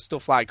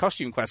 stuff like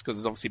Costume Quest because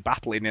there's obviously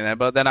battling in there.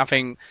 But then I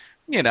think,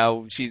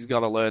 she's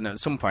got to learn at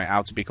some point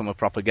how to become a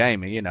proper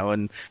gamer,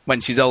 and when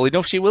she's old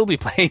enough, she will be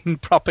playing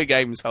proper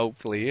games,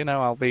 hopefully.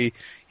 I'll be,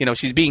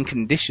 she's being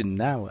conditioned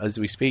now as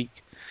we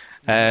speak.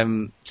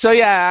 So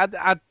yeah,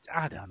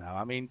 I don't know.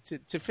 I mean,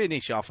 to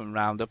finish off and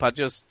round up,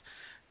 it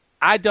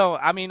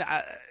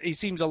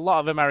seems a lot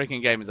of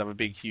American gamers have a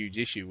big, huge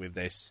issue with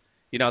this.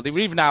 They were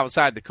even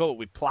outside the court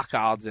with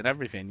placards and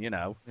everything,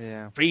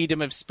 Yeah.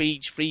 Freedom of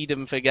speech,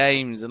 freedom for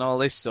games, and all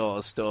this sort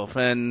of stuff.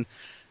 And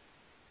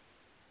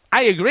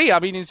I agree. I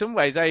mean, in some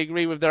ways, I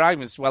agree with their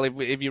arguments. Well,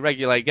 if you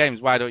regulate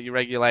games, why don't you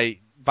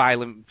regulate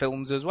violent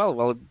films as well?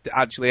 Well,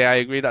 actually, I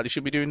agree that they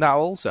should be doing that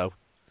also.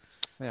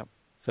 Yeah.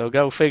 So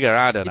go figure,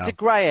 I don't know. It's a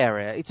grey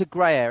area.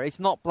 It's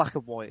not black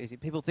and white, is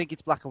it? People think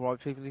it's black and white.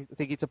 People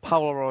think it's a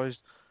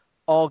polarised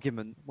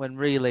argument when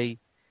really...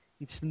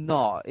 It's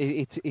not.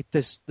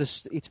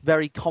 It's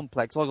very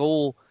complex. Like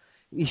all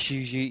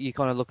issues you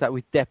kind of look at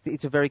with depth,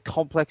 it's a very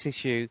complex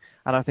issue,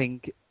 and I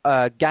think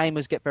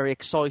gamers get very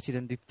excited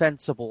and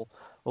defensible,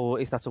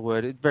 or if that's a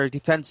word, very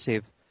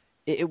defensive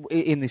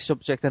in this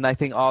subject, and they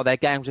think, their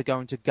games are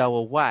going to go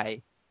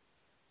away.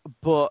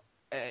 But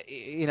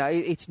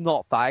it's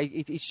not that.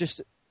 It's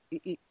just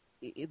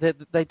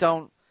they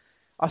don't.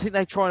 I think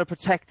they're trying to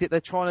protect it. They're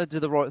trying to do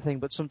the right thing,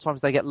 but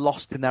sometimes they get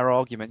lost in their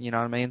argument. You know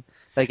what I mean?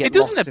 It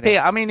doesn't appear.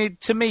 I mean,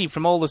 to me,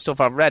 from all the stuff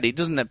I've read, it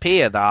doesn't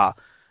appear that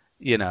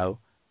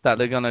that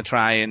they're going to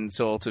try and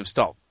sort of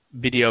stop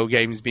video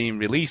games being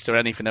released or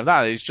anything of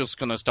that. It's just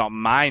going to stop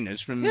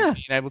minors from being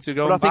able to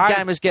go. But I think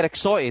gamers get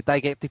excited.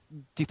 They get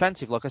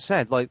defensive, like I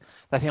said. Like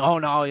they think, "Oh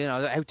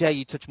no, how dare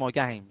you touch my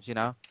games?"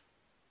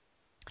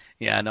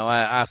 Yeah, no,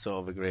 I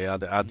sort of agree.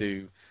 I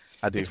do.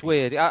 It's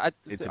weird. I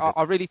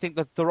really think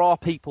that there are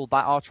people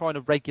that are trying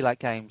to regulate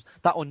games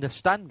that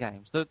understand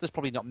games. There's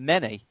probably not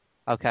many,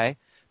 okay?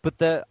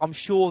 But I'm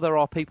sure there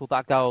are people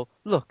that go,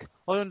 look,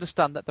 I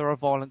understand that there are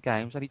violent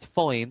games and it's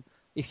fine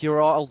if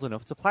you're old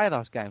enough to play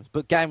those games.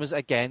 But gamers,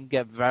 again,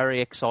 get very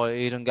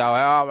excited and go,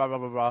 blah, blah,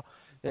 blah, blah.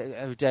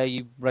 How dare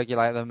you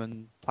regulate them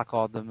and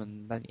placard them,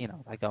 and then,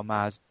 they go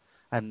mad.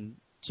 And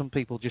some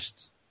people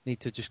just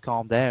need to just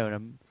calm down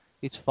and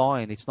it's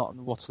fine. It's not,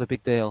 what's the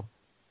big deal?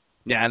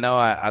 Yeah, no,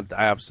 I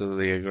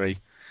absolutely agree.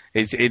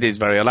 It is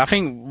very odd. I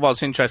think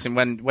what's interesting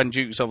when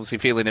Duke's obviously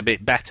feeling a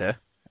bit better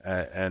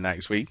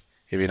next week,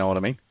 if you know what I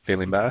mean,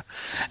 feeling better.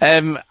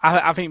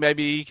 I think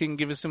maybe he can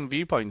give us some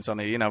viewpoints on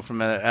it,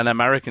 from an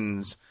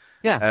American's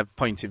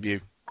point of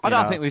view. I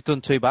don't think we've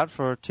done too bad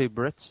for two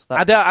Brits.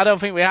 I don't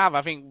think we have.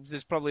 I think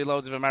there's probably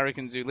loads of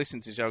Americans who listen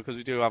to the show, because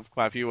we do have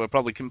quite a few who are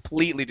probably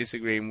completely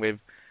disagreeing with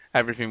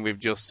everything we've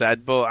just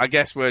said. But I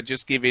guess we're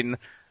just giving,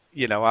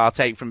 our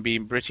take from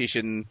being British,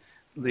 and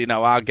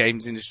our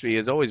games industry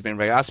has always been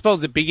regular. I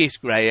suppose the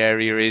biggest grey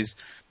area is,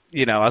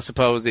 I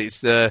suppose it's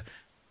the,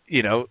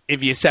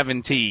 if you're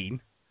 17,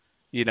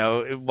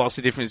 what's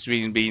the difference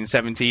between being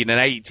 17 and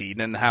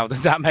 18, and how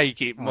does that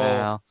make it more?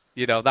 Well,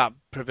 that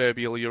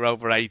proverbial you're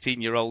over 18,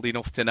 you're old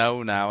enough to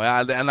know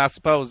now. And I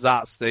suppose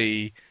that's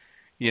the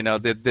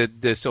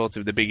sort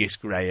of the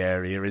biggest grey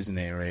area, isn't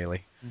it,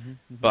 really? Mm-hmm.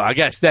 But I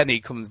guess then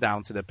it comes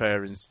down to the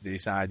parents to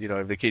decide,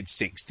 if the kid's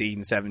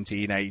 16,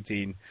 17,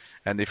 18,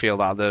 and they feel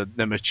that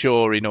they're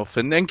mature enough.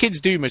 And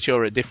kids do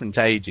mature at different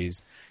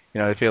ages.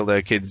 They feel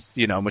their kids,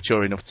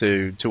 mature enough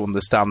to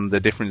understand the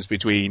difference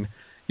between,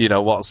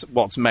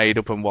 what's made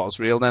up and what's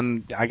real.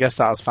 Then I guess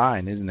that's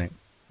fine, isn't it?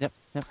 Yep.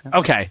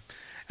 Okay.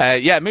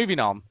 Moving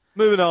on.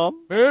 I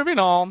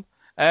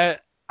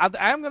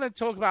am going to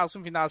talk about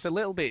something that's a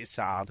little bit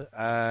sad,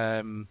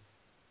 and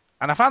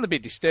I found it a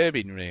bit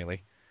disturbing,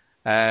 really.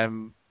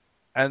 And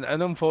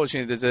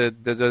unfortunately,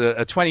 there's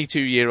a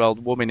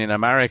 22-year-old woman in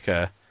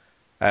America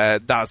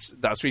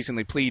that's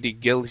recently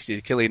pleaded guilty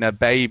to killing a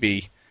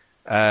baby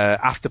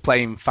after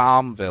playing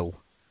Farmville,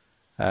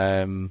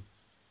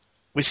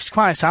 which is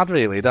quite sad,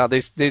 really. That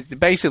this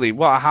basically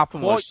what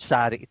happened was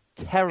sad. It's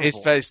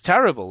terrible. It's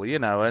terrible,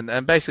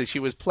 and basically she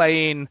was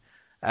playing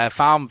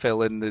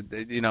Farmville, and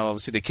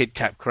obviously the kid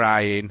kept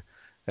crying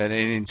and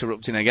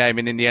interrupting the game,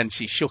 and in the end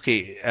she shook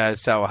it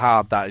so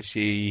hard that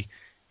she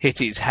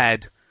hit its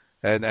head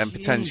and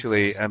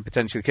potentially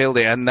killed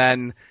it, and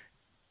then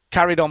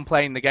carried on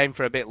playing the game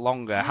for a bit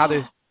longer.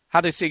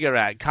 Had a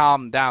cigarette,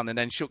 calmed down, and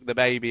then shook the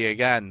baby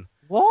again.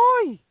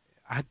 Why?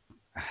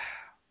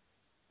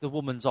 The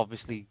woman's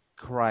obviously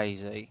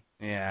crazy.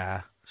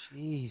 Yeah.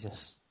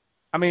 Jesus.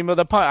 I mean,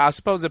 but I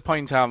suppose the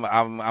point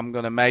I'm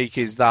going to make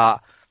is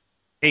that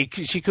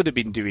she could have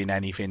been doing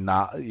anything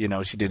that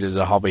she did as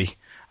a hobby.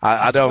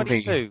 I don't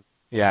 22? Think.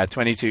 Yeah,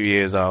 22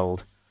 years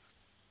old.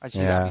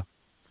 Actually, have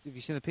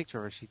you seen the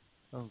picture? Or she?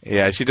 Oh,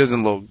 yeah, she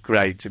doesn't look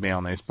great, to be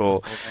honest.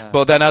 But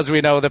then, as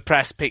we know, the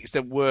press picks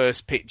the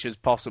worst pictures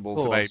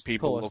possible to make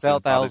people look as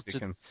bad as they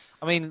can.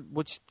 I mean,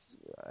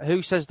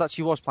 who says that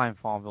she was playing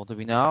Farmville? Do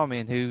we know? I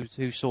mean, who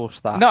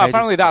sourced that? No,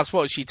 apparently that's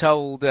what she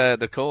told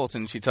the court,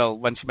 and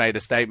when she made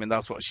a statement,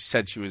 that's what she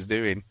said she was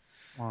doing.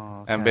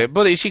 Oh, okay.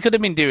 But she could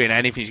have been doing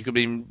anything. She could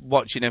have been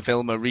watching a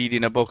film or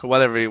reading a book or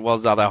whatever it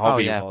was that her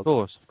hobby was.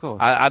 Of course.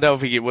 I don't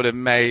think it would have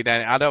made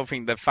any. I don't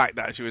think the fact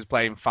that she was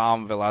playing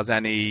Farmville has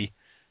any,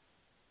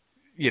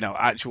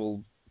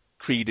 actual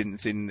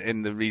credence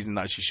in the reason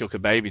that she shook a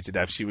baby to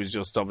death. She was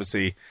just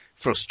obviously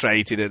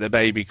frustrated at the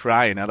baby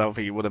crying. I don't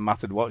think it would have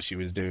mattered what she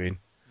was doing.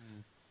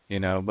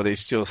 But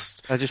it's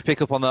just... They just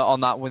pick up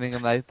on that winning,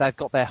 and they've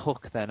got their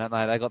hook then, haven't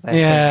they? They got their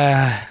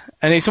hook.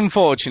 And it's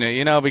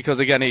unfortunate, because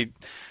again,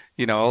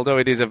 although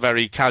it is a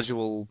very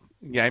casual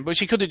game, but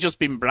she could have just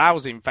been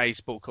browsing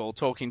Facebook or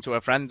talking to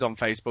her friends on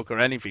Facebook or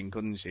anything,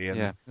 couldn't she? And,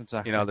 yeah,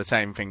 exactly. The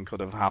same thing could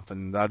have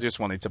happened. I just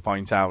wanted to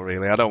point out,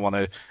 really. I don't want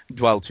to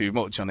dwell too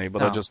much on it,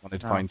 but I just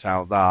wanted to point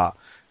out that,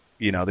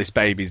 this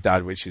baby's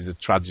died, which is a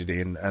tragedy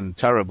and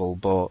terrible.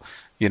 But,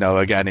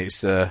 again,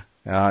 it's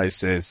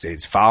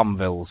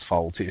Farmville's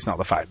fault. It's not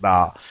the fact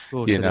that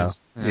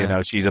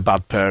she's a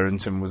bad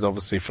parent and was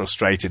obviously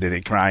frustrated at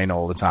it, crying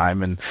all the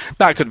time, and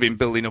that could have been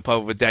building up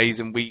over days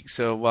and weeks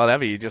or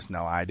whatever. You just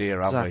no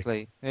idea, have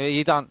exactly.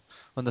 You don't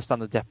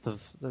understand the depth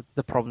of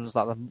the problems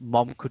that the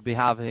mom could be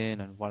having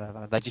and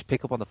whatever. They just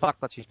pick up on the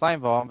fact that she's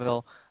playing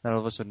Farmville, and all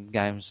of a sudden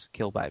games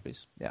kill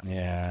babies.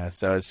 Yeah.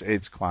 So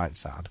it's quite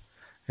sad.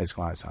 It's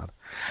quite sad.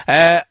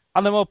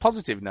 On a more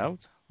positive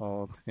note,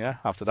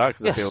 after that,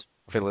 because I feel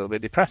a little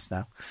bit depressed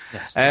now.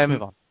 Yes, let's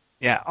move on.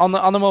 Yeah, on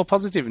a more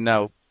positive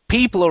note,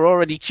 people are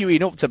already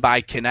queuing up to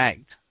buy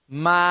Kinect.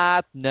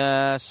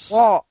 Madness.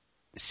 What?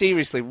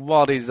 Seriously,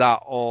 what is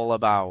that all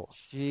about?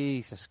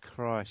 Jesus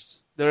Christ.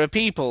 There are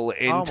people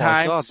in Times Square.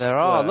 Oh my God, there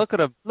are. Look at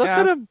them. Look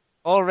at them.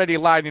 Already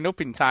lining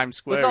up in Times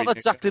Square. They're not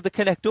exactly the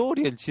Kinect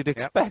audience you'd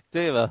expect,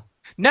 either.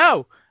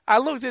 No. I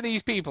looked at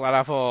these people and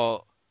I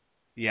thought,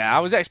 I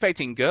was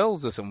expecting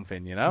girls or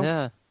something,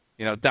 Yeah.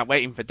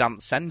 Waiting for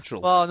Dance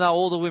Central. Well, no,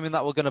 all the women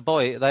that were going to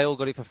buy it, they all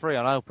got it for free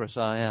on Oprah, so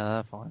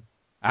they're fine.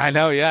 I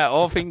know, yeah.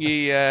 Or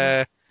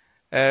thingy,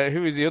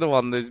 who was the other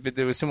one?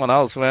 There was someone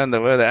else, weren't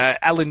there?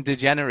 Ellen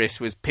DeGeneres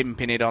was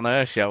pimping it on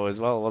her show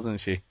as well, wasn't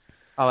she?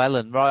 Oh,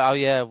 Ellen, right. Oh,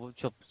 yeah. Well,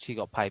 she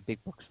got paid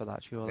big bucks for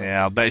that, sure.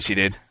 Yeah, I'll bet she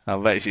did.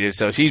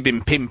 So she's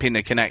been pimping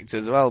the Kinect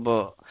as well,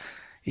 but...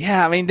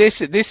 Yeah, I mean,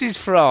 this is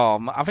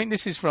from... I think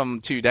this is from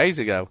 2 days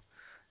ago.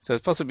 So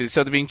it's possibly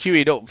they've been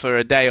queued up for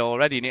a day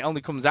already, and it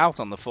only comes out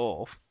on the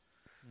 4th.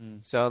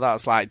 So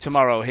that's like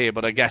tomorrow here,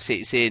 but I guess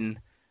it's in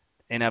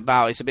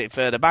about, it's a bit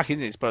further back,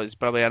 isn't it? It's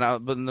probably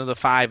another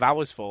 5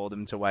 hours for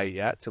them to wait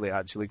yet till it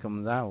actually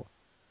comes out.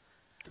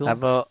 Cool.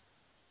 But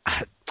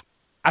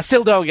I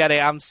still don't get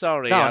it. I'm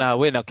sorry. No,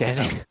 we're not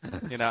getting it.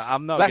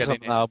 I'm not getting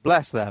it. No,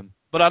 bless them.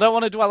 But I don't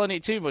want to dwell on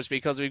it too much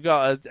because we've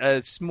got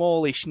a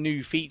smallish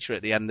new feature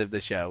at the end of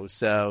the show.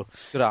 So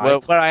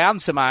where I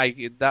answer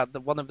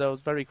one of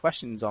those very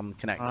questions on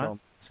Connect Home.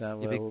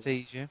 So you big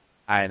tease, you.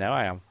 I know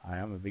I am. I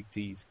am a big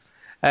tease.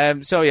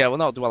 So yeah, we'll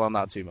not dwell on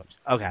that too much.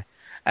 Okay.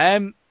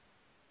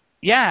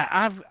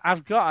 Yeah,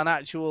 I've got an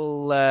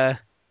actual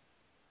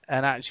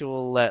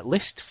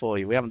list for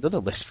you. We haven't done a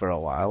list for a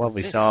while, have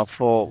we? So I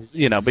thought,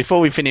 before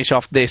we finish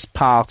off this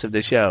part of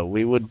the show,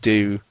 we would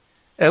do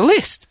a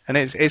list, and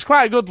it's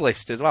quite a good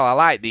list as well. I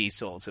like these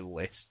sorts of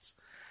lists.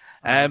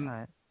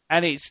 And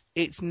it's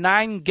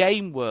 9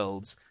 game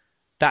worlds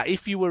that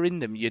if you were in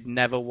them, you'd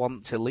never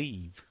want to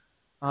leave.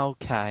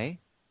 Okay.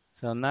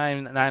 So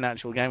 9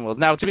 actual game worlds.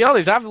 Now, to be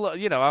honest, I've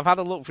had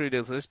a look through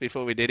this list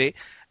before we did it,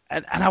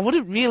 and I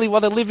wouldn't really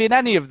want to live in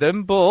any of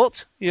them,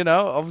 but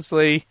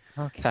obviously,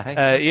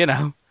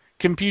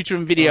 computer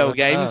and video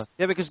games.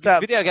 Yeah, because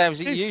video games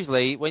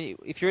usually,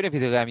 if you're in a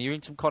video game, you're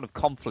in some kind of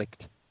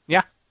conflict.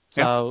 Yeah.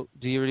 So,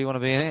 do you really want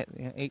to be in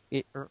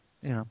it?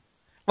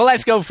 Well,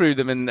 let's go through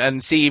them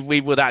and see if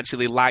we would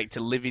actually like to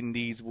live in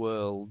these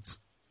worlds.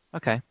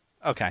 Okay.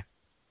 Okay.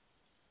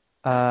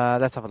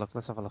 Let's have a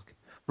look.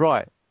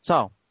 Right.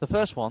 So, the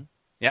first one.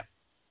 Yep.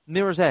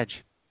 Mirror's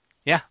Edge.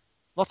 Yeah.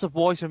 Lots of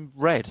white and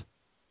red.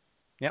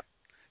 Yep.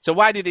 So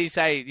why did he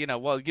say,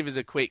 give us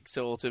a quick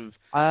sort of...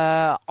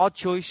 Odd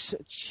choice.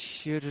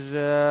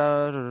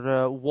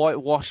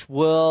 Whitewash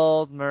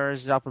world.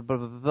 Mirror's... Blah, blah,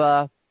 blah,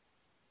 blah.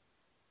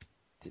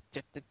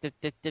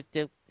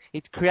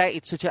 It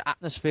created such an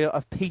atmosphere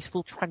of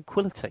peaceful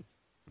tranquility.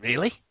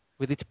 Really?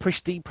 With its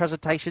pristine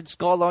presentation,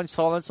 skyline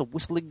silence, and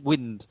whistling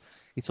wind.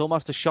 It's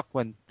almost a shock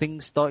when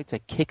things started to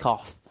kick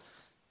off.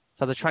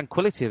 So the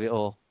tranquility of it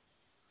all.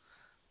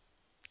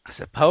 I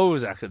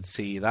suppose I could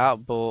see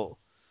that, but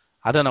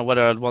I don't know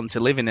whether I'd want to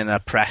live in an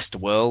oppressed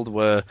world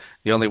where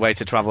the only way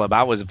to travel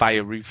about was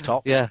via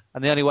rooftops. Yeah,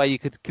 and the only way you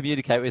could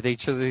communicate with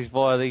each other is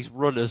via these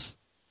runners.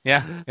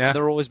 Yeah.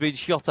 They're always being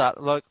shot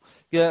at. Like,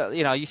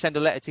 you send a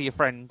letter to your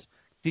friend,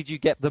 did you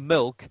get the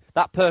milk?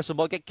 That person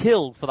might get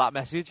killed for that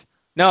message.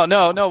 No,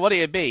 what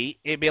it'd be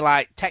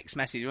like text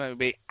message. It would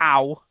be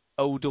OW,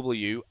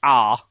 O-W,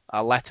 R,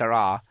 a letter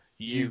R,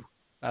 U.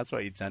 That's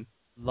what you'd send.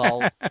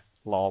 Lol.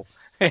 Lol.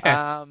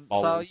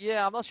 So,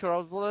 yeah, I'm not sure I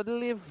would want to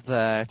live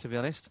there, to be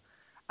honest.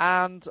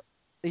 And,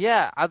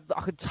 yeah, I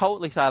could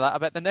totally say that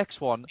about the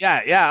next one.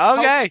 Yeah,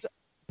 okay.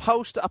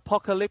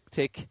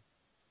 Post-apocalyptic.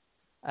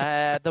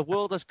 The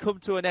world has come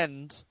to an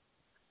end,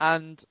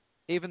 and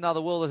even though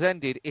the world has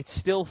ended, it's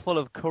still full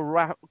of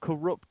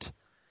corrupt,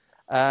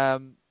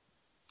 in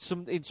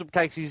some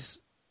cases,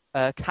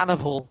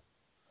 cannibal.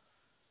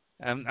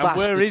 And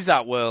where is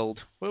that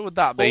world? Where would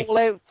that be?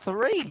 Fallout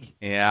 3.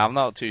 Yeah, I'm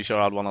not too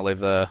sure I'd want to live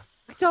there.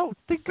 I don't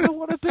think I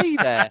want to be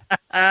there.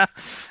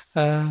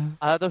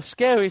 The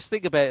scariest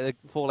thing about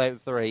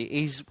Fallout 3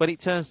 is when it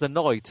turns the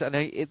night, and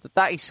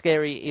that is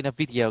scary in a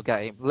video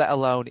game, let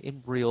alone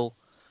in real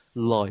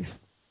life.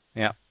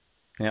 Yeah.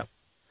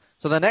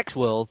 So the next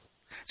world.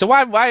 So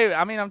why?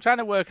 I mean, I'm trying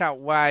to work out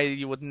why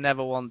you would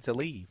never want to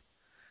leave.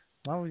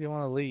 Why would you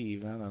want to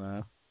leave? I don't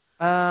know.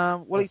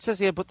 Well, it says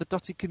here, but the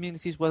dotted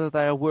communities, whether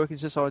they are working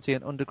society,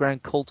 an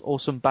underground cult, or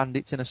some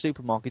bandits in a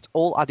supermarket,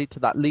 all added to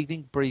that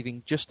living,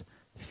 breathing, just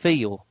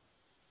feel.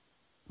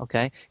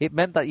 Okay? It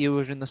meant that you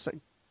were in the...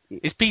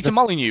 Is Peter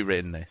Molyneux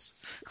written this?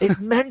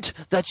 It meant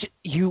that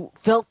you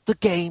felt the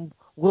game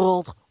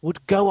world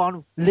would go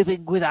on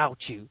living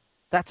without you.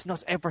 That's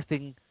not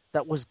everything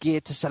that was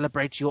geared to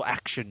celebrate your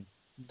action.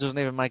 It doesn't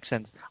even make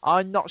sense.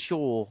 I'm not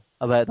sure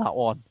about that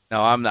one. No,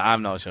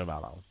 I'm not sure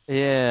about that one.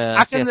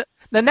 Yeah.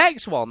 The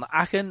next one,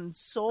 I can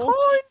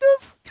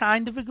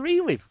kind of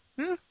agree with.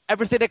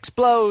 Everything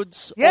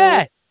explodes.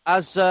 Yeah.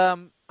 Or,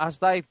 as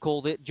they've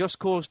called it, Just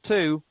Cause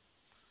 2.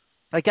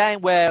 A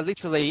game where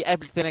literally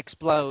everything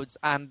explodes,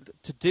 and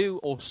to do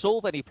or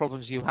solve any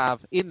problems you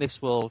have in this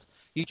world,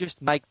 you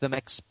just make them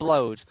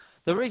explode.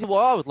 The reason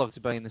why I would love to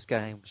be in this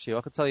game, Stu,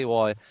 I can tell you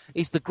why,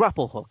 is the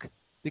grapple hook.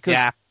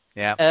 Because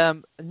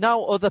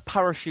no other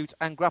parachute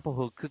and grapple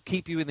hook could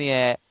keep you in the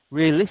air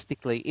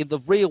realistically in the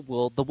real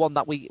world, the one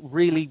that we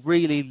really,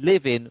 really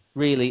live in,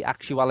 really,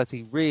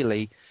 actuality,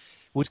 really,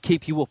 would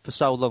keep you up for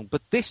so long.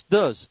 But this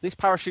does. This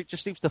parachute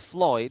just seems to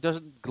fly. It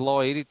doesn't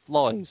glide, it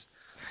flies.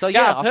 So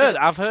yeah,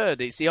 I've heard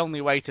it's the only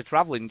way to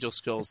travel in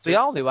Just Cause 2. The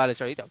only way to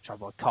travel. You don't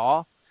travel by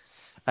car.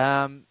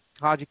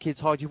 Hide your kids,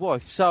 hide your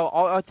wife. So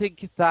I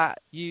think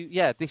that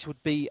this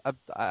would be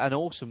an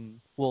awesome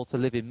world to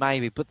live in,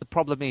 maybe. But the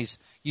problem is,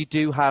 you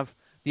do have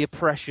the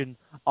oppression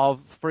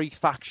of three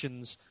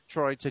factions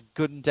trying to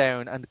gun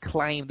down and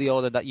claim the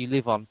island that you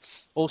live on.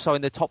 Also,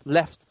 in the top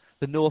left,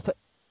 the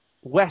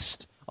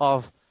northwest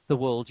of the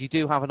world, you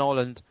do have an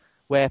island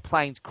where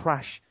planes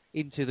crash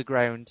into the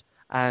ground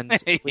and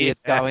weird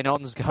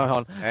going-ons going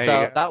on.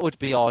 So that would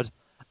be odd.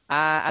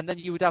 And then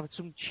you would have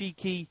some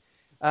cheeky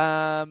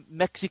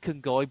Mexican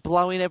guy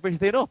blowing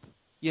everything up.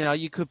 You know,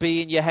 you could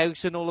be in your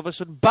house and all of a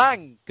sudden,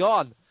 bang,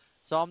 gone.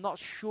 So I'm not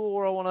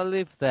sure I want to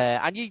live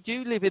there. And you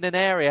do live in an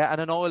area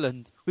and an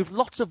island with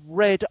lots of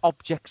red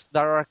objects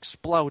that are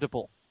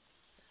explodable.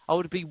 I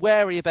would be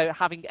wary about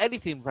having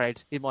anything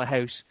red in my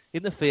house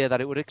in the fear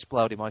that it would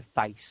explode in my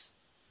face.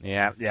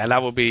 Yeah,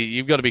 that would be.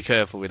 You've got to be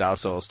careful with that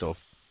sort of stuff.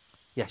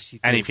 Yes, you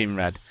do. Anything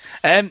red.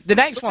 The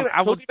next one,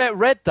 I would. Talking about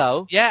red,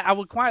 though. Yeah, I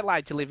would quite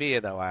like to live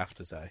here, though. I have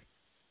to say.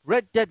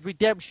 Red Dead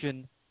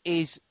Redemption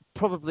is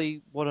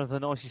probably one of the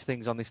nicest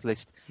things on this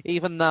list.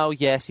 Even though,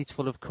 yes, it's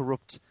full of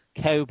corrupt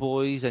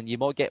cowboys and you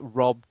might get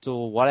robbed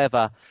or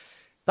whatever.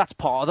 That's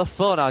part of the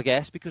fun, I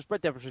guess, because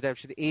Red Dead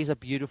Redemption is a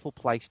beautiful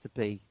place to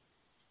be.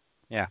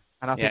 Yeah.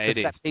 And I think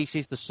the set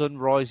pieces, the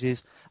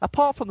sunrises,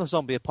 apart from the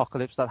zombie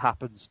apocalypse that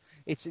happens,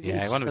 it's you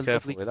want just to a be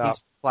careful lovely with that.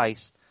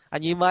 place.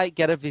 And you might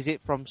get a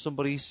visit from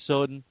somebody's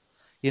son,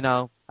 you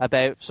know,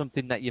 about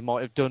something that you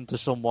might have done to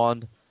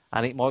someone,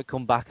 and it might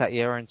come back at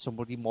you, and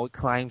somebody might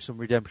claim some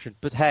redemption.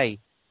 But hey,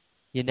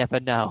 you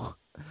never know.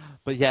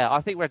 But yeah,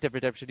 I think Red Dead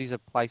Redemption is a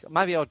place.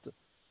 Maybe I'd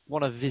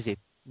want to visit.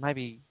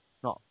 Maybe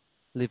not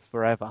live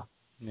forever.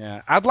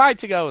 Yeah, I'd like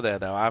to go there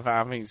though. I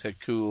think it's a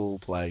cool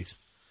place.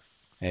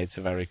 It's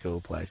a very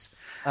cool place.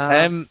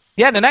 The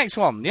next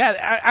one.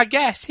 Yeah, I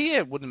guess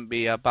here wouldn't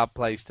be a bad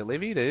place to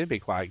live either. It'd be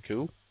quite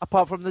cool.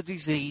 Apart from the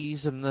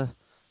disease and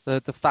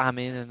the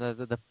famine and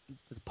the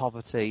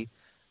poverty,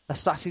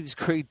 Assassin's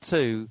Creed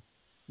 2.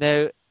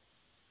 Now,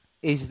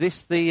 is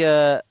this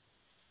the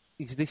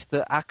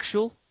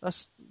actual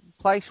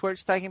place where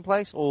it's taking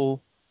place, or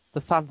the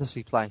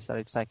fantasy place that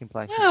it's taking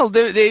place? Well,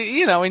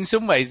 you know, in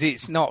some ways,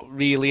 it's not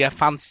really a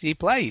fantasy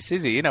place,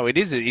 is it? You know,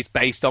 it's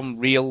based on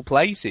real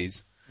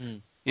places.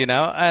 Mm. You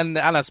know, and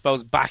I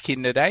suppose back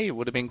in the day, it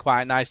would have been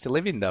quite nice to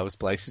live in those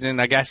places,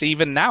 and I guess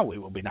even now, it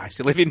would be nice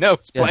to live in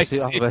those places.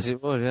 Yes, I guess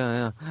it would,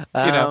 yeah.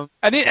 You know,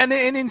 and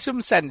in some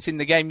sense, in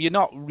the game, you're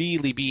not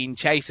really being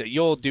chased.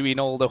 You're doing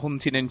all the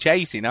hunting and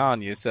chasing,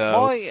 aren't you?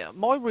 So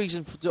my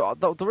reason for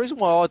the reason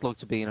why I'd like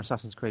to be in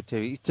Assassin's Creed 2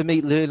 is to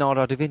meet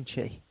Leonardo da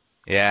Vinci.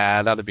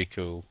 Yeah, that'd be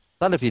cool.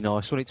 That'd be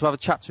nice. We need to have a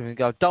chat to him and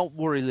go, don't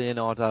worry,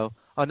 Leonardo.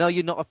 I know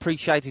you're not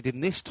appreciated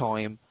in this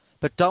time,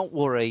 but don't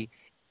worry.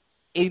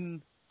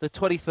 In the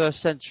 21st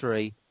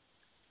century,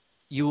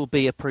 you will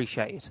be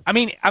appreciated. I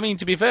mean,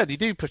 to be fair, they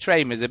do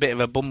portray him as a bit of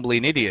a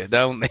bumbling idiot,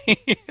 don't they?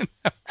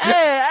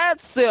 Hey,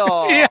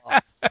 Ezio! Yeah.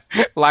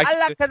 I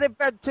like an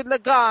event in the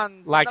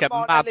gun. Like the a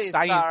Mona mad Lisa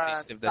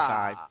scientist and of the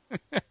time.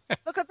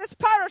 Look at this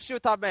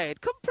parachute I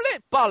made.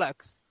 Complete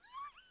bollocks.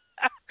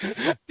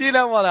 Do you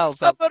know what else?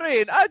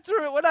 Submarine. I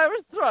drew it when I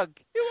was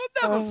drunk.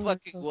 It will never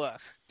fucking work.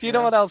 Do you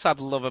know what else I'd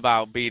love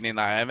about being in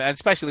that? And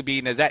especially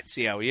being as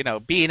Ezio, you know,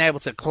 being able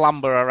to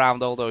clamber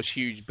around all those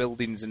huge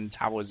buildings and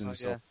towers and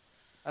stuff.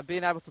 Yeah. And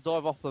being able to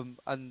dive off them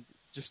and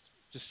just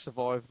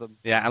survive them.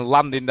 Yeah, and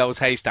land in those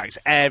haystacks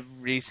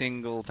every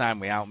single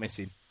time without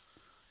missing.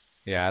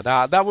 Yeah,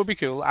 that would be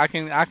cool. I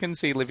can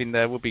see living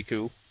there would be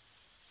cool.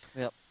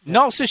 Yep.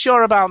 Not so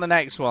sure about the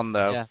next one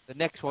though. Yeah, the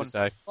next one.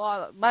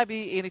 Well,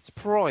 maybe in its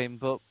prime,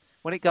 but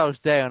when it goes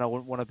down, I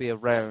wouldn't want to be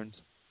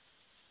around.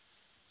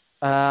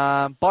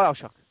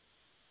 BioShock.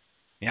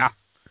 Yeah,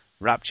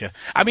 Rapture.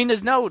 I mean,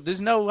 there's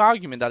no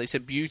argument that it's a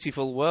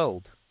beautiful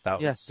world that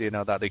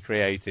that they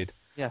created.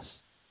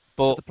 Yes,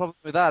 but the problem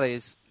with that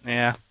is,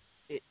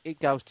 it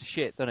goes to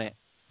shit, doesn't it?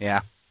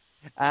 Yeah.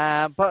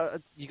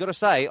 But you got to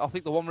say, I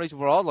think the one reason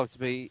why I'd like to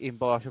be in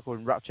BioShock or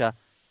in Rapture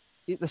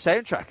is the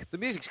soundtrack. The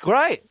music's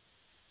great.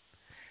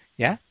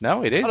 Yeah,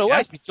 no, it is. I'd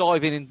always be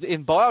diving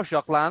in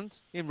BioShock land,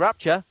 in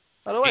Rapture.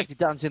 I'd always be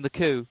dancing the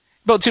coup.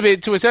 But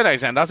to a certain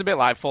extent, that's a bit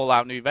like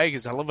Fallout New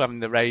Vegas. I love having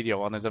the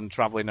radio on as I'm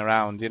travelling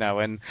around, you know.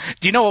 And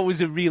do you know what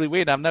was really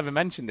weird? I've never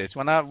mentioned this.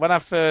 When I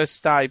first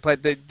started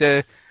playing,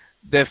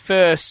 the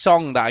first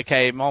song that I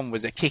came on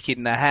was A Kick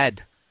in the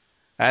Head.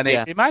 And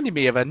it reminded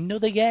me of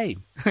another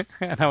game.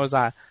 And I was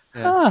like,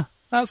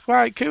 that's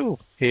quite cool,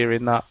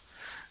 hearing that.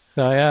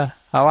 So, yeah.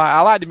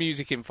 I like the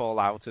music in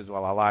Fallout as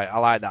well. I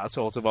like that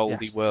sort of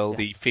oldie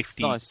worldy 50s.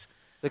 Nice.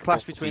 The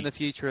clash between the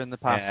future and the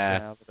past.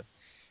 Yeah.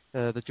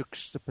 The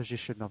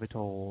juxtaposition of it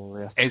all.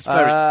 Yes. It's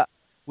very...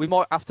 we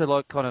might have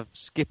to kind of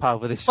skip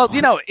over this. Well,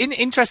 you know,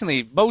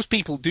 interestingly, most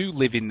people do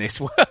live in this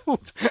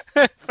world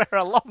for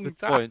a long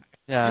time. Point.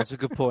 Yeah, that's a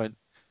good point.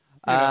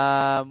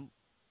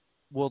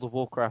 World of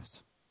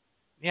Warcraft.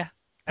 Yeah.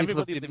 People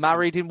have been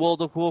married in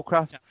World of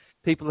Warcraft. Yeah.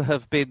 People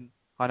have been...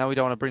 I know we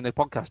don't want to bring the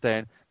podcast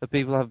down, but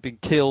people have been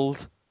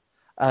killed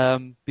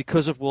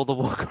because of World of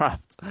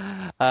Warcraft.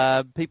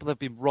 People have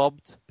been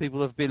robbed.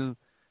 People have been...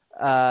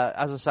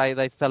 as I say,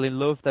 they fell in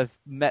love. They've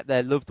met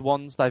their loved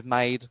ones. They've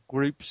made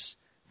groups,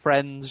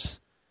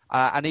 friends,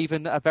 and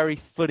even a very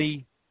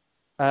funny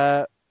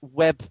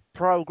web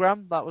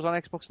program that was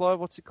on Xbox Live.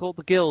 What's it called?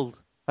 The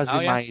Guild has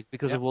been made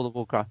because of World of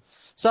Warcraft.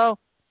 So,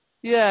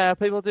 yeah,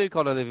 people do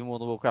kind of live in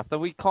World of Warcraft,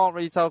 and we can't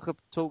really talk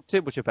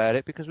too much about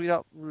it because we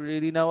don't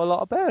really know a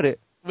lot about it.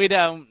 We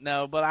don't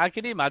know, but I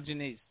can imagine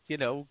it's you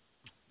know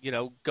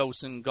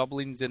ghosts and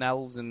goblins and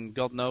elves and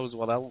God knows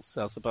what else.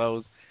 I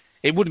suppose.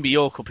 It wouldn't be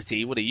your cup of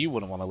tea, would it? You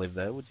wouldn't want to live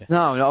there, would you?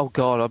 No, oh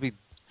God, I'll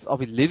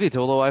be livid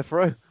all the way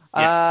through.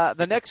 Yeah.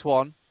 The next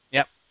one,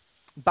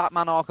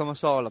 Batman Arkham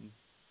Asylum.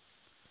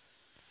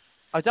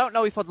 I don't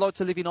know if I'd like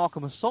to live in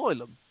Arkham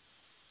Asylum,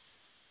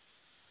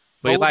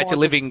 But you'd like to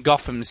live in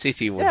Gotham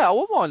City, would Yeah, I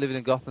wouldn't mind living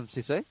in Gotham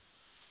City.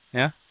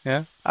 Yeah.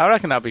 I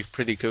reckon that'd be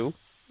pretty cool.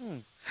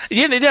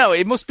 You know,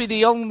 it must be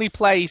the only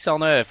place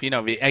on Earth,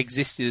 if it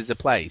existed as a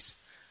place,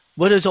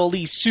 where there's all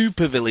these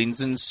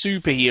supervillains and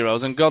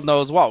superheroes and God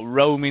knows what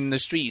roaming the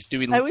streets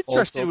doing How all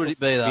interesting sorts would of it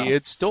be, though?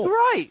 weird stuff.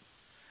 Right.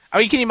 I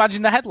mean, can you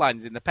imagine the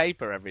headlines in the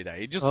paper every day?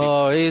 It'd just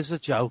Here's a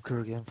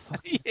Joker again.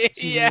 Fucking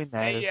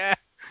yeah.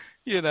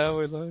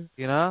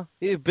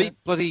 He'd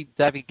beat bloody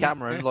David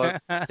Cameron,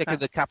 taking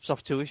the caps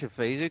off tuition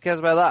fees. Who cares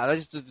about that?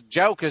 That's just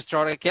Joker's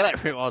trying to kill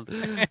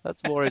everyone.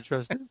 That's more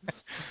interesting.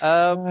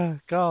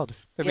 God.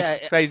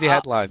 Crazy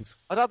headlines.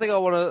 I don't think I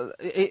want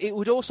to... It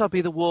would also be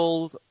the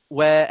world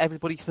where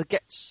everybody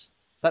forgets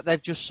that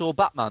they've just saw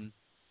Batman.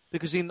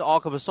 Because in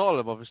Arkham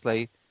Asylum,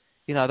 obviously,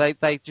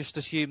 they just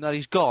assume that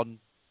he's gone.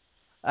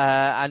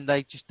 And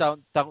they just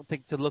don't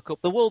think to look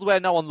up. The world where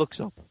no one looks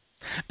up.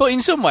 But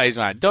in some ways,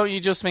 right, don't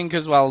you just think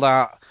as well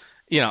that,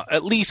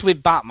 at least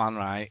with Batman,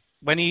 right,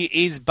 when he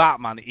is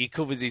Batman, he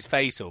covers his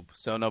face up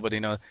so nobody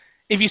knows.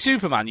 If you're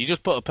Superman, you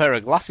just put a pair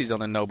of glasses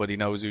on and nobody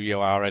knows who you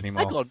are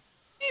anymore. Hang on.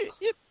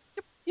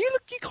 You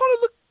kind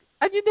of look,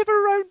 and you're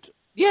never around.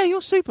 Yeah,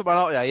 you're Superman,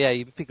 aren't you? Yeah,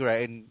 you can figure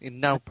it in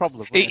no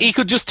problem. He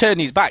could just turn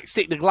his back,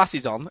 stick the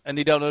glasses on, and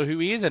they don't know who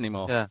he is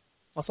anymore. Yeah.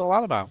 What's all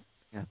that about?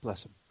 Yeah,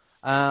 bless him.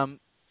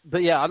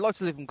 But yeah, I'd like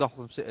to live in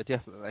Gotham City,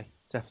 definitely.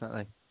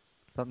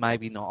 But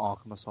maybe not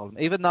Arkham Asylum,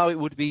 even though it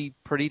would be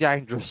pretty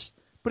dangerous.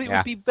 But it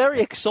would be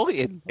very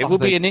exciting. It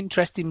would be an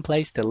interesting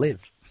place to live.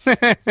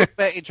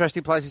 Very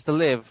interesting places to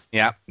live.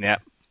 Yeah.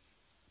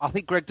 I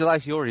think Greg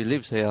DeLacy already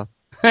lives here.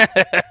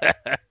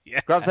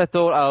 Yeah. Grand Theft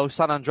Auto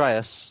San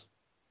Andreas,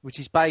 which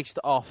is based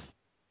off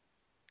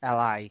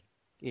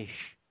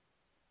LA-ish.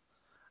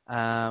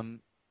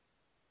 And,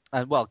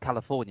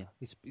 California.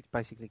 It's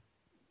basically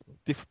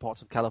different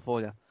parts of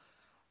California.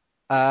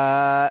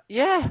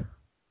 Yeah.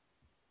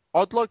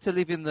 I'd like to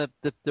live in the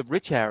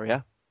rich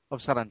area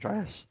of San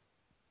Andreas.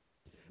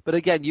 But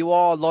again, you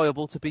are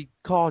liable to be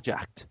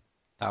carjacked.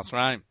 That's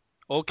right.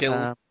 Or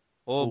killed.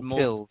 Or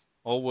killed.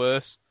 Or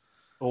worse.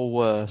 Or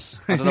worse.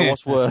 I don't know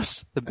what's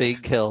worse than being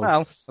killed.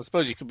 Well, I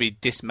suppose you could be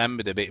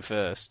dismembered a bit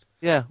first.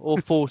 Yeah, or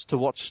forced to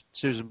watch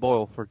Susan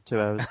Boyle for 2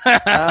 hours.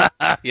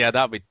 Yeah,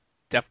 that'd be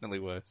definitely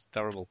worse.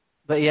 Terrible.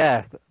 But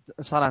yeah,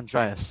 San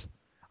Andreas.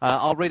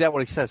 I'll read out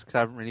what he says because I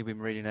haven't really been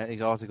reading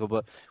his article.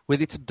 But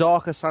with its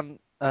darker,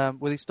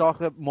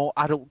 more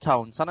adult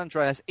tone, San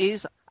Andreas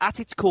is, at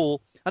its core,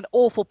 an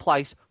awful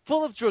place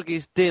full of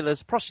druggies,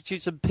 dealers,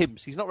 prostitutes, and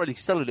pimps. He's not really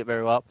selling it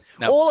very well.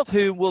 No. All of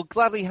whom will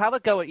gladly have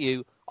a go at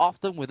you,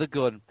 often with a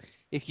gun,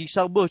 if you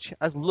so much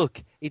as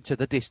look into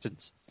the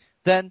distance.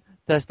 Then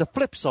there's the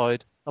flip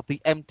side of the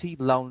empty,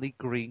 lonely,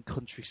 green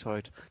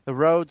countryside. The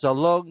roads are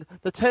long,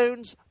 the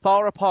towns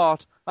far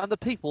apart, and the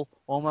people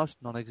almost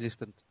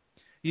non-existent.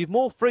 You've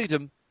more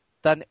freedom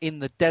than in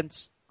the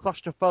dense,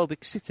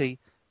 claustrophobic city,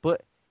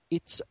 but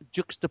it's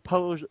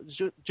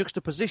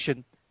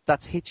juxtaposition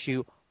that hits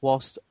you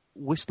whilst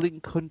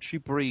like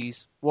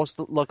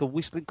a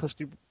whistling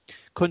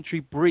country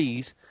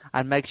breeze,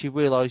 and makes you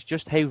realise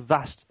just how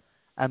vast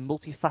and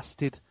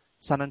multifaceted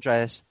San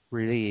Andreas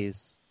really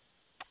is.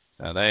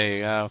 So there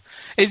you go.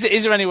 Is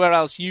there anywhere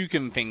else you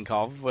can think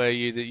of where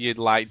you'd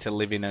like to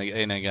live in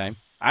a game?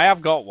 I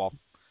have got one.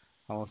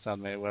 I must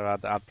admit, where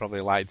I'd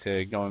probably like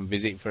to go and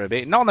visit for a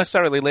bit. Not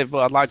necessarily live, but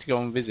I'd like to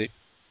go and visit.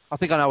 I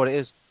think I know what it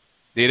is.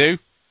 Do you do?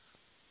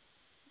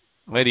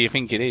 Where do you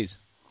think it is?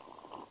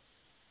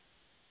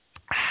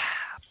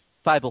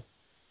 Fable.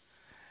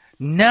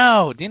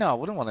 No, do you know, I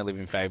wouldn't want to live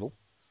in Fable.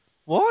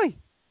 Why?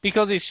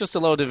 Because it's just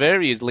a load of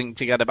areas linked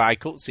together by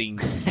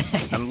cutscenes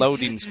and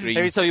loading screens.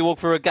 Every time you walk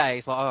through a gate,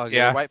 it's like, oh,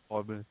 yeah, wait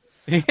for me.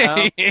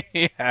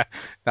 Yeah.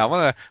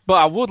 No, but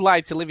I would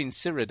like to live in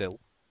Cyrodiil,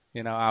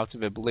 out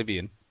of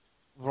Oblivion.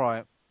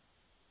 Right.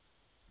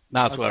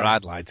 That's where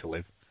I'd like to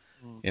live.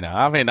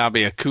 I think that'd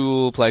be a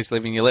cool place to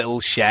live in your little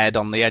shed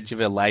on the edge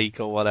of a lake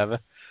or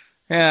whatever.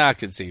 Yeah, I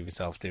could see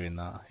myself doing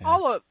that. Yeah. I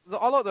like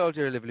the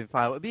idea of living in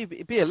Fable.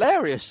 It'd be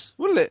hilarious,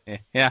 wouldn't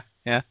it? Yeah.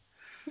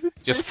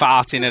 Just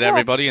farting at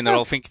everybody and they're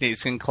all thinking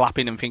it's and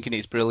clapping and thinking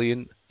it's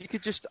brilliant. You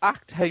could just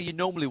act how you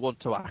normally want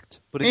to act,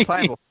 but in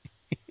Fable.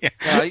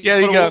 Yeah,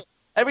 you go.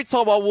 Every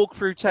time I walk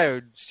through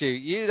town, Stu,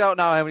 you don't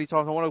know how many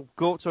times I want to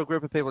go up to a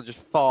group of people and just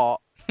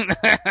fart.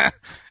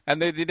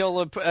 And they'd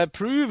all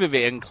approve of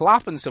it and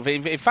clap and stuff.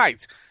 In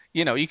fact,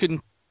 you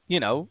can,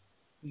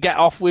 get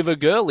off with a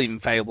girl in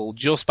Fable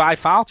just by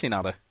farting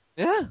at her.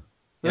 Yeah.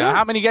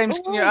 How many games?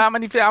 How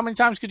many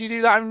times could you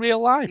do that in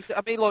real life?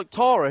 I mean, like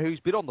Tara,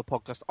 who's been on the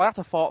podcast, I had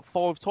to fart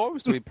 5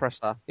 times to impress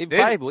her. In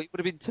Fable, it would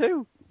have been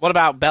 2. What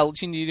about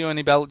belching? Do you do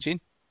any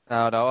belching?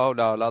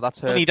 No, that's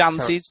her. Funny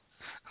dances.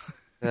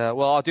 Yeah,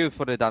 well, I do a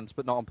funny dance,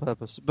 but not on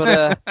purpose.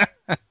 But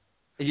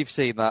you've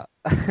seen that.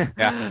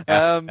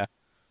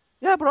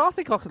 Yeah, but I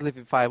think I could live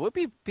in Fable.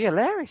 It'd be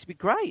hilarious. It'd be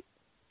great.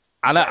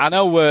 I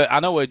know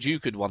where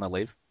Duke would want to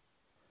live.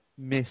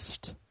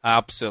 missed.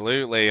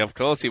 Absolutely, of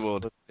course he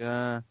would.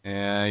 Yeah.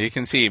 Yeah, you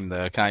can see him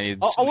there, can't you?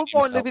 I wouldn't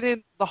mind living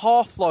in the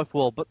Half-Life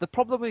world, but the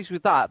problem is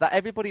with that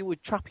everybody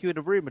would trap you in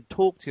a room and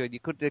talk to you and you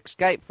couldn't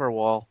escape for a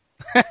while.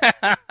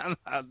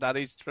 That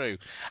is true.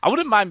 I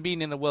wouldn't mind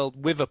being in a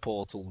world with a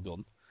portal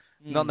gun.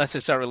 Not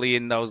necessarily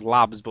in those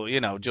labs, but,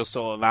 just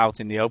sort of out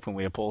in the open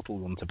with a portal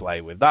gun to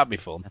play with. That'd be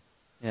fun.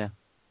 Yeah.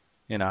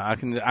 I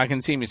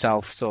can see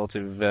myself sort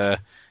of,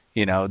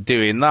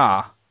 doing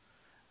that.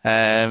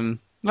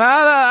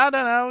 I don't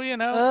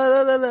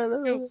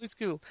know, It's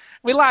cool.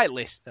 We like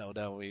lists, though,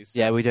 don't we? So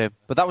yeah, we do.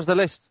 But that was the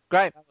list.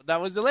 Great.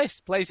 that was the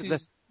list.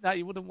 Places that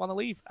you wouldn't want to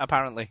leave,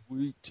 apparently.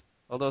 Sweet.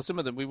 Although some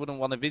of them we wouldn't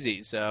want to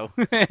visit, so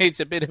it's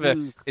a bit of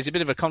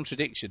a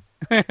contradiction.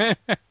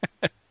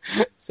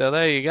 So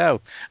there you go.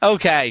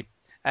 Okay,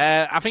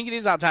 I think it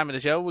is that time of the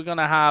show. We're going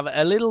to have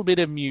a little bit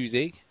of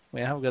music.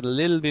 We have got a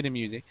little bit of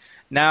music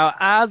now.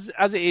 As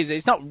it is,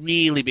 it's not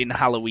really been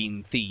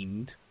Halloween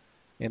themed.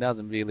 It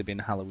hasn't really been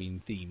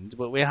Halloween themed,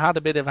 but we had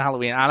a bit of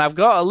Halloween, and I've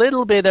got a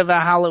little bit of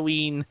a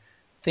Halloween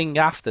thing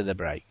after the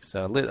break.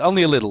 So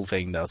only a little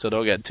thing though, so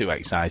don't get too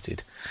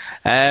excited.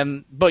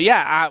 But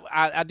yeah,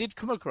 I did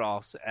come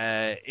across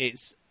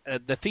it's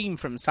the theme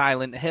from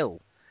Silent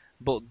Hill,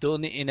 but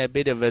done in a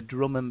bit of a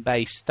drum and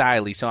bass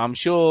style. So I'm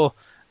sure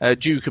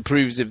Duke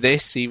approves of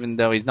this, even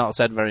though he's not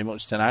said very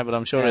much tonight. But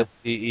I'm sure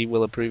he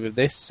will approve of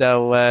this.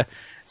 So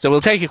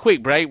we'll take a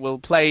quick break. We'll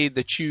play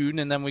the tune,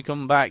 and then we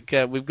come back.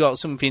 We've got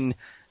something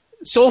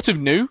sort of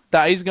new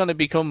that is going to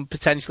become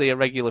potentially a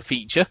regular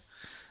feature.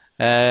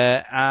 We'll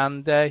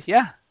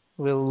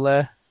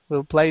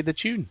play the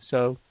tune.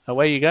 So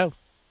away you go.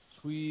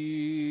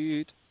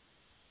 Sweet.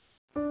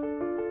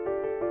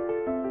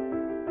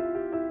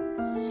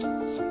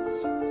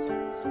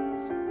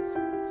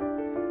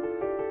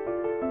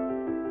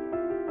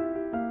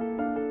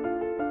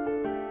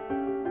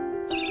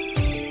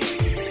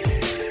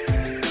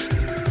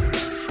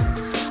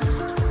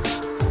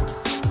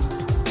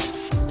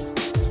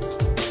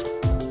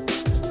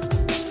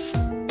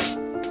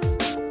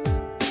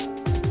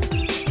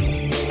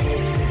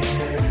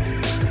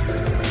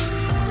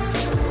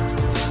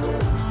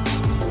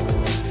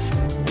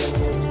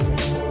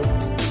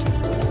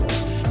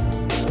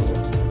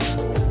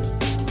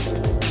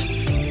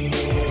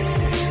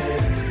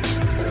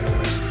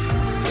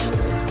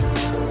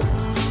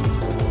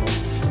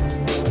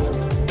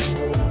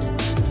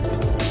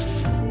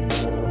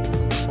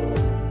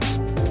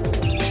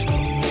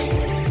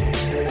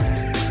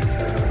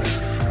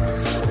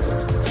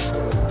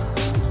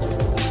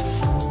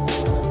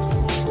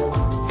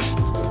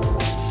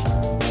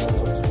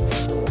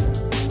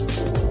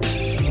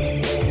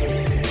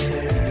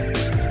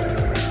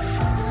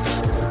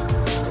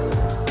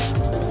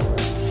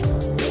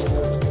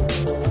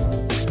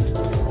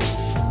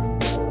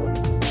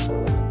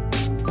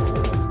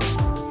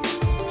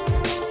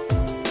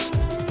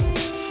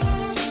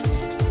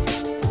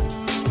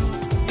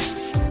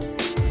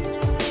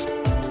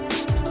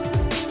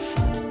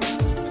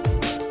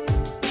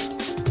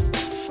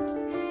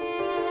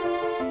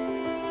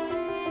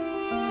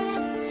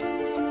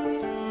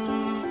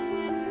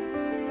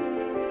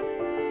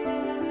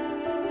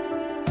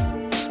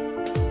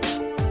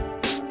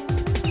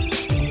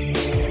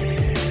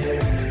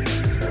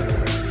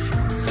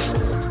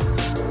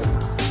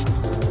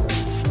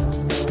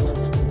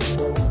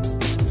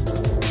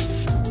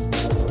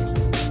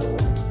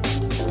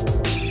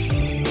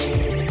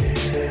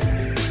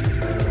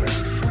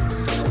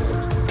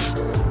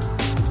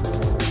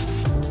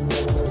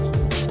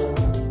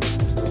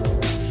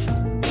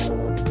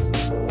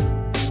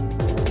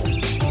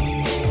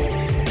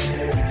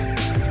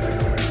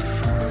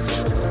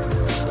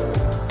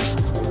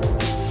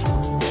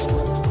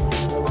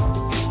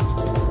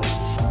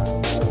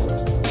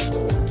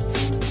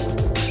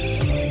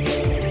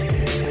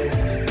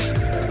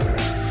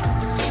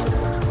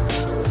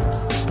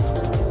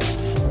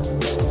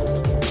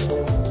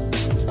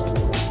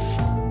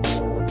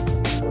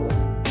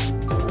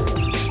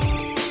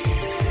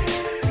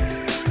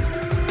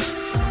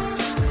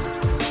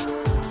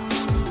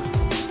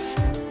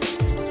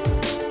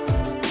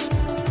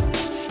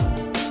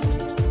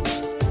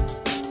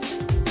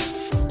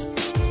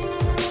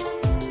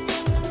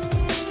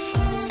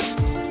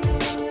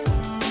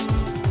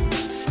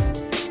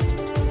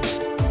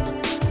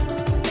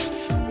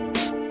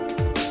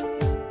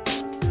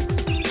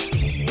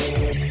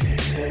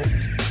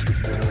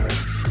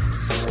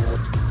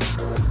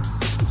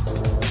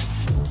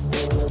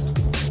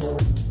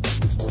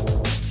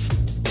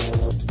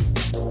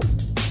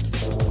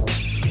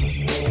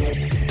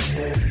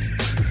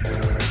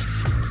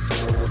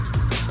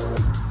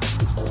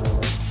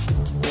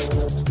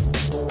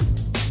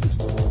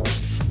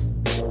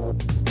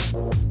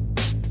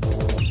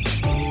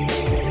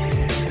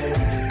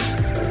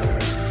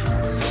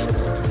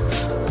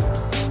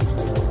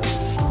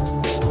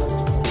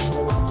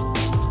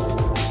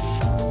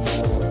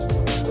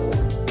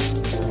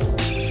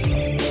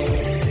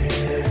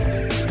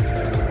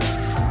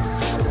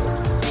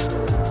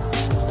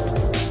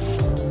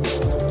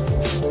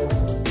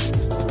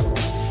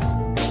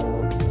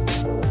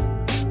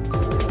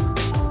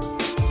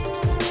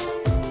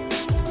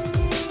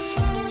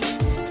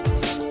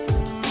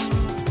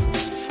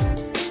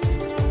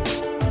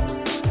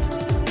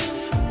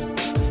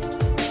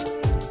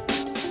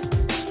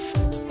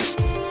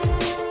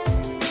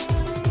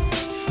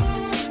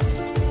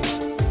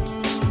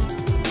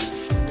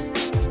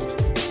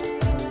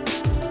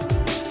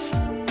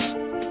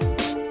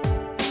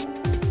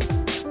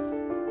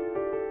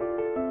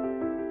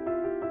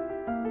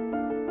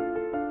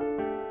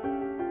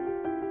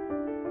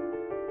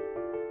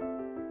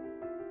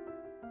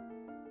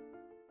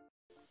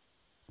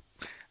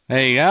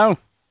 There you go.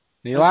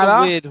 You There's like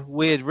a that?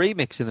 weird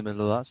remix in the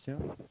middle of that,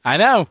 Stuart. I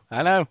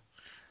know.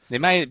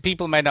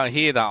 People may not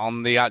hear that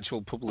on the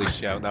actual published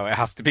show, though. It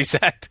has to be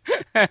said.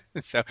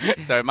 so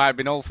it might have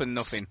been all for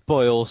nothing.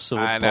 Spoil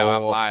support. I know.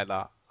 I'm like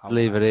that.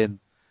 Leave it in.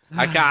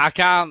 I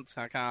can't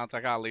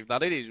leave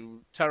that. It is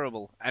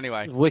terrible.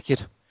 Anyway.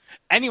 Wicked.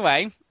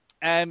 Anyway,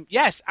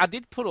 yes, I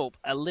did put up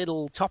a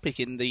little topic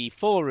in the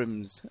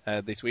forums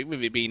this week,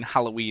 with it being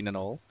Halloween and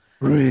all.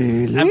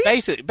 Really? And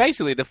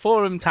basically, the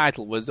forum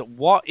title was,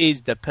 "What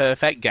is the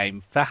perfect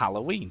game for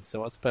Halloween?"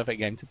 So, what's the perfect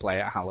game to play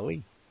at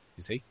Halloween?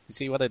 You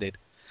see what I did?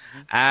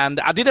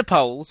 And I did a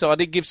poll, so I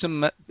did give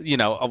some,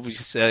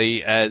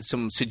 obviously,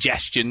 some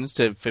suggestions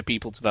for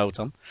people to vote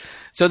on.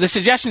 So the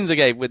suggestions I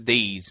gave were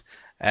these: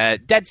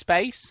 Dead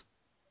Space,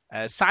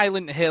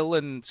 Silent Hill,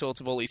 and sort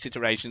of all its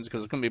iterations,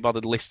 because I couldn't be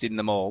bothered listing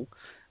them all.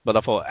 But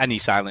I thought any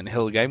Silent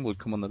Hill game would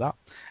come under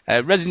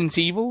that. Resident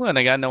Evil, and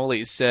again, all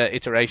its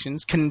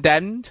iterations.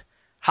 Condemned,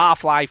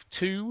 Half-Life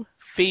 2,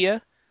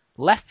 Fear,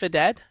 Left 4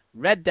 Dead,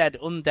 Red Dead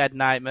Undead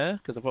Nightmare,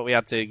 because I thought we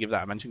had to give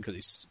that a mention because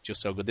it's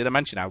just so good. Did I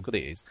mention how good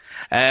it is?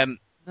 No.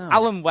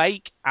 Alan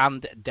Wake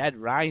and Dead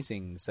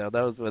Rising. So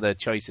those were the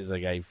choices I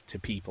gave to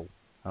people.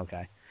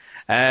 Okay.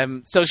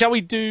 So shall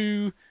we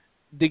do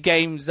the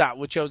games that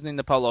were chosen in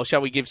the poll, or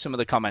shall we give some of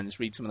the comments,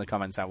 read some of the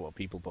comments out what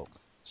people put?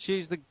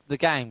 Choose the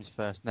games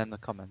first, and then the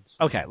comments.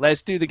 Okay,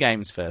 let's do the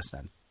games first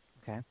then.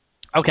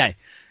 Okay.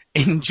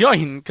 In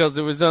joint, because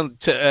there was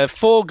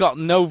 4 got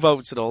no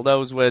votes at all.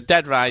 Those were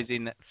Dead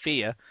Rising,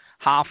 Fear,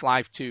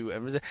 Half-Life 2,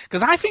 and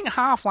because I think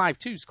Half-Life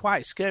 2 is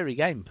quite a scary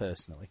game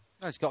personally.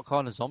 No, it's got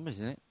kind of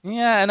zombies in it.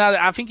 Yeah, and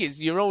I think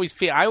I always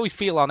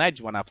feel on edge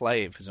when I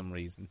play it for some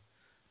reason.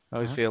 I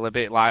always feel a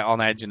bit like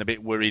on edge and a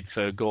bit worried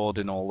for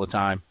Gordon all the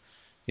time.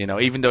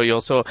 Even though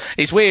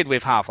it's weird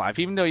with Half-Life.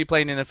 Even though you're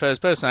playing in the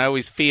first person, I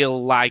always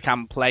feel like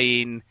I'm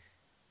playing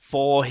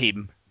for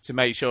him to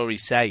make sure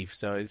he's safe.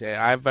 So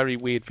I have very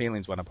weird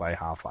feelings when I play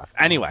Half-Life.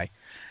 Anyway,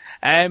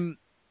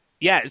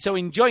 so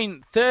in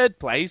joint third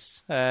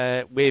place,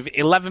 with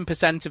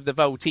 11% of the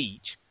vote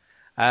each,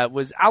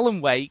 was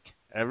Alan Wake,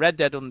 Red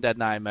Dead Undead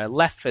Nightmare,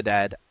 Left 4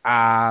 Dead,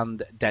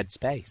 and Dead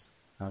Space.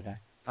 Okay.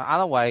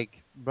 Alan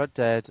Wake, Red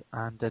Dead,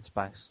 and Dead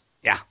Space.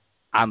 Yeah,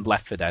 and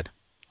Left 4 Dead.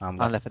 And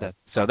Left 4 Dead.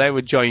 So they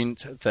were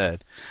joint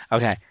third.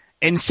 Okay.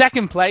 In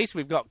second place,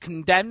 we've got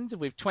Condemned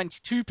with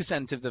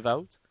 22% of the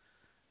vote.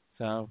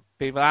 So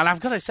people, and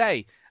I've got to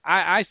say,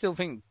 I still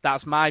think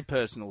that's my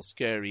personal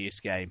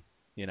scariest game.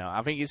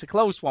 I think it's a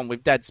close one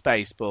with Dead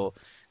Space, but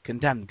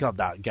Condemned, God,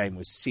 that game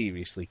was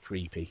seriously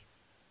creepy.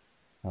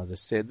 As I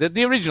said,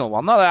 the original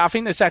one. No, I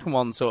think the second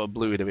one sort of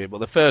blew it a bit, but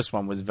the first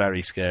one was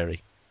very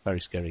scary. Very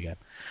scary game.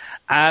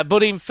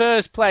 But in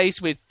first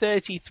place, with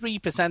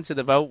 33% of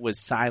the vote, was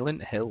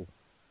Silent Hill.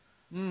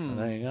 So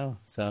there you go.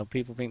 So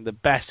people think the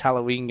best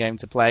Halloween game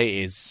to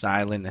play is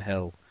Silent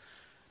Hill.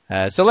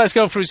 So let's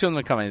go through some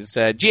of the comments.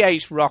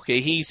 GH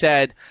Rocky, he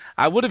said,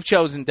 I would have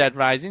chosen Dead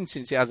Rising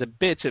since it has a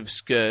bit of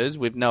scares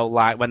with no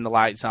light when the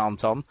lights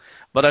aren't on.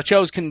 But I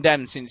chose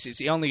Condemned since it's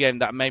the only game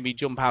that made me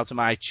jump out of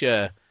my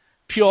chair.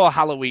 Pure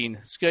Halloween.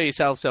 Scare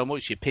yourself so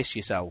much you piss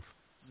yourself.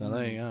 So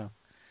there you go.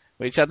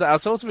 Which I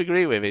sort of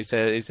agree with.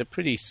 It's a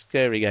pretty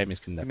scary game, is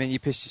Condemned. I mean, you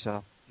pissed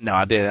yourself. No,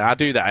 I did. I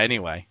do that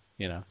anyway.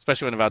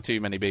 Especially when I've had too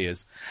many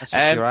beers. That's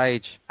just your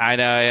age. I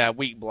know, yeah,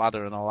 weak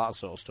bladder and all that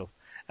sort of stuff.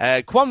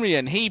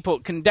 Quamrian, he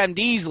put Condemned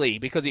easily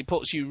because it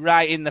puts you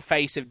right in the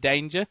face of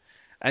danger,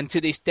 and to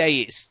this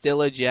day it's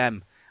still a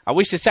gem. I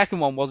wish the second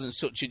one wasn't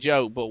such a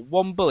joke, but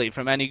one bullet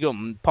from any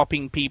gun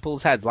popping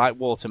people's heads like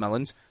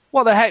watermelons.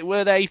 What the heck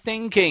were they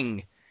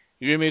thinking?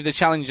 You remove the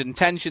challenge and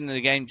tension, and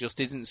the game just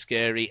isn't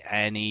scary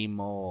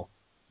anymore.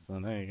 So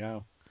there you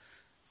go.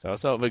 So I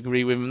sort of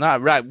agree with him on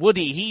that. Right,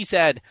 Woody, he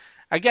said,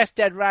 I guess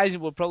Dead Rising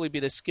will probably be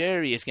the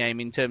scariest game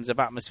in terms of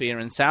atmosphere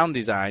and sound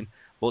design,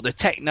 but the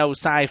techno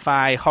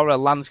sci-fi horror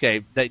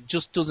landscape that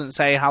just doesn't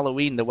say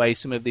Halloween the way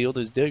some of the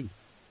others do.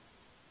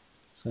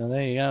 So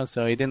there you go.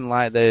 So he didn't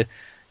like the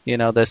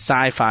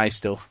sci-fi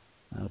stuff.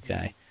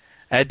 Okay.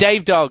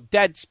 Dave Dog,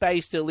 Dead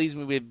Space still leaves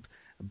me with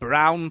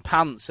brown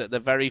pants at the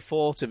very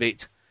thought of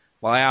it.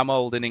 Well, I am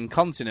old and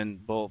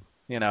incontinent, but,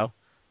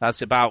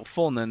 that's about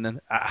fun,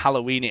 and at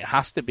Halloween it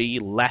has to be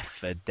Left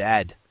 4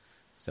 Dead.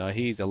 So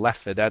he's a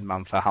Left 4 Dead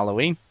man for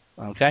Halloween.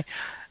 Okay.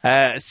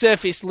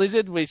 Surface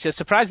Lizard, which is a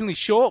surprisingly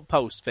short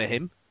post for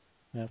him,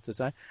 I have to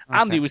say. Okay.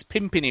 And he was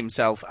pimping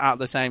himself at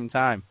the same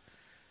time.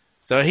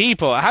 So he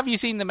put, have you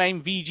seen the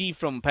main VG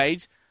front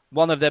page?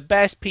 One of the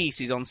best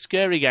pieces on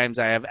scary games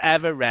I have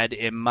ever read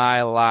in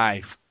my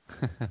life.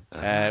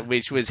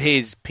 Which was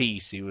his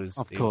piece.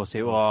 Of course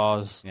it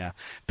was. Yeah.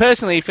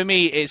 Personally, for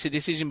me, it's a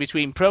decision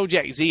between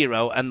Project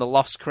Zero and The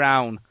Lost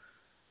Crown.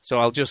 So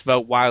I'll just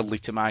vote wildly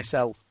to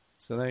myself.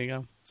 So there you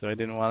go. So he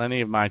didn't want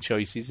any of my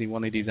choices. He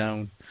wanted his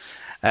own.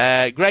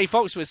 Grey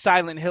Fox was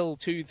Silent Hill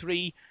 2,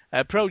 3.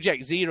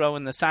 Project Zero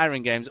and the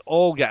Siren games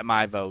all get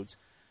my vote.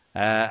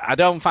 I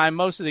don't find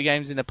most of the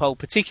games in the poll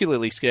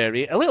particularly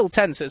scary. A little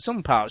tense at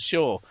some parts,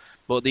 sure.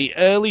 But the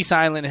early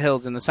Silent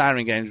Hills and the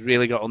Siren games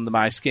really got under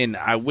my skin.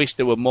 I wish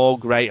there were more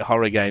great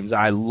horror games.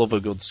 I love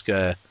a good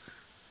scare.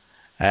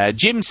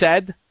 Jim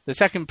said, the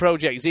second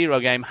Project Zero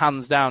game,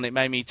 hands down, it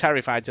made me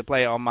terrified to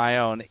play it on my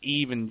own,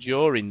 even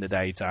during the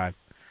daytime.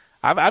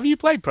 Have you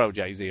played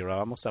Project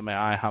Zero? I must admit,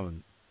 I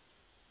haven't.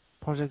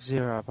 Project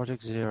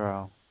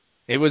Zero.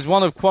 It was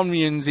one of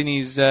Quanrian's in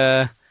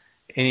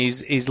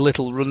his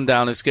little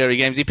rundown of scary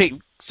games. He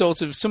picked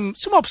sort of some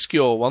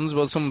obscure ones,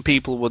 but some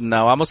people wouldn't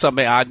know. I must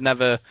admit, I'd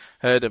never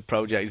heard of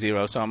Project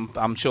Zero, so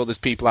I'm sure there's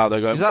people out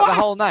there going, Is that what?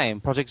 the whole name,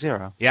 Project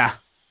Zero? Yeah.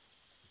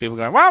 People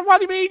going, well, what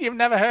do you mean you've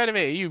never heard of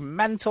it? Are you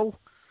mental?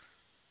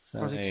 So,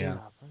 Project yeah.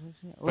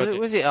 Zero.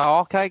 Was it an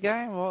arcade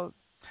game? What?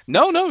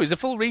 No, it was a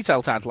full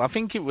retail title. I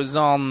think it was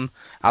on...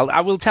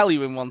 I will tell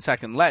you in 1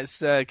 second. Let's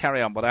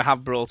carry on, but I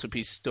have brought up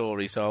his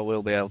story, so I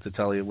will be able to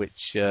tell you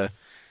which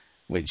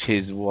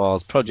his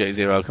was. Project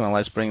Zero, come on,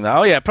 let's bring that.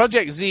 Oh, yeah,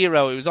 Project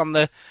Zero, it was on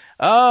the...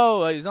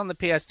 Oh, it was on the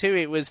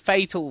PS2. It was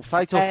Fatal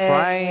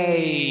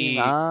Frame.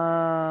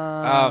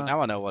 Ah. Oh,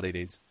 now I know what it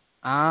is.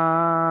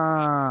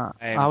 Ah.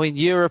 In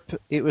Europe,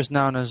 it was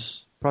known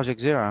as Project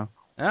Zero.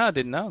 Oh, I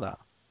didn't know that.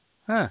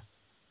 Huh.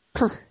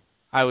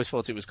 I always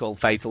thought it was called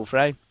Fatal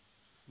Frame.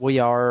 We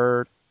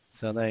are...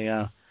 So there you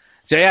go.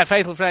 So yeah,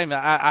 Fatal Frame,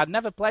 I'd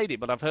never played it,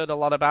 but I've heard a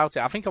lot about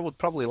it. I think I would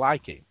probably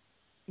like it.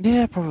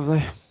 Yeah,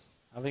 probably.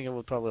 I think I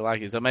would probably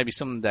like it, so maybe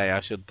someday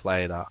I should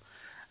play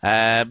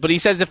that. But he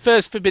says the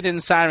first Forbidden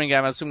Siren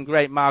game had some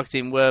great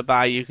marketing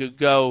whereby you could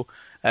go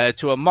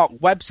to a mock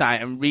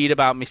website and read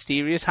about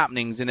mysterious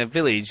happenings in a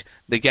village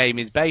the game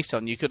is based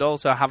on. You could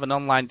also have an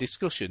online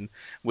discussion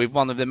with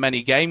one of the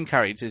many game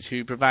characters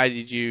who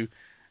provided you...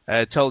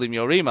 told him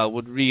your email,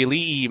 would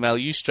really email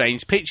you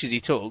strange pictures he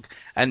took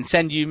and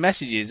send you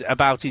messages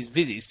about his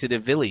visits to the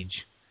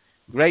village.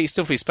 Great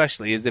stuff,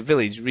 especially as the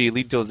village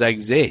really does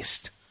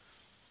exist.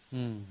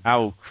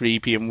 How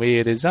creepy and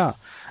weird is that?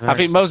 I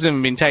think most of them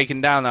have been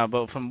taken down now,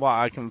 but from what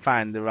I can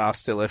find, there are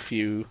still a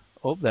few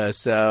up there.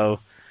 So,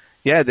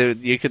 yeah,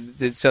 you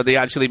could. So they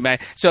actually made.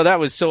 So that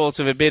was sort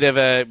of a bit of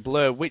a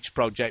Blair Witch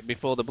project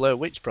before the Blair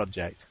Witch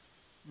project.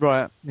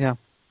 Right. Yeah.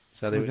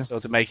 So they were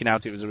sort of making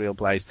out it was a real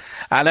place.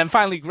 And then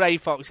finally, Grey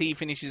Fox, he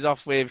finishes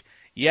off with,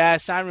 yeah,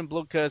 Siren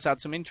Blood Curse had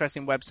some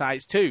interesting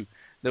websites too.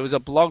 There was a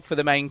blog for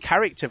the main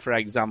character, for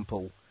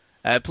example.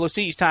 Plus,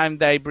 each time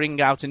they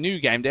bring out a new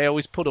game, they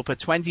always put up a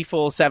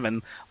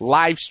 24/7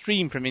 live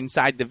stream from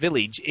inside the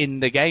village in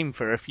the game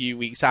for a few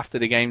weeks after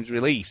the game's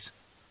release.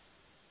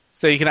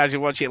 So you can actually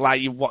watch it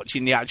like you're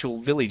watching the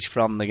actual village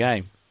from the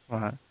game.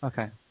 Right,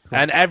 okay. Cool.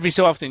 And every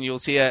so often you'll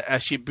see a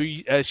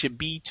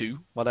Shibitu,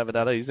 whatever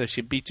that is, a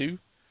Shibitu,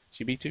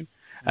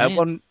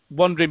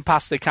 wandering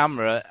past the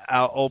camera,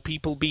 or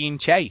people being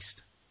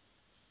chased.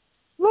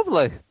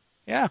 Lovely.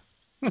 Yeah.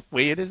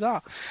 Weird as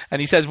that. And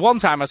he says, one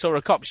time I saw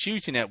a cop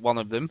shooting at one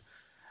of them.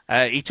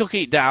 He took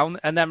it down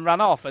and then ran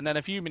off. And then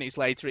a few minutes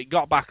later, it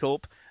got back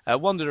up,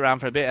 wandered around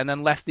for a bit, and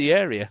then left the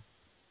area.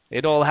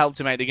 It all helped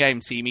to make the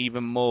game seem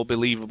even more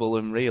believable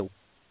and real.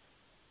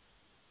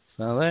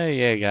 So there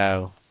you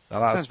go. So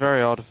Sounds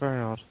very odd,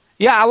 very odd.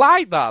 Yeah, I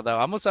like that, though.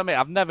 I must admit,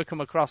 I've never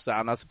come across that.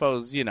 And I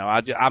suppose,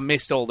 I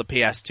missed all the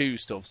PS2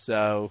 stuff,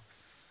 so...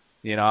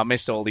 I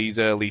missed all these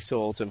early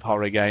sort of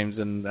horror games,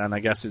 and I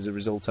guess as a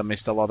result I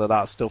missed a lot of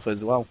that stuff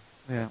as well.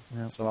 Yeah.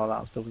 A lot of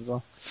that stuff as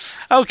well.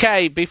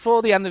 Okay,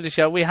 before the end of the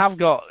show, we have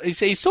got...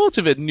 It's sort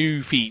of a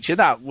new feature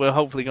that we're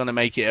hopefully going to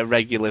make it a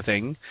regular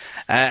thing.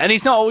 And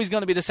it's not always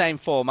going to be the same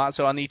format,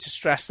 so I need to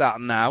stress that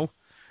now.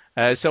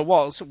 So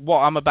what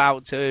I'm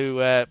about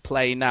to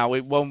play now,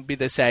 it won't be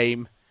the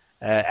same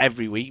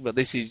every week, but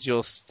this is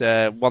just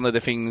one of the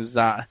things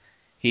that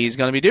he's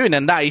going to be doing,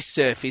 and that is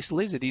Surface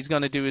Lizard. He's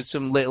going to do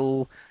some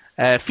little...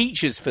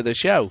 features for the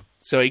show,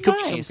 so it could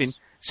be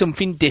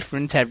something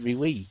different every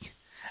week.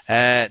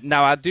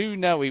 Now I do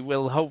know we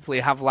will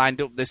hopefully have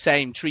lined up the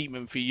same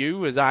treatment for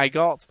you as I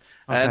got,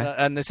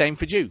 and the same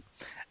for you.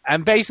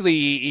 And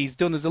basically, he's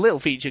done as a little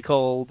feature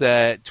called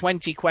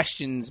 20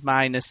 questions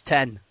minus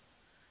 10.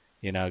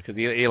 Because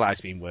he likes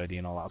being wordy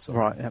and all that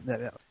sort of stuff.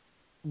 Yeah.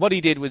 What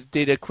he did was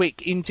did a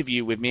quick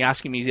interview with me,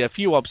 asking me a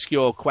few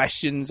obscure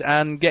questions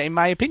and getting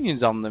my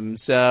opinions on them.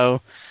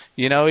 So,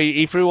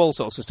 he threw all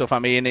sorts of stuff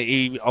at me, and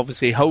he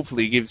obviously,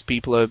 hopefully, gives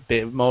people a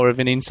bit more of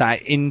an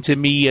insight into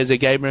me as a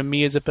gamer and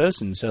me as a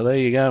person. So there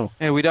you go.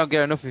 Yeah, we don't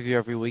get enough of you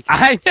every week.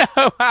 I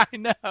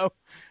know.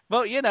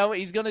 But,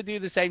 he's going to do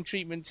the same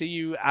treatment to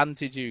you and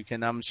to Duke,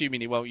 and I'm assuming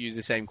he won't use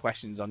the same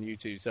questions on you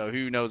two. So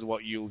who knows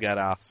what you'll get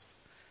asked.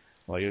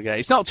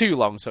 It's not too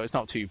long, so it's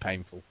not too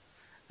painful.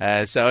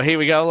 So here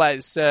we go.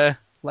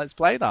 Let's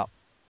play that.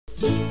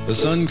 The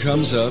sun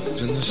comes up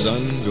and the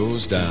sun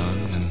goes down,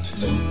 and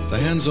the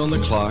hands on the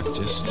clock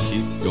just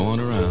keep going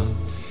around.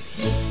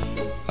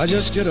 I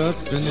just get up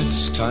and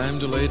it's time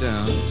to lay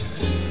down.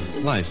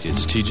 Life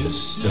gets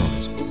tedious, don't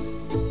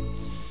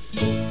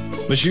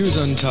it? My shoes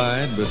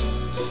untied, but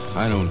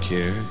I don't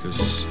care,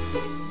 'cause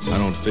I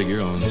don't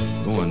figure on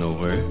going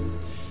nowhere.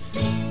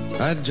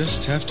 I'd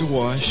just have to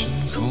wash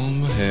and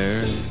comb my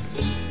hair.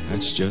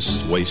 That's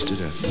just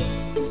wasted effort.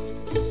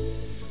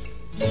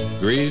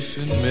 Grief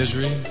and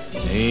misery,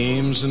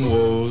 aims and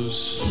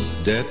woes,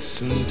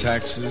 debts and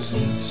taxes,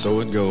 and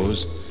so it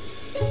goes.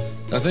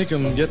 I think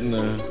I'm getting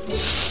a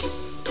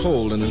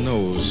cold in the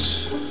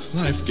nose.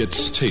 Life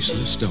gets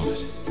tasteless, don't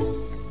it?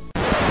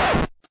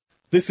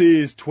 This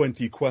is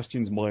 20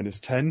 questions minus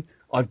 10.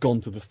 I've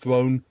gone to the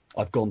throne,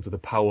 I've gone to the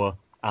power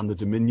and the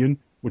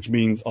dominion, which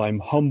means I'm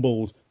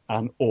humbled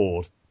and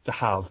awed to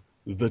have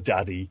the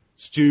daddy.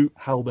 Stu,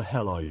 how the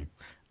hell are you?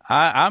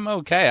 I'm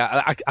okay.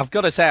 I've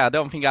got to say, I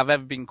don't think I've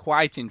ever been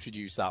quite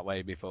introduced that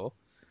way before.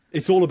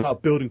 It's all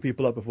about building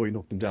people up before you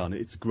knock them down.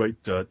 It's a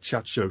great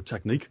chat show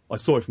technique. I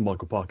saw it from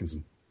Michael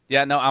Parkinson.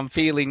 Yeah, no, I'm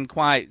feeling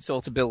quite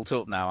sort of built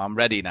up now. I'm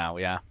ready now,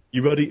 yeah.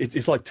 You ready?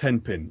 It's like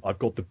 10-pin. I've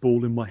got the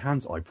ball in my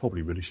hands. I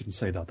probably really shouldn't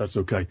say that. That's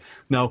okay.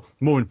 Now,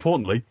 more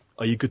importantly,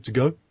 are you good to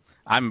go?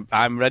 I'm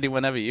ready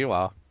whenever you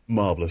are.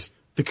 Marvellous.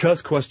 The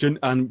curse question,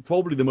 and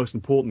probably the most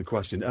important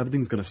question,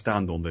 everything's going to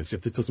stand on this.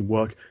 If this doesn't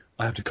work,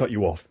 I have to cut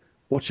you off.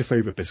 What's your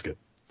favourite biscuit?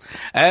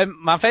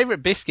 My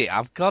favourite biscuit,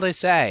 I've got to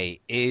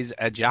say, is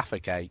a Jaffa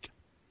cake.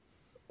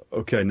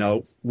 Okay,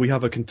 now, we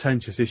have a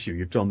contentious issue.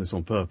 You've done this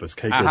on purpose.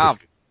 Cake I or have.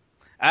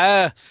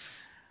 biscuit?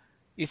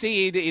 You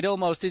see, it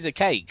almost is a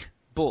cake,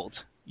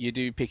 but you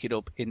do pick it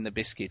up in the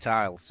biscuit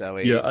aisle, so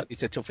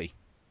it's a toughie.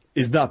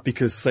 Is that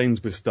because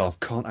Sainsbury's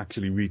staff can't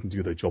actually read and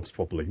do their jobs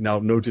properly? Now,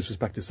 no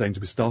disrespect to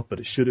Sainsbury's staff,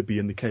 but should it be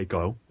in the cake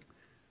aisle?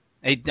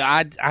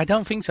 I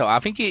don't think so. I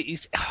think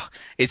it's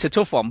a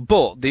tough one.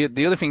 But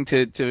the other thing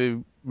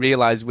to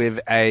realise with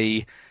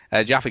a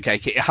Jaffa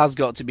cake, it has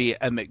got to be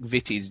a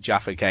McVitie's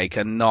Jaffa cake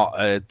and not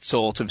a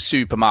sort of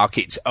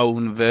supermarket's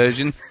own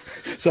version.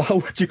 So how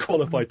would you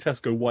qualify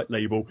Tesco white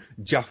label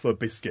Jaffa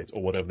biscuit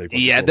or whatever they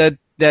want? Yeah,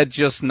 they're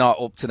just not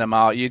up to the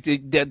mark.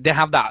 They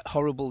have that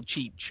horrible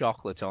cheap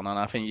chocolate on, and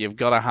I think you've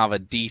got to have a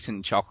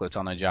decent chocolate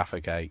on a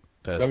Jaffa cake.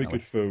 Personally. Very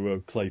good for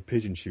clay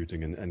pigeon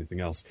shooting and anything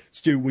else.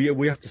 Stu,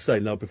 we have to say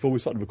now, before we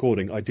started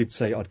recording, I did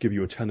say I'd give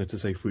you a tenner to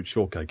say fruit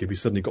shortcake. Have you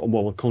suddenly got a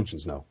moral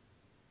conscience now?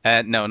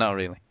 No, not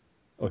really.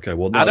 Okay,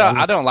 well,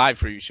 I don't like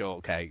fruit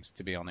shortcakes,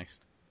 to be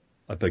honest.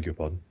 I beg your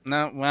pardon.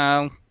 No,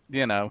 well,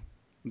 you know,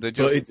 they're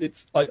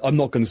just. But I'm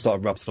not going to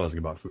start rhapsodising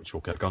about fruit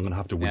shortcake. I'm going to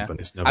have to weep, and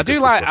it's never.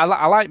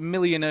 I like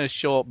Millionaire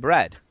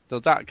shortbread.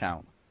 Does that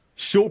count?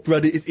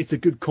 Shortbread, it's a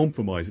good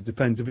compromise. It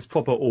depends if it's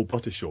proper all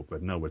butter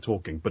shortbread. Now we're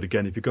talking. But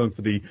again, if you're going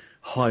for the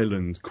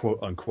Highland, quote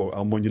unquote,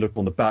 and when you look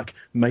on the back,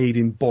 made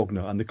in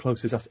Bognor, and the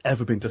closest that's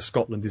ever been to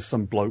Scotland is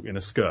some bloke in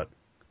a skirt.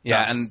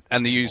 Yeah,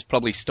 and they use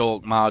probably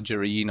stalk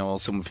margarine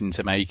or something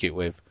to make it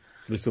with.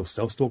 Do they still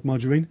sell stalk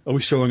margarine? Are we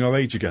showing our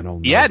age again? Oh,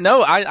 no. Yeah,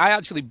 no, I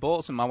actually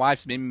bought some. My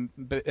wife's been,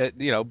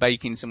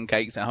 baking some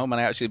cakes at home,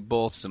 and I actually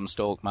bought some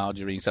stalk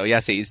margarine. So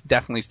yes, it is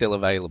definitely still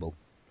available.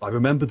 I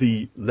remember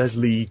the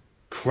Leslie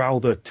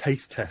Crowther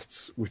taste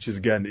tests, which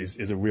is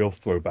a real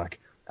throwback.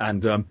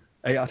 And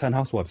 8 out of 10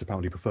 housewives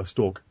apparently prefer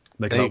stalk.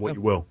 Make it what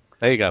you will.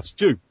 There you go.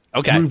 Stu,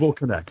 okay. Move or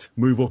connect?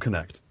 Move or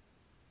connect?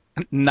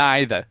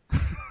 Neither.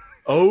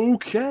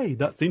 Okay,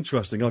 that's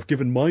interesting. I've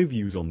given my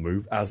views on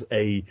Move as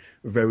a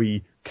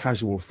very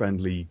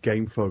casual-friendly,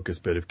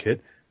 game-focused bit of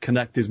kit.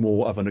 Connect is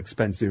more of an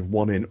expensive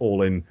one-in,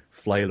 all-in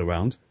flail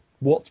around.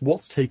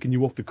 What's taken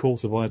you off the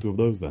course of either of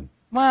those then?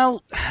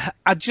 Well,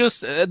 at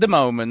the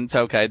moment,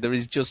 okay, there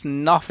is just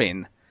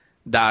nothing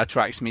that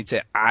attracts me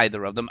to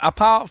either of them,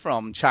 apart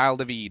from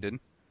Child of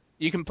Eden.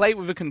 You can play it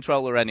with a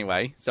controller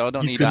anyway, so I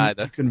don't need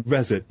either.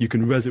 You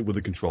can res it with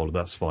a controller,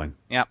 that's fine.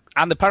 Yeah,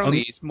 and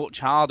apparently it's much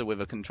harder with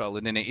a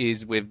controller than it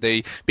is with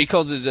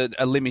because there's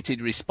a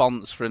limited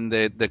response from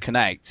the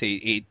Kinect,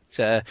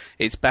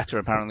 it's better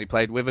apparently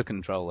played with a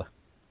controller.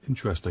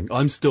 Interesting.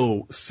 I'm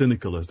still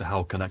cynical as to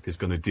how Kinect is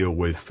going to deal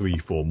with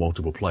 3-4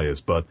 multiple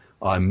players, but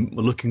I'm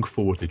looking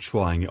forward to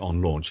trying it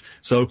on launch.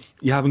 So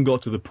you haven't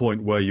got to the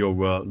point where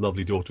your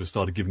lovely daughter has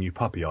started giving you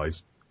puppy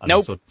eyes and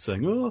nope. started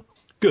saying, "Oh,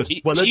 good."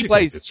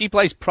 She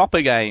plays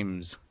proper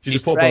games. She's a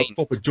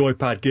proper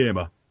joypad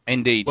gamer.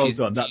 Indeed, well she's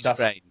done. That's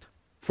trained.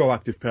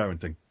 Proactive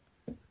parenting.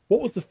 What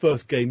was the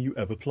first game you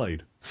ever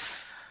played?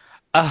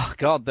 Oh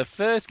God, the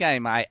first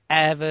game I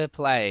ever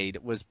played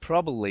was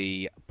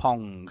probably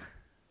Pong.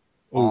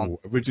 Oh,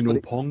 original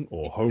Pong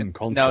or home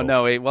console?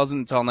 No, it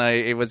wasn't on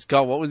it was,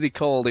 God, what was it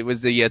called? It was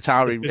the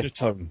Atari...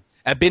 Binatone.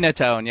 A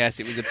Binatone, yes,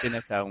 it was a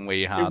Binatone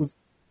we had.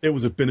 It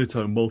was a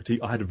Binatone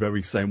multi, I had the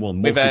very same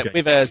one. With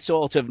a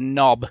sort of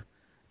knob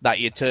that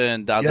you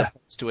turned as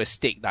opposed to a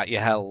stick that you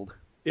held.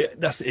 Yeah,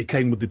 it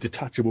came with the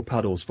detachable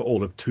paddles for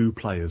all of 2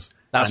 players.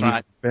 That's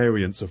right.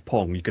 Variants of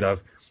Pong. You could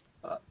have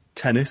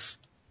tennis,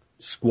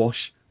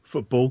 squash,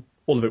 football,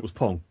 all of it was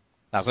Pong.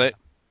 That's it.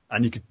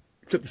 And you could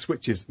flip the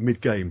switches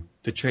mid-game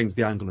to change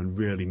the angle and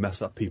really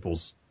mess up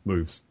people's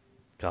moves.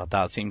 God,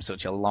 that seems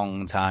such a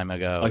long time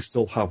ago. I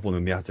still have one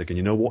in the attic, and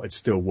you know what? It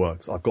still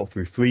works. I've got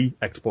through 3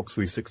 Xbox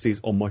 360s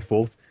on my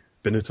 4th.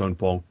 Binatone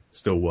Pong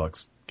still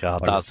works.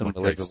 God, that's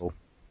unbelievable.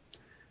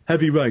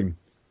 Heavy Rain.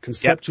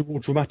 Conceptual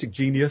dramatic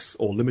genius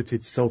or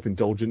limited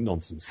self-indulgent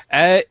nonsense?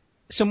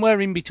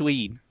 Somewhere in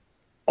between.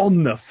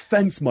 On the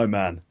fence, my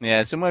man.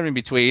 Yeah, somewhere in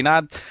between.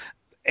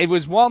 It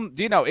was one,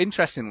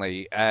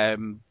 interestingly,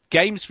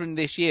 games from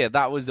this year,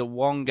 that was the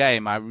one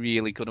game I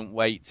really couldn't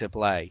wait to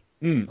play.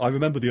 I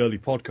remember the early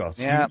podcasts.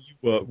 Yeah. You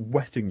were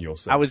wetting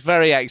yourself. I was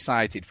very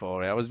excited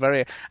for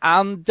it.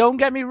 And don't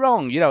get me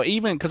wrong,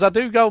 even because I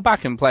do go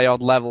back and play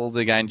odd levels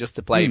again just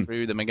to play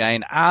through them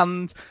again.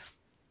 And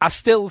I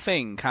still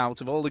think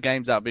out of all the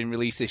games that have been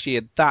released this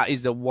year, that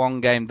is the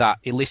one game that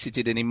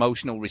elicited an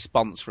emotional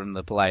response from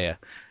the player.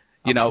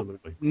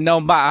 Absolutely. No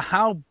matter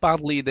how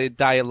badly the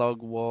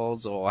dialogue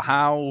was or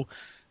how,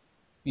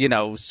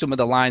 some of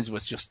the lines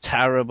was just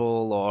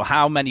terrible or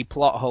how many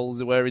plot holes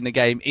there were in the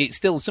game, it's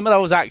still, some of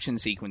those action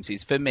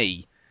sequences, for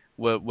me,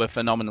 were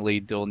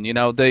phenomenally done.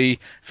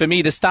 For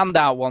me, the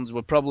standout ones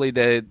were probably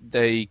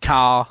the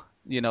car,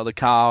 the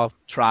car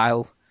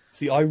trial.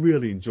 See, I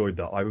really enjoyed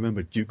that. I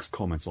remember Duke's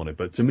comments on it,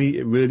 but to me,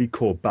 it really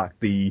called back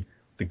the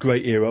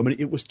great era. I mean,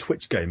 it was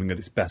Twitch gaming at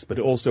its best, but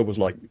it also was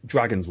like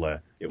Dragon's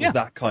Lair. It was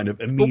that kind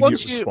of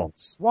immediate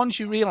response. Once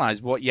you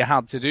realised what you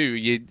had to do,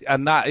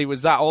 it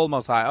was that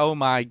almost like, oh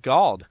my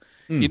God.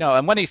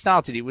 And when it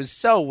started, it was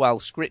so well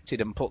scripted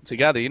and put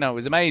together. It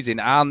was amazing.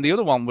 And the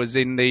other one was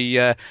in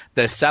the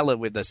cellar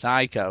with the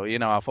psycho.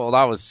 I thought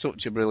that was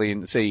such a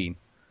brilliant scene.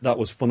 That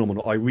was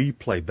phenomenal. I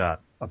replayed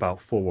that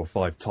about 4 or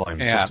 5 times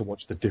just to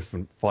watch the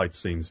different fight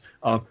scenes.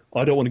 I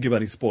don't want to give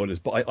any spoilers,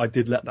 but I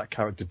did let that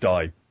character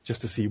die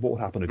just to see what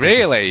would happen.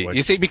 Really?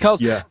 You see, because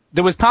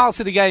there was parts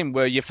of the game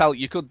where you felt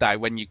you could die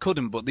when you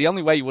couldn't, but the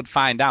only way you would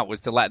find out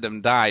was to let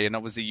them die, and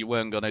obviously you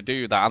weren't going to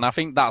do that. And I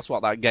think that's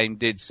what that game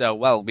did so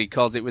well,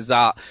 because it was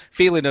that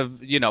feeling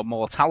of,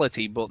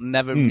 mortality, but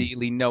never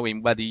really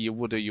knowing whether you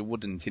would or you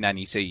wouldn't in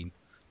any scene.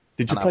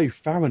 Did you play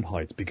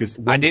Fahrenheit? Because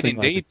I did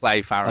indeed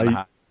play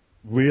Fahrenheit.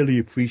 Really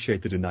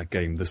appreciated in that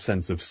game the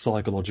sense of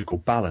psychological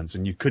balance,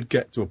 and you could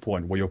get to a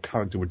point where your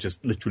character would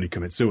just literally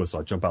commit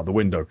suicide, jump out the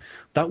window.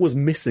 That was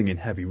missing in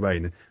Heavy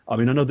Rain. I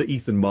mean, I know that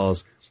Ethan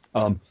Mars,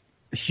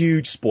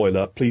 huge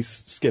spoiler, please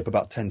skip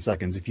about 10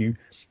 seconds. If you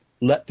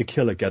let the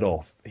killer get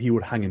off, he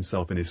would hang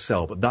himself in his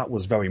cell, but that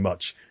was very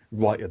much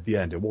right at the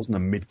end. It wasn't a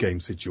mid-game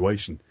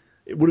situation.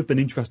 It would have been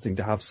interesting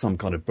to have some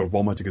kind of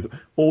barometer, because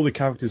all the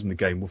characters in the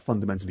game were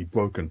fundamentally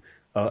broken,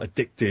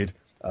 addicted,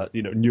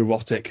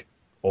 neurotic,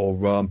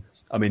 or...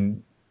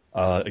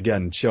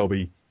 again,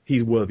 Shelby,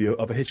 he's worthy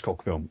of a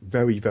Hitchcock film.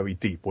 Very, very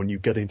deep when you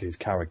get into his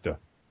character.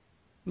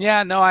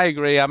 Yeah, no, I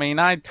agree. I mean,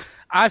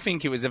 I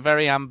think it was a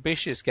very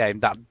ambitious game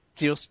that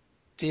just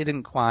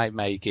didn't quite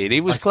make it. It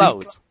was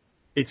close.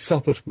 It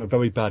suffered from a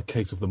very bad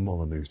case of the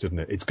Molyneux, didn't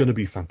it? It's going to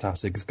be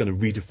fantastic. It's going to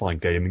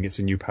redefine gaming. It's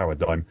a new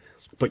paradigm.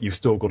 But you've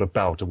still got to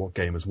bow to what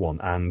gamers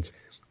want. And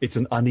it's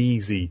an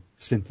uneasy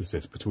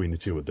synthesis between the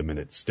two at the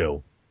minute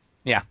still.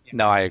 Yeah,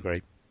 no, I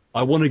agree.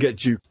 I want to get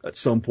Duke at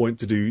some point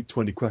to do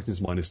 20 questions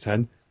minus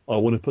 10. I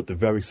want to put the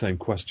very same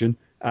question,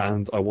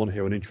 and I want to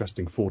hear an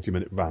interesting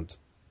 40-minute rant.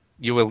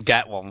 You will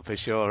get one for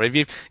sure.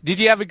 Did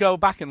you ever go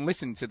back and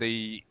listen to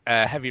the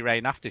Heavy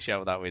Rain after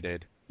show that we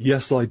did?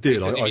 Yes, I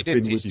did. I've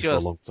been with you for a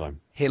long time.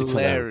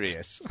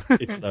 Hilarious.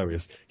 It's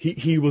hilarious.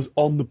 He was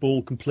on the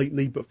ball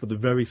completely, but for the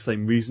very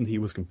same reason, he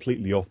was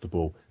completely off the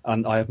ball.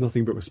 And I have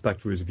nothing but respect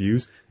for his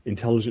views,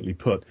 intelligently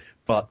put.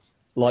 But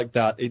like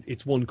that,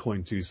 it's one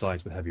coin, two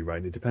sides with Heavy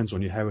Rain. It depends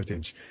on your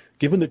heritage.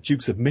 Given that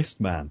Dukes had missed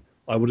Man,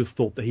 I would have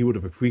thought that he would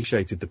have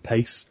appreciated the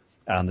pace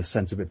and the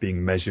sense of it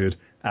being measured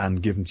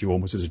and given to you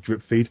almost as a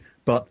drip feed.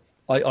 But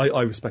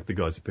I respect the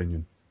guy's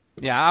opinion.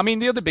 Yeah, I mean,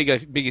 the other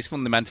biggest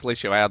fundamental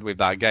issue I had with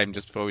that game,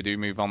 just before we do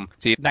move on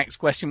to your next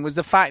question, was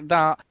the fact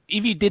that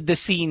if you did the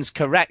scenes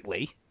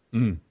correctly,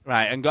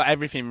 right, and got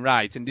everything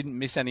right and didn't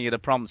miss any of the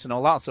prompts and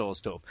all that sort of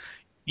stuff,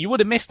 you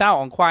would have missed out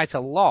on quite a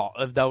lot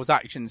of those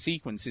action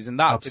sequences, and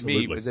that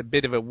Absolutely. to me was a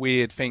bit of a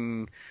weird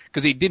thing,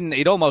 because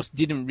it almost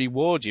didn't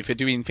reward you for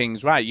doing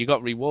things right. You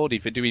got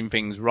rewarded for doing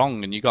things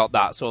wrong, and you got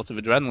that sort of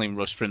adrenaline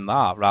rush from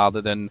that,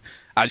 rather than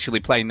actually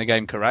playing the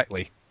game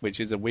correctly, which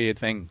is a weird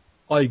thing.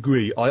 I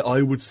agree.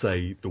 I would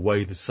say the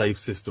way the save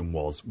system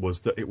was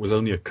that it was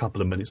only a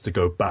couple of minutes to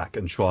go back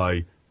and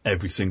try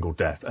every single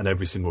death and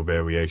every single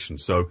variation.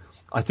 So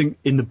I think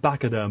in the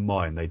back of their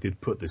mind, they did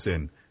put this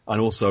in.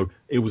 And also,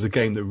 it was a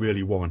game that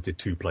really warranted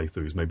 2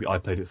 playthroughs. Maybe I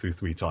played it through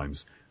 3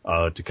 times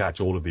to catch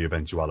all of the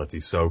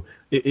eventualities. So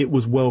it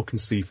was well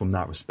conceived from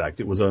that respect.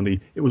 It was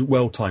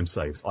well-timed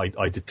saves.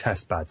 I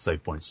detest bad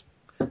save points.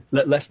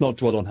 Let's not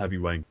dwell on Heavy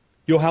Rain.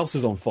 Your house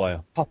is on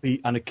fire. Puppy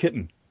and a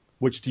kitten.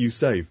 Which do you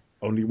save?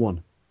 Only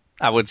one.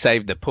 I would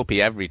save the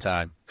puppy every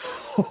time.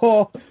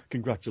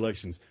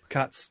 Congratulations.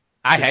 Cats.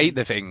 I hate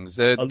the things.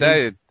 They're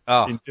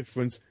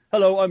indifferent.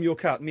 Hello, I'm your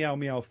cat. Meow,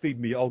 meow, feed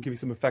me. I'll give you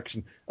some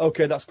affection.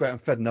 Okay, that's great. I'm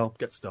fed now.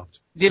 Get stuffed.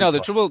 You know,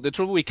 the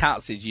trouble with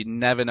cats is you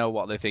never know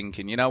what they're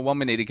thinking. You know, one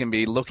minute they can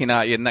be looking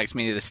at you, next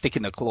minute they're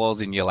sticking their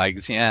claws in your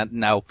legs. Yeah,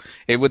 no.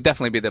 It would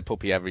definitely be the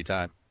puppy every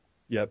time.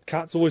 Yeah,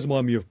 cats always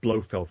remind me of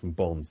Blofeld from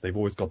Bonds. They've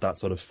always got that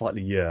sort of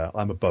slightly,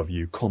 I'm above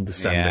you,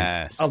 condescending.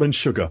 Yes. Alan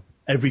Sugar.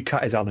 Every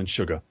cat is Alan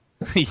Sugar.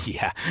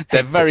 Yeah,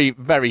 they're very,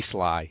 very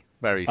sly.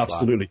 Very sly.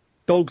 Absolutely.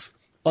 Dogs,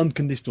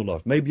 unconditional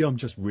love. Maybe I'm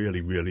just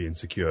really, really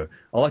insecure.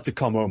 I like to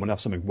come home and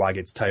have something wag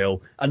its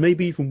tail, and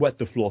maybe even wet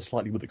the floor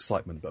slightly with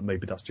excitement, but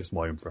maybe that's just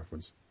my own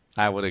preference.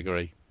 I would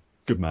agree.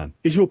 Good man.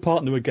 Is your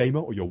partner a gamer,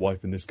 or your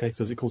wife in this case?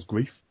 Does it cause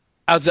grief?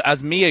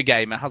 As me a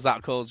gamer, has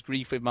that caused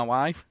grief with my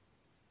wife?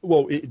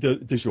 Well,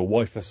 does your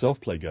wife herself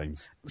play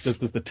games? Does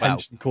the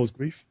tension cause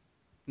grief?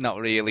 Not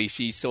really.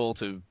 She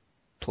sort of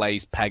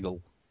plays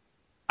Peggle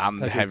and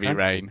Peggle Heavy and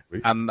Rain,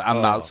 grief? and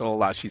that's all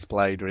that she's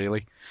played,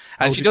 really.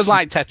 And How she does does she-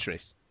 like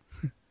Tetris.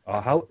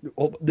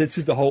 This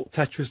is the whole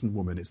Tetris and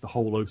woman. It's the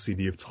whole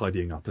OCD of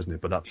tidying up, isn't it?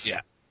 But that's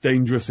Yeah.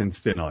 dangerous in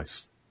thin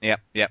ice.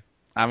 Yep.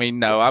 I mean,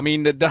 no. I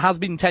mean, there has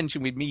been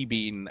tension with me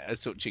being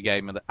such a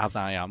gamer as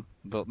I am,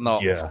 but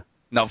not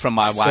from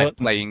my wife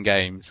playing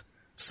games.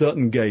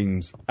 Certain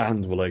games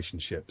and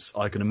relationships,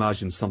 I can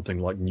imagine something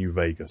like New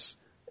Vegas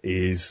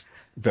is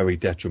very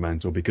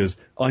detrimental because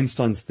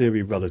Einstein's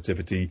theory of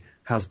relativity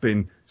has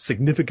been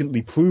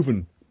significantly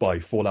proven by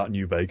Fallout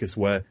New Vegas,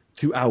 where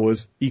 2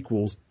 hours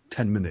equals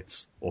 10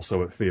 minutes, or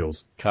so it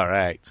feels.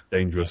 Correct.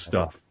 Dangerous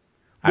stuff.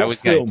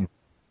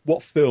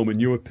 What film, in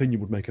your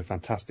opinion, would make a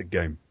fantastic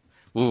game?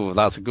 Ooh,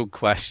 that's a good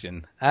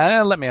question.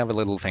 Let me have a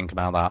little think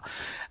about that.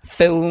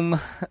 Film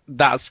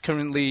that's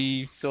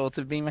currently sort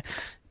of being...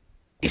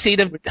 You see,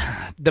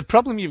 the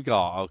problem you've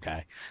got,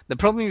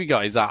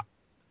 is that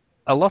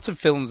a lot of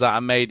films that are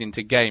made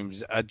into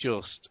games are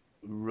just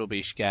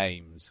rubbish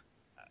games.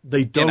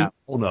 They don't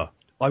honour.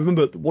 I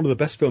remember one of the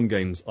best film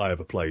games I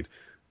ever played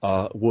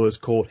was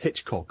called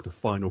Hitchcock, The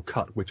Final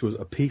Cut, which was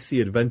a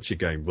PC adventure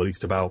game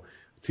released about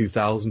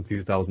 2000,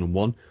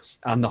 2001.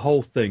 And the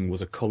whole thing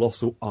was a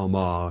colossal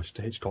homage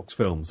to Hitchcock's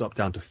films, up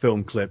down to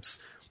film clips,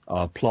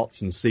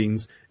 plots and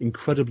scenes.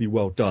 Incredibly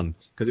well done,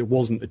 because it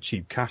wasn't a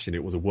cheap cash-in,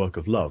 it was a work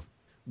of love.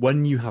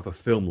 When you have a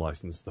film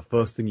license, the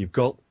first thing you've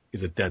got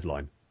is a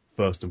deadline,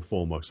 first and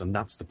foremost, and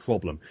that's the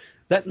problem.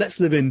 Let's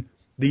live in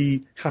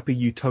the happy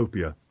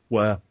utopia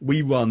where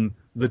we run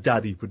the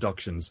Daddy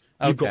Productions.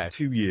 You've got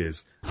 2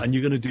 years, and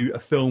you're going to do a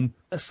film,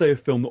 let's say a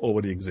film that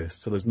already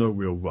exists, so there's no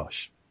real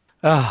rush.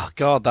 Oh,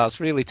 God, that's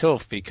really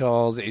tough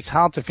because it's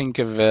hard to think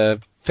of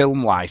a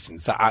film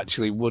license that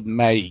actually would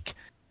make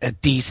a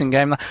decent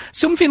game.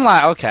 Something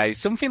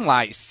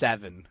like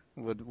Seven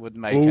would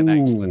make an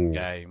excellent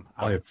game.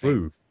 I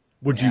approve.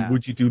 Would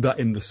you do that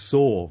in the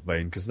Saw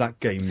vein? Because that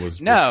game was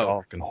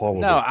dark and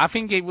horrible. No, I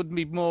think it would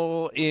be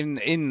more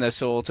in the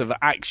sort of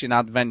action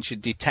adventure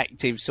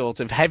detective sort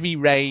of Heavy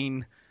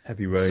Rain sort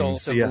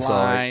CSI, of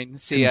line,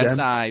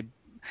 CSI.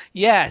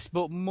 Yes,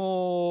 but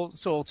more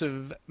sort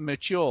of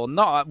mature.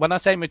 Not when I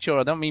say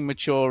mature, I don't mean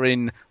mature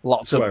in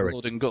lots of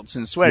blood and guts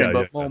and swearing,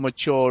 but more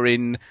mature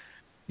in,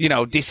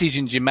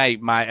 decisions you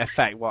make might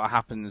affect what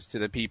happens to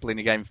the people in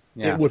the game.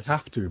 Yeah. It would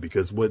have to,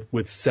 because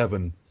with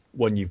Seven,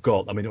 when you've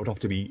got, it would have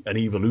to be an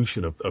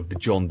evolution of the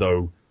John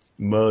Doe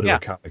murderer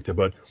character.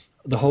 But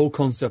the whole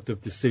concept of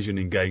decision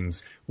in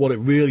games, what it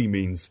really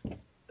means,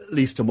 at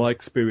least to my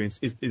experience,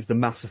 is the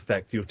Mass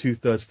Effect. You're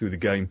 2/3 through the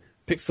game,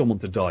 pick someone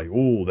to die.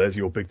 Oh, there's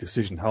your big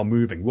decision. How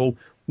moving. Well,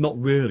 not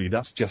really.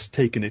 That's just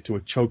taking it to a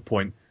choke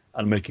point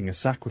and making a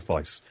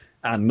sacrifice,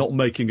 and not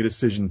making a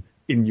decision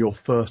in your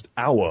first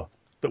hour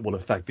that will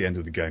affect the end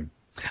of the game.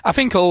 I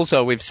think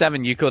also with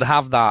Seven, you could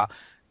have that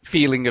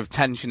feeling of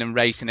tension and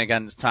racing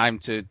against time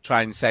to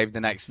try and save the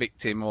next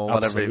victim or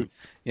whatever. Absolutely.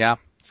 Yeah.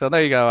 So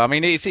there you go. I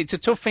mean, it's a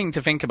tough thing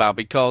to think about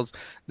because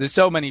there's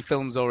so many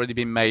films already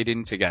been made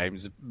into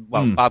games.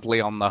 Well,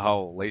 badly on the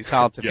whole. It's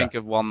hard to think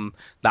of one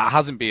that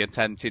hasn't been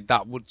attempted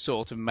that would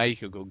sort of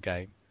make a good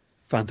game.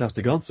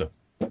 Fantastic answer.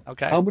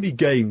 Okay. How many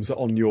games are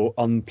on your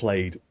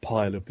unplayed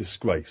pile of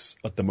disgrace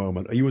at the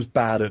moment? Are you as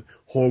bad at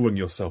whoring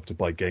yourself to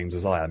buy games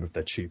as I am if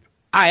they're cheap?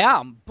 I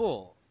am,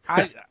 but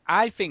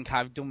I think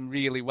I've done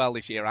really well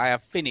this year. I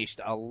have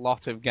finished a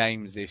lot of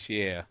games this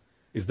year.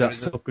 Is that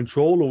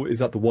self-control, or is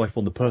that the wife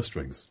on the purse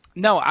strings?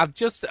 No,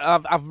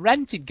 I've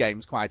rented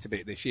games quite a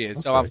bit this year,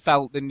 so I've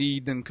felt the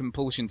need and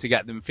compulsion to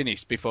get them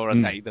finished before I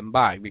take them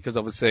back, because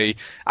obviously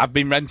I've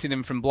been renting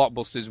them from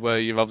Blockbusters where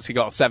you've obviously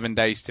got 7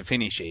 days to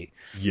finish it.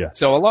 Yes.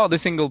 So a lot of the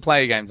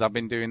single-player games I've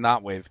been doing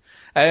that with.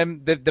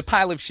 The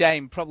pile of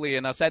shame probably,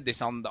 and I said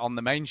this on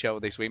the main show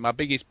this week, my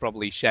biggest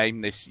probably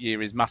shame this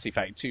year is Mass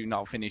Effect 2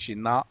 not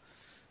finishing that.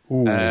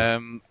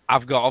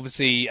 I've got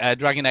obviously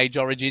Dragon Age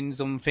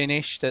Origins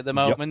unfinished at the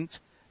moment.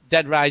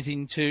 Dead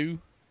Rising 2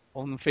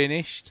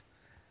 unfinished.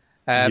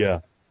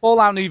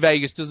 Fallout New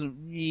Vegas doesn't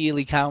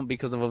really count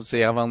because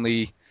obviously I've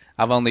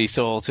only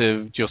sort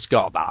of just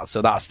got that,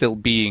 so that's still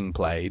being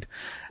played.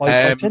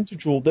 I tend to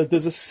draw.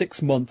 There's a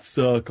 6-month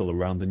circle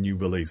around the new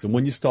release, and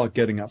when you start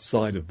getting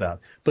outside of that,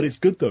 but it's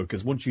good though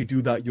because once you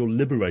do that, you're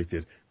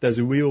liberated. There's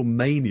a real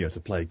mania to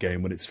play a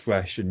game when it's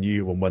fresh and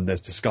new, and when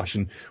there's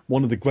discussion.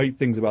 One of the great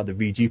things about the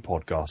VG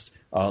podcast,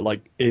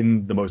 like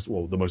in the most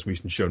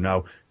recent show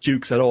now,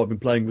 Duke said, "Oh, I've been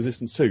playing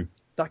Resistance 2."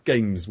 That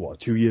game's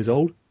 2 years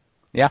old.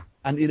 Yeah.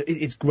 And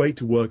it's great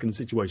to work in a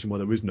situation where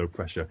there is no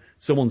pressure.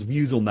 Someone's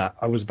views on that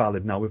are as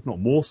valid now, if not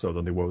more so,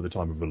 than they were at the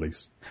time of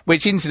release.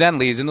 Which,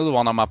 incidentally, is another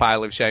one on my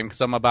pile of shame,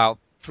 because I'm about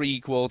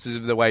 3/4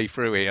 of the way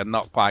through it and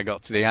not quite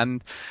got to the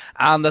end.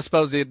 And I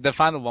suppose the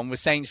final one was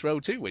Saints Row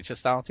 2, which I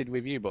started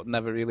with you, but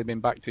never really been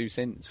back to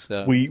since.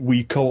 So.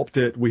 We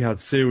co-opted it, we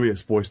had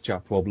serious voice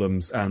chat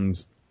problems,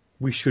 and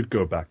we should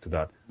go back to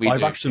that.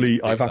 I've actually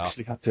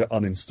had to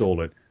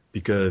uninstall it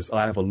because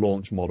I have a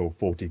launch model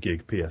 40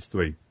 gig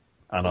PS3,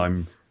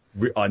 and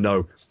I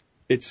know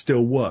it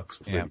still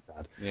works really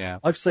bad. Yeah.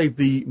 I've saved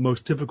the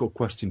most difficult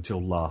question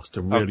till last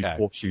to really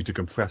force you to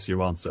compress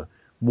your answer.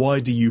 Why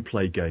do you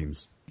play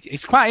games?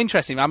 It's quite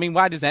interesting. I mean,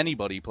 why does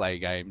anybody play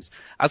games?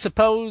 I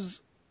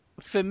suppose,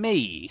 for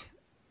me,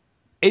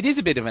 it is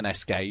a bit of an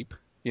escape,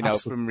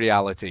 from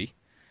reality.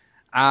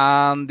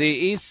 And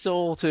it is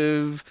sort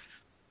of,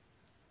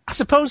 I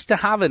suppose, to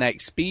have an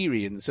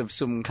experience of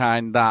some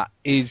kind that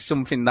is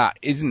something that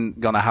isn't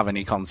going to have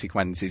any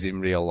consequences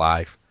in real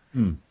life.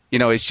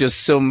 It's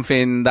just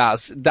something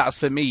that's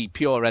for me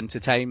pure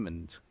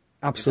entertainment.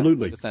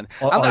 Absolutely.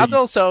 And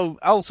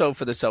also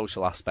for the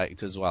social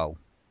aspect as well.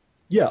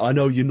 Yeah, I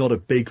know you're not a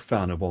big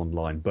fan of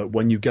online, but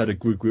when you get a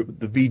group,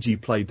 the VG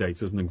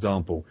Playdates as an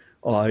example,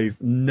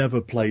 I've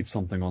never played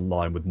something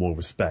online with more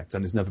respect,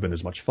 and it's never been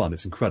as much fun.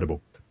 It's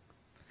incredible.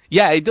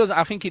 Yeah, it does.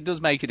 I think it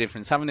does make a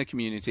difference. Having a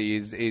community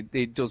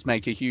it does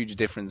make a huge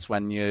difference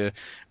when you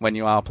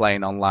are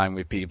playing online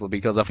with people,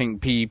 because I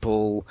think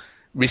people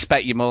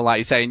respect you more, like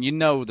you say, and you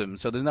know them,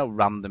 so there's no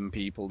random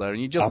people there,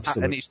 and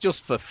and it's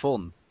just for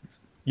fun.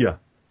 Yeah,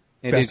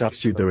 best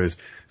attitude there is.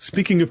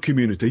 Speaking of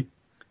community,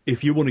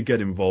 if you want to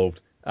get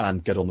involved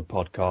and get on the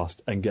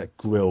podcast and get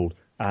grilled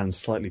and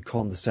slightly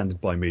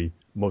condescended by me,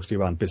 mostly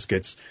around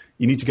biscuits,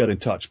 you need to get in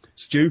touch.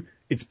 Stu,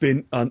 it's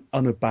been an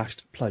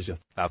unabashed pleasure.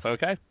 That's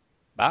okay.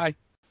 Bye.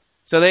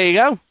 So there you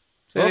go.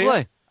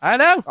 Lovely. I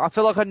know. I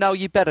feel like I know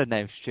you better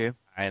now, Stu.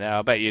 I know.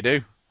 I bet you do.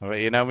 I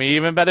bet you know me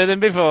even better than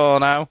before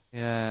now.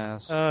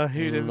 Yes. Oh,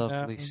 who didn't know?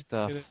 Lovely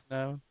stuff. Who didn't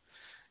know?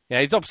 Yeah,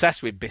 he's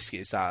obsessed with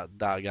biscuits, that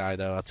guy,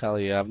 though, I tell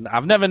you.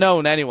 I've never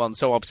known anyone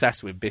so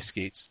obsessed with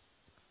biscuits.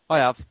 I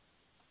have.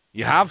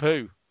 You have?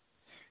 Who?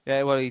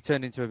 Yeah, well, he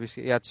turned into a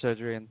biscuit. He had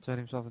surgery and turned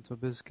himself into a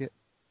biscuit.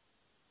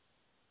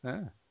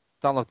 Yeah.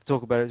 Don't like to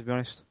talk about it, to be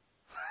honest.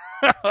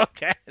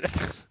 Okay.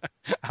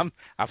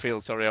 I feel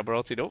sorry I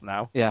brought it up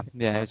now. Yeah,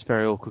 it's a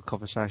very awkward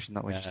conversation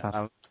that we just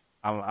had.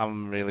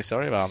 I'm really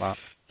sorry about that.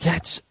 Yeah,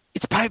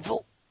 it's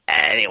painful.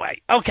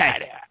 Anyway,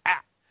 okay.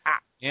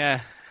 Yeah.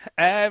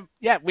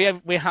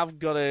 We have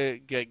got to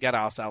get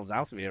ourselves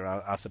out of here,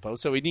 I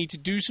suppose. So we need to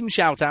do some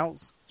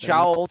shout-outs.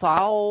 Shout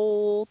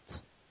out.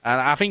 And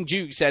I think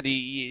Duke said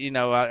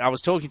I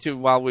was talking to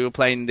him while we were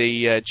playing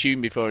the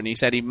tune before, and he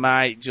said he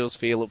might just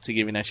feel up to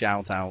giving a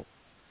shout-out.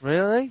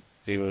 Really?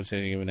 See what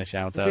to giving a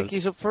shout-out. I think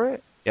he's up for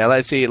it. Yeah,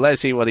 let's see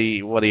what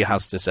he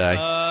has to say.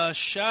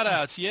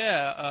 Shout-outs,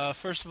 yeah.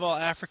 First of all,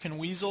 African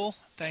Weasel.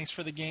 Thanks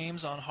for the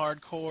games on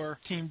Hardcore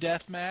Team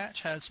Deathmatch.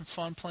 Had some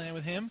fun playing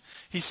with him.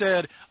 He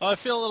said, I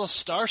feel a little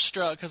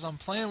starstruck because I'm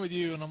playing with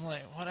you. And I'm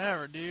like,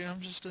 whatever, dude.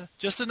 I'm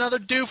just another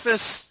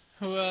doofus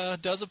who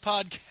does a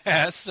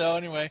podcast. So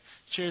anyway,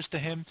 cheers to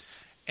him.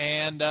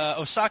 And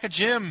Osaka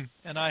Jim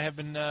and I have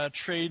been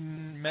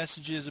trading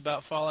messages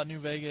about Fallout New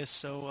Vegas.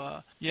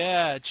 So,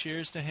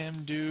 cheers to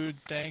him, dude.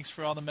 Thanks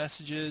for all the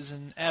messages.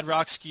 And Ad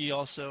Rockski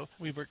also.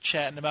 We were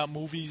chatting about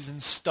movies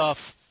and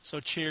stuff. So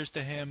cheers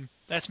to him.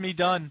 That's me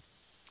done.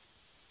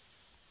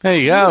 There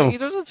you go. He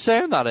doesn't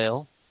sound that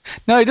ill.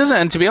 No, he doesn't.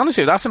 And to be honest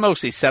with you, that's the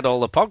most he's said all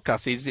the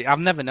podcasts. I've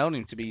never known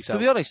him to be so. To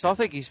be honest, I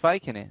think he's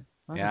faking it.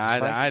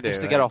 I do.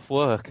 Just to get off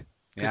work.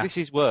 Because Yeah. this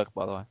is work,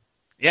 by the way.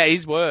 Yeah, it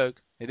is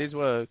work. It is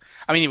work.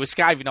 I mean, he was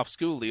skiving off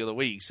school the other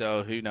week,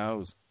 so who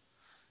knows?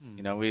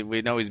 We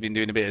know he's been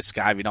doing a bit of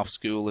skiving off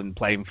school and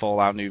playing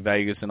Fallout New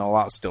Vegas and all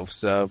that stuff,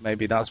 so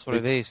maybe that's what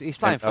it is. He's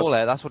playing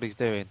Fallout, that's what he's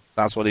doing.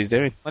 That's what he's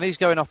doing. When he's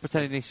going off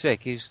pretending he's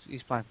sick, he's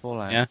playing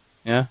Fallout.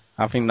 Yeah,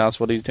 I think that's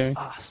what he's doing.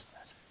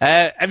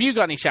 Have you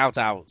got any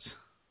shout-outs?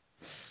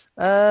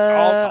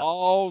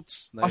 I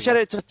shout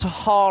out to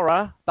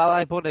Tahara,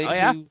 Ballet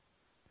Bunny,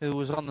 who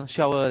was on the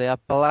show earlier.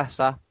 Bless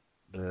her.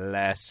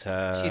 Bless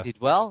her. She did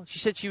well. She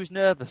said she was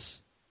nervous.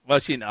 Well,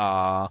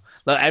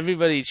 look,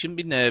 everybody shouldn't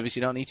be nervous.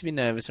 You don't need to be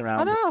nervous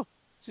around. I know.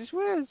 She's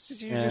weird.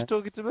 She was just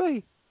talking to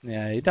me.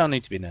 Yeah, you don't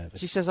need to be nervous.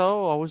 She says, I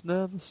was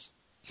nervous.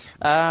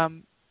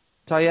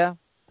 So yeah,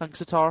 thanks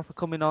to Tara for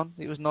coming on.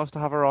 It was nice to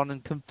have her on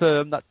and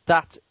confirm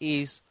that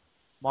is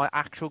my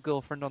actual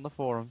girlfriend on the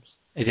forums.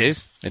 It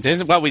is.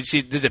 Well,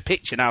 there's a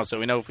picture now, so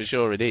we know for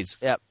sure it is.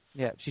 Yep.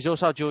 Yeah. She's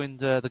also joined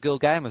the Girl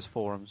Gamers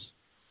forums.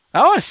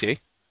 Oh, I see.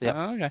 Yeah.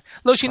 Oh, okay.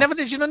 Look, she never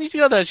did. She don't need to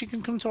go there. She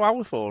can come to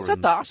our forums. I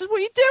said that. I said, what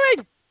are you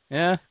doing?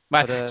 Yeah.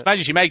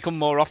 Imagine she may come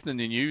more often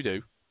than you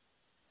do.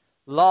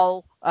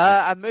 Lol.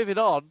 And moving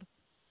on,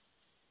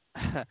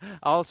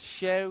 I'll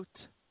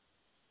shout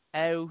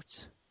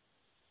out.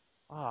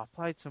 I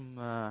played some.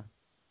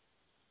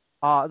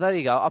 There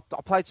you go.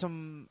 I played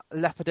some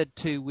Left 4 Dead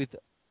 2 with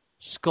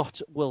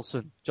Scott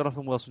Wilson,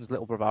 Jonathan Wilson's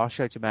little brother. I'll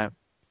shout him out.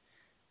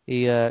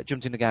 He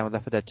jumped in the game with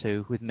Left 4 Dead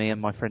 2 with me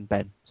and my friend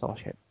Ben. So I'll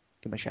give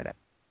him a shout out.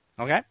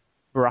 Okay.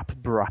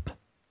 Brap.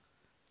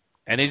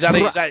 And is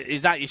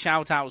that your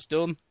shout outs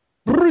done?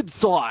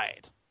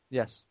 Inside.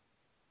 Yes.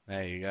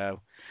 There you go.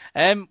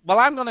 Well,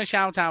 I'm going to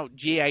shout out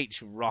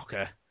GH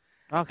Rocker.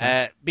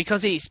 Okay.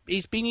 Because it's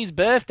been his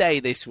birthday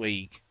this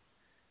week.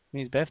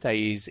 His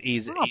birthday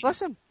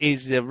bless him.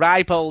 He's the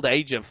ripe old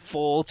age of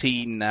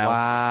 14 now.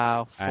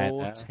 Wow,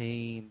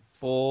 14.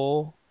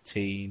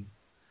 14.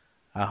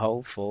 A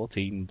whole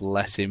 14,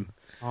 bless him.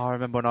 Oh, I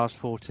remember when I was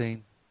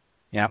 14.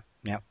 Yep.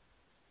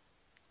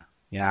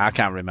 Yeah, I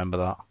can't remember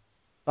that.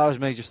 That was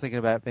me just thinking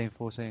about being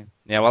 14.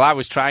 Yeah, well, I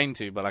was trying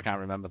to, but I can't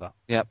remember that.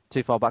 Yep,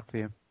 too far back for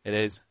you. It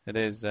is.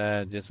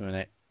 Just a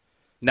minute.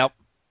 Nope.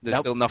 There's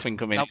still nothing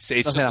coming. Nope, It's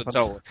just nothing a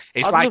total. happens.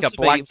 It's I'd like love a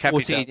to blank meet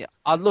 14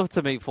 I'd love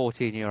to meet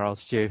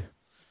 14-year-olds, Stu.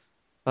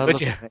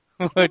 Would you?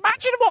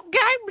 Imagine what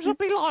games would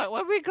be like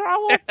when we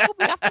grow up.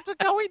 We have to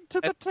go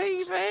into the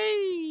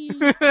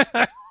TV.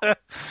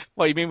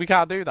 What, you mean we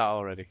can't do that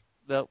already?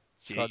 Nope,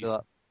 Jeez. can't do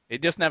that.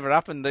 It just never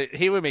happened.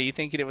 Here with me,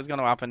 thinking it was going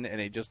to happen, and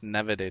it just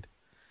never did.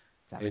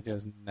 It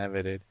just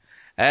never did.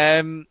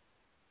 And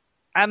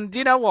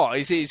you know what?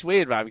 It's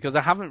weird, right? Because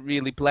I haven't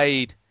really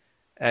played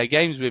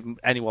games with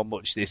anyone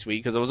much this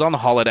week because I was on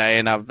holiday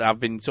and I've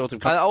been sort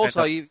of. And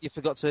also, you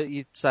forgot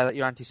to say that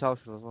you're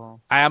antisocial as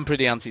well. I am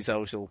pretty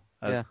antisocial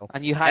as well.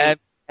 And you hate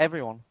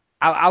everyone.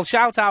 I'll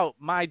shout out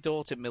my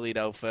daughter Millie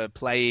though for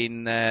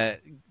playing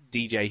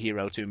DJ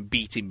Hero 2 and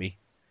beating me.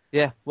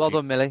 Yeah, well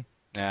done, Millie.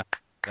 Yeah,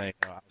 there you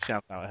go. I'll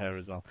shout out her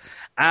as well.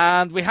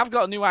 And we have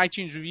got a new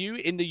iTunes review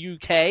in the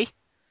UK.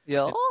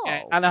 Yeah.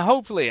 And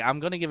hopefully I'm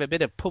going to give a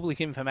bit of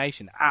public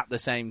information at the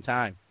same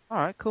time. All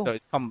right, cool. So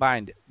it's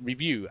combined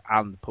review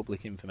and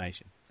public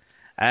information.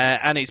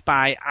 And it's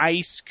by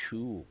Ice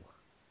Cool.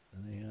 So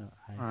there you go.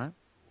 All right.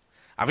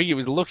 I think he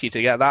was lucky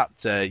to get that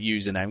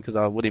username because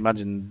I would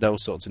imagine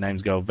those sorts of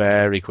names go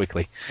very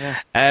quickly. Yeah.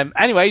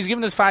 Anyway, he's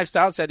given us 5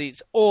 stars, said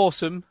it's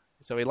awesome.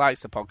 So he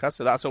likes the podcast,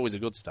 so that's always a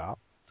good start.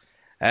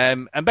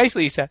 And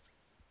basically he said,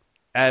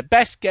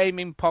 best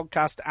gaming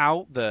podcast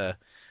out there.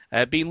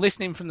 Been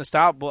listening from the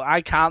start, but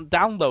I can't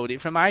download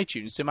it from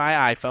iTunes to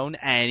my iPhone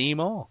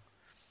anymore.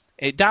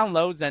 It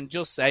downloads and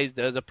just says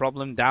there's a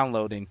problem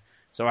downloading.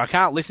 So I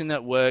can't listen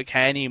at work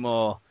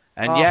anymore.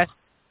 And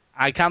yes,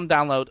 I can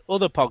download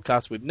other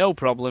podcasts with no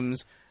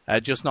problems,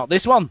 just not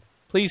this one.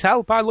 Please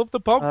help, I love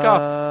the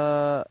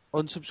podcast.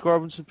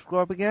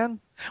 Unsubscribe again?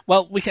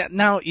 Well, we can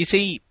now, you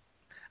see,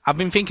 I've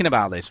been thinking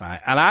about this,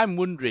 right? And I'm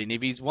wondering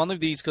if he's one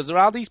of these, because there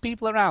are these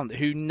people around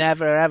who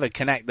never ever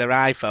connect their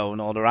iPhone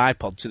or their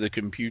iPod to the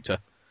computer.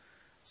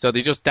 So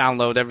they just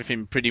download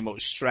everything pretty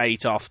much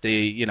straight off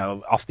the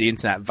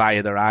internet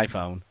via their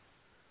iPhone.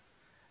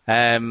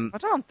 I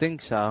don't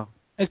think so.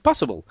 It's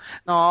possible.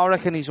 No, I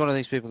reckon he's one of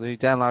these people who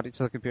download it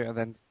to the computer and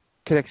then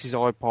connects his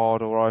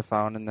iPod or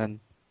iPhone and then...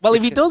 Well,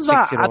 if he does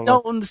that, I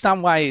don't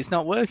understand why it's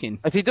not working.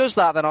 If he does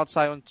that, then I'd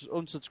say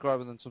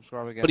unsubscribe and then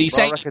subscribe again. But he's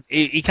saying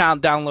he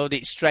can't download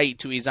it straight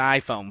to his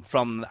iPhone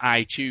from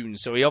iTunes,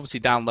 so he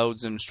obviously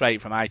downloads them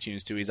straight from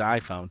iTunes to his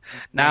iPhone.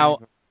 Now,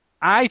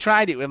 I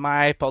tried it with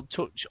my iPod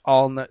Touch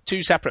on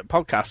 2 separate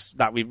podcasts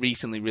that we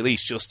recently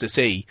released just to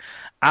see,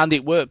 and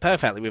it worked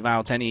perfectly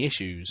without any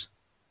issues.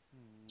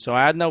 So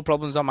I had no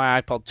problems on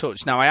my iPod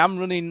Touch. Now, I am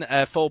running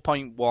a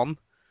 4.1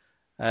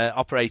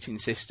 operating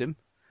system,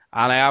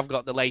 and I have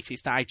got the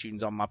latest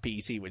iTunes on my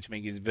PC, which I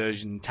think is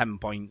version 10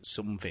 point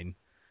something.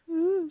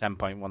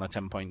 10.1 or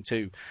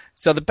 10.2.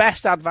 So the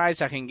best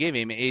advice I can give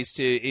him is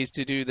to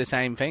do the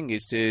same thing,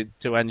 is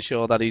to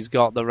ensure that he's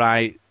got the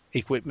right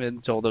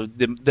equipment or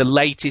the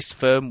latest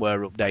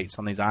firmware updates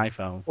on his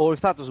iPhone. Or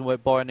if that doesn't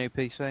work, buy a new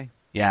PC.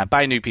 Yeah,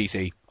 buy a new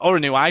PC. Or a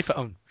new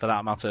iPhone, for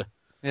that matter.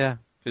 Yeah.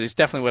 Because it's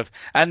definitely worth...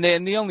 And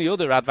the only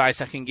other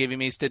advice I can give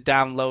him is to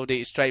download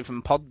it straight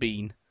from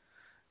Podbean.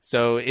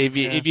 So if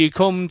you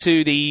come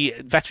to the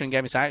Veteran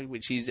Gamer site,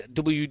 which is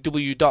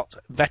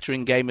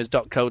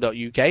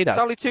www.veterangamers.co.uk... It's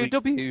only 2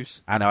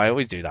 W's. I know, I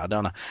always do that,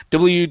 don't I?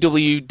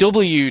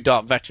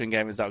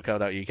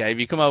 www.veterangamers.co.uk. If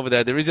you come over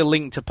there is a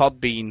link to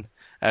Podbean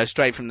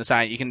straight from the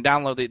site. You can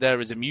download it there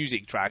as a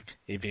music track,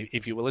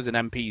 if you will, as an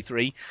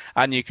MP3,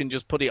 and you can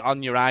just put it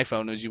on your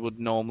iPhone as you would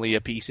normally a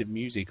piece of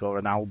music or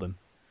an album,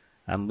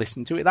 and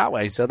listen to it that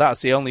way. So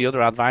that's the only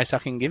other advice I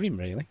can give him,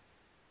 really.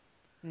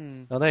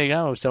 So there you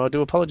go. So I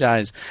do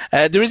apologise.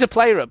 There is a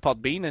player at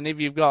Podbean, and if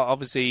you've got,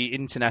 obviously,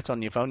 internet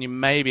on your phone, you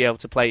may be able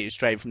to play it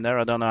straight from there.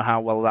 I don't know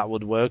how well that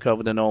would work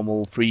over the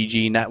normal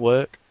 3G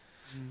network.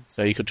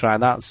 So you could try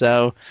that.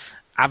 So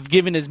I've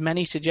given as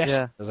many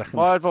suggestions as I can.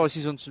 My advice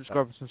is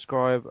unsubscribe and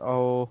subscribe,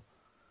 or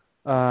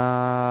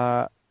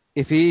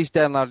if he's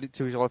downloaded it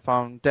to his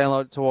iPhone,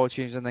 download it to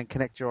iTunes and then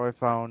connect your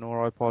iPhone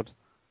or iPod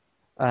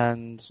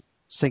and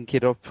sync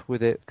it up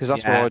with it, because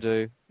that's what I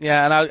do.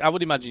 Yeah, and I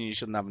would imagine you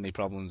shouldn't have any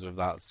problems with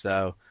that.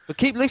 So, but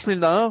keep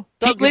listening though.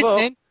 Keep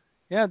listening.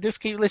 Yeah,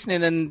 just keep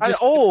listening and just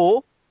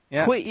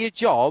quit your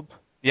job.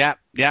 Yeah.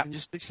 And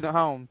just listen at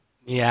home.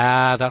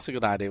 Yeah, that's a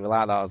good idea. We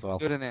like that as well.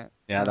 Good, isn't it?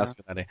 Yeah, that's a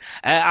good idea.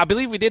 I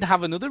believe we did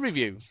have another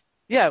review.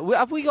 Yeah,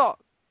 have we got?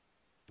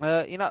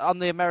 On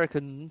the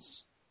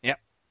Americans. Yep.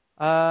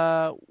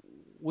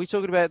 We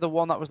talking about the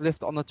one that was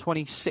lifted on the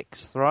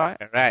 26th, right?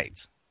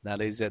 Correct. That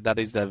is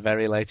the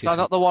very latest. No,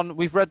 not the one.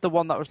 We've read the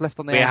one that was left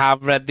on the... We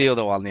have read the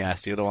other one,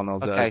 yes. The other one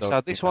was... Okay, so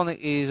this one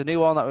is a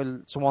new one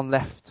that someone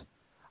left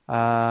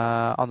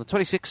on the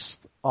 26th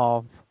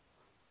of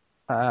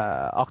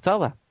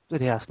October.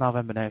 Bloody hell, it's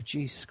November now.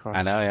 Jesus Christ.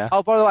 I know, yeah.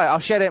 Oh, by the way, I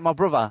shared it with my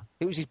brother.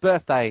 It was his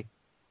birthday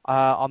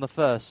on the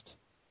 1st.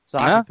 So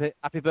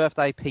happy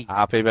birthday, Pete.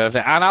 Happy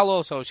birthday. And I'll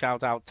also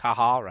shout out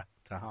Tahara.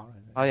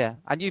 Oh, yeah.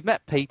 And you've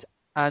met Pete,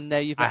 and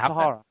you've met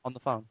Tahara on the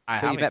phone.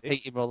 You've met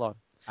Pete in real life.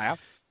 I have.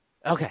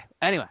 Okay,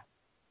 anyway.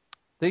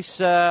 This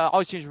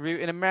iTunes review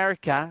in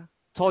America,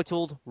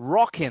 titled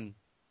Rockin'.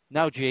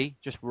 No G,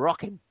 just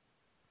Rockin'.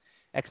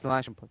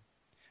 Exclamation point.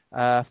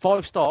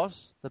 5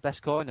 stars, the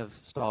best kind of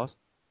stars.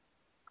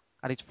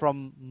 And it's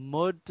from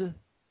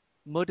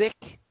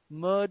Muddick?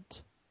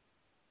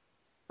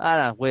 I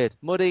don't know, weird.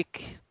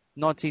 Muddick,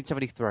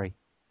 1973.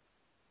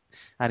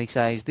 And he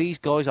says, these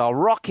guys are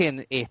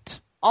rocking it.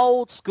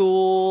 Old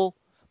school.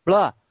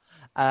 Blah.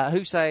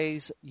 Who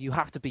says you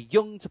have to be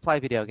young to play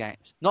video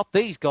games? Not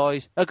these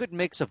guys. A good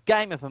mix of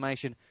game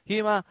information,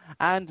 humour,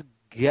 and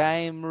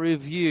game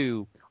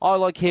review. I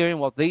like hearing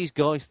what these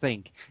guys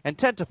think, and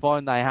tend to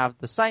find they have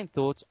the same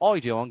thoughts I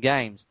do on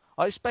games.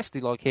 I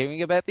especially like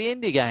hearing about the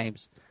indie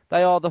games.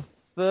 They are the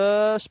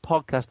first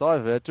podcast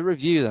I've heard to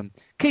review them.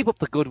 Keep up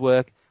the good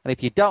work, and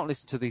if you don't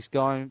listen to these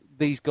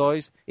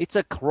guys, it's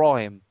a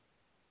crime.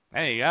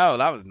 There you go,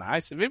 that was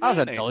nice of him. That was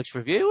a nice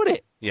review, wasn't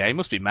it? Yeah, he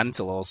must be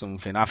mental or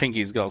something. I think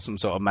he's got some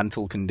sort of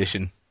mental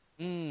condition.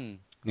 Yeah.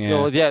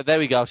 Well, yeah, there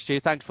we go, Stu.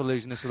 Thanks for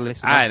losing us a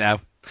listener. I know.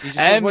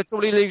 When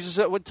somebody loses,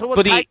 when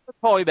someone takes the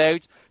time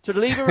out to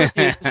leave a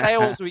review to say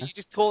also, you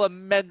just call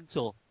them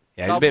mental.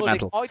 Yeah, he's a bit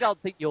mental. I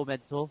don't think you're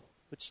mental,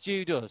 but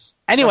Stu does.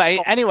 Anyway,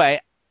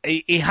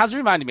 he has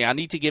reminded me I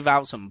need to give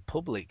out some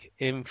public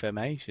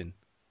information.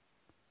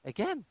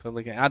 Again?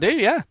 I do,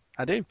 yeah.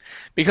 I do.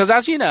 Because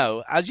as you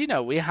know,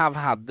 we have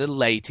had the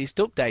latest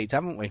update,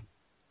 haven't we?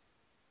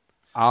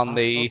 On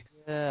the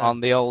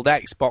old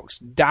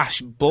Xbox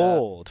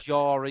dashboard.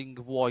 Jarring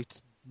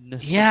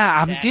whiteness.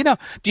 Yeah, do you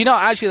know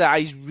actually that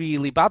is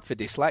really bad for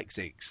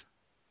dyslexics?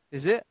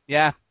 Is it?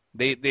 Yeah.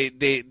 The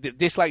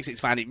dyslexics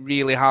find it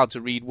really hard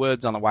to read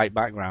words on a white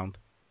background.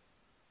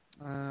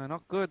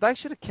 Not good. They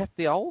should have kept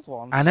the old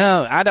one. I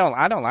know. I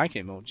don't like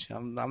it much.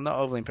 I'm not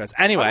overly impressed.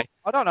 Anyway,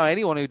 I don't know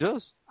anyone who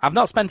does. I've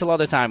not spent a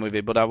lot of time with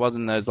it, but I was a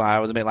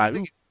bit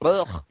like,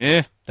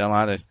 yeah, don't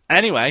like this.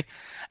 Anyway,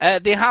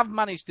 they have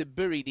managed to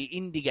bury the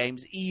indie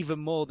games even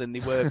more than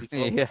they were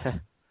before.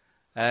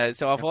 Yeah.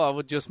 So I thought I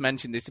would just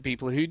mention this to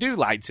people who do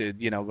like to,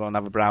 go and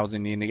have a browse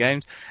in the indie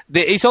games.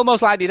 It's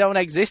almost like they don't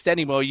exist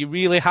anymore. You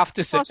really have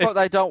to. That's like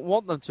they don't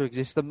want them to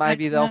exist, and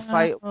maybe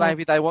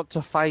maybe they want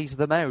to phase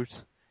them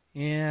out.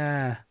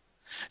 Yeah.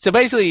 So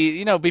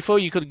basically, before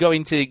you could go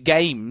into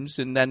games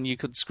and then you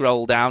could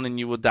scroll down and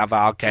you would have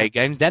arcade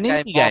games, then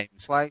indie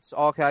games.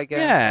 Arcade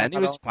games. Yeah, and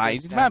it was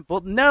quite fun.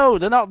 But no,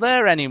 they're not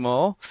there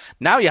anymore.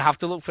 Now you have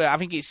to look for, I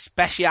think it's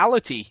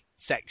speciality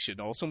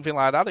section or something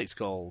like that it's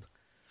called.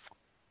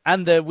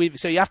 And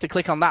so you have to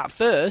click on that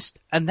first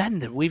and then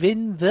they're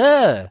within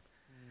there.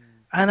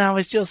 And I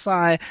was just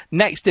like,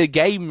 next to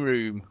game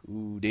room.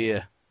 Ooh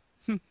dear.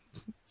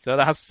 So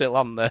that's still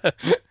on there.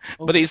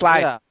 But it's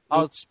like... Yeah.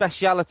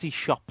 Speciality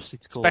shops,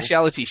 it's called.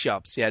 Speciality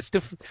shops, yeah.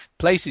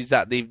 Places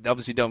that they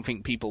obviously don't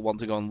think people want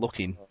to go and look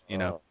in,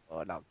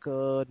 Oh, not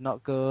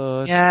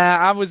good. Yeah,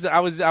 I was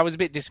a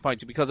bit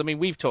disappointed because,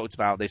 we've talked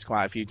about this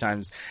quite a few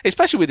times,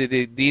 especially with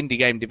the indie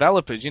game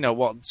developers,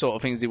 what sort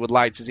of things they would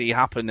like to see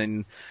happen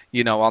on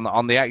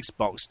the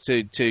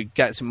Xbox to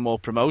get some more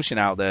promotion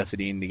out there for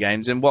the indie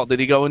games. And what did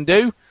he go and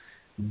do?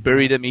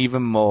 Bury them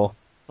even more.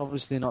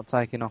 Obviously not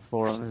taking off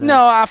for them, is it?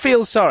 No, I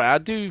feel sorry. I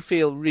do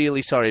feel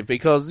really sorry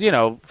because,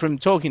 from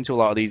talking to a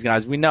lot of these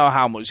guys, we know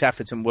how much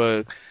effort and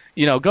work,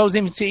 goes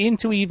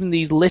into even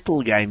these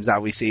little games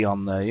that we see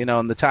on there,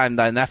 and the time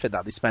and effort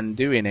that they spend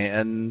doing it.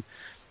 And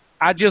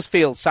I just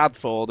feel sad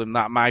for them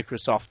that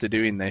Microsoft are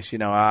doing this.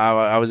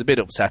 I was a bit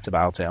upset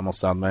about it, I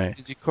must admit.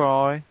 Did you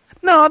cry?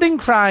 No, I didn't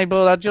cry,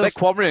 but I just...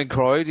 Quamrian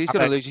cried. He's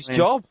going to lose his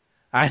job.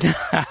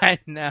 I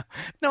know.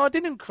 No, I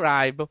didn't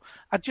cry, but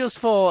I just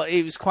thought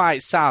it was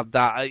quite sad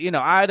that,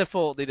 I'd have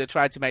thought they'd have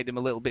tried to make them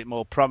a little bit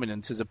more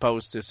prominent as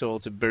opposed to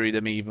sort of bury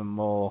them even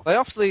more. They're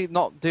obviously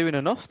not doing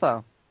enough,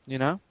 though,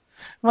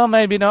 Well,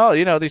 maybe not.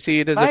 They see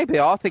it as Maybe,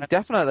 I think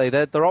definitely.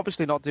 They're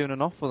obviously not doing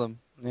enough for them.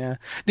 Yeah.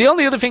 The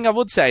only other thing I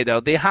would say, though,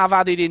 they have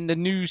added in the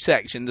news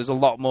section, there's a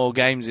lot more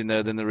games in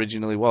there than there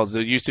originally was.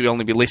 There used to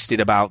only be listed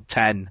about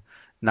 9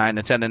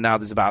 or 10, and now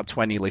there's about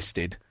 20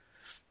 listed.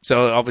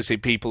 So obviously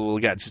people will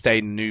get to stay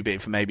in the new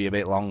bit for maybe a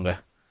bit longer.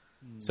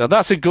 So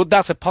that's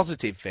a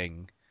positive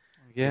thing.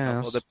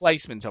 Yeah. But the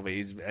placement of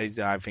it is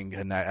I think,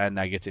 a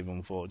negative,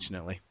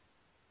 unfortunately.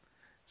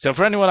 So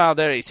for anyone out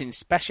there, it's in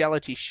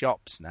specialty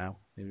shops now,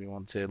 if you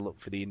want to look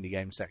for the indie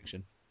game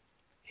section.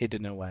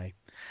 Hidden away.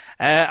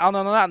 On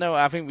that note,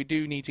 I think we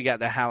do need to get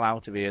the hell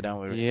out of here,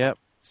 don't we? Yep.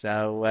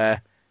 So,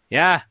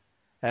 yeah.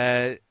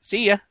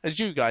 See ya. Has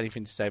you got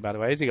anything to say, by the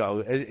way? Is he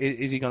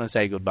going to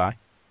say goodbye?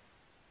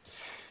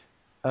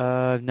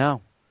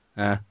 No.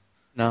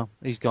 No,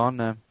 he's gone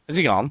now. Is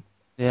he gone?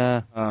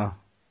 Yeah. Oh.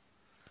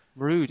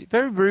 Rude.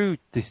 Very rude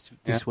this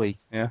week.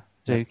 Yeah.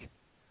 Duke.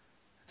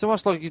 It's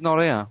almost like he's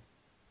not here.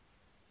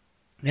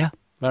 Yeah.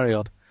 Very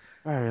odd.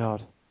 Very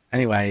odd.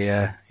 Anyway,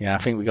 I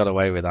think we got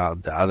away with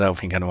that. I don't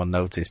think anyone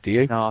noticed, do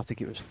you? No, I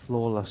think it was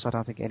flawless. I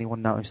don't think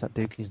anyone noticed that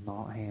Duke is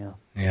not here.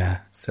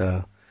 Yeah,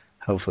 so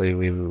hopefully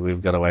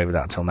we've got away with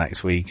that till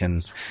next week.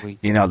 And Sweet.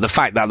 you know, the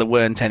fact that there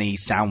weren't any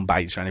sound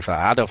bites or anything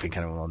like that, I don't think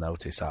anyone will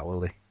notice that, will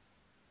they?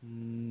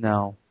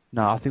 No,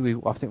 I think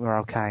we're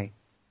okay.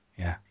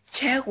 Yeah.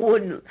 Chad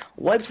Wooden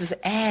wipes his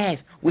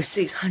ass with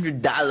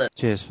 $600.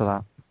 Cheers for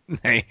that.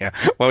 Yeah.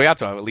 Well, we had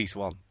to have at least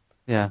one.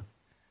 Yeah.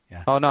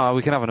 Yeah. Oh no,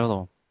 we can have another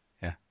one.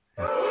 Yeah.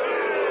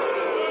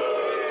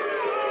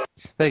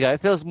 There you go.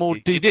 It feels more.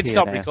 You did dookier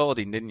stop now.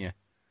 recording, didn't you?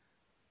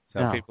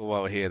 So No. people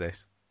won't hear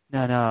this.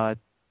 No.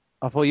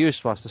 I thought you were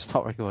supposed to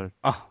stop recording.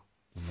 Oh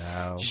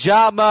no.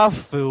 Jama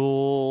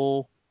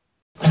fool.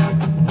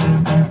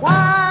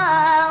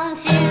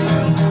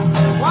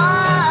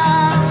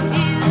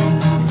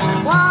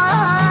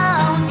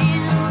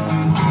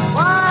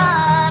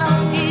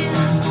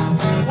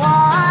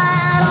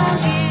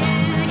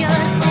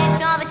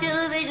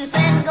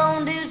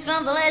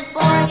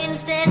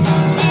 Instead,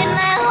 sitting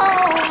at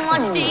home,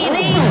 watch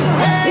TV.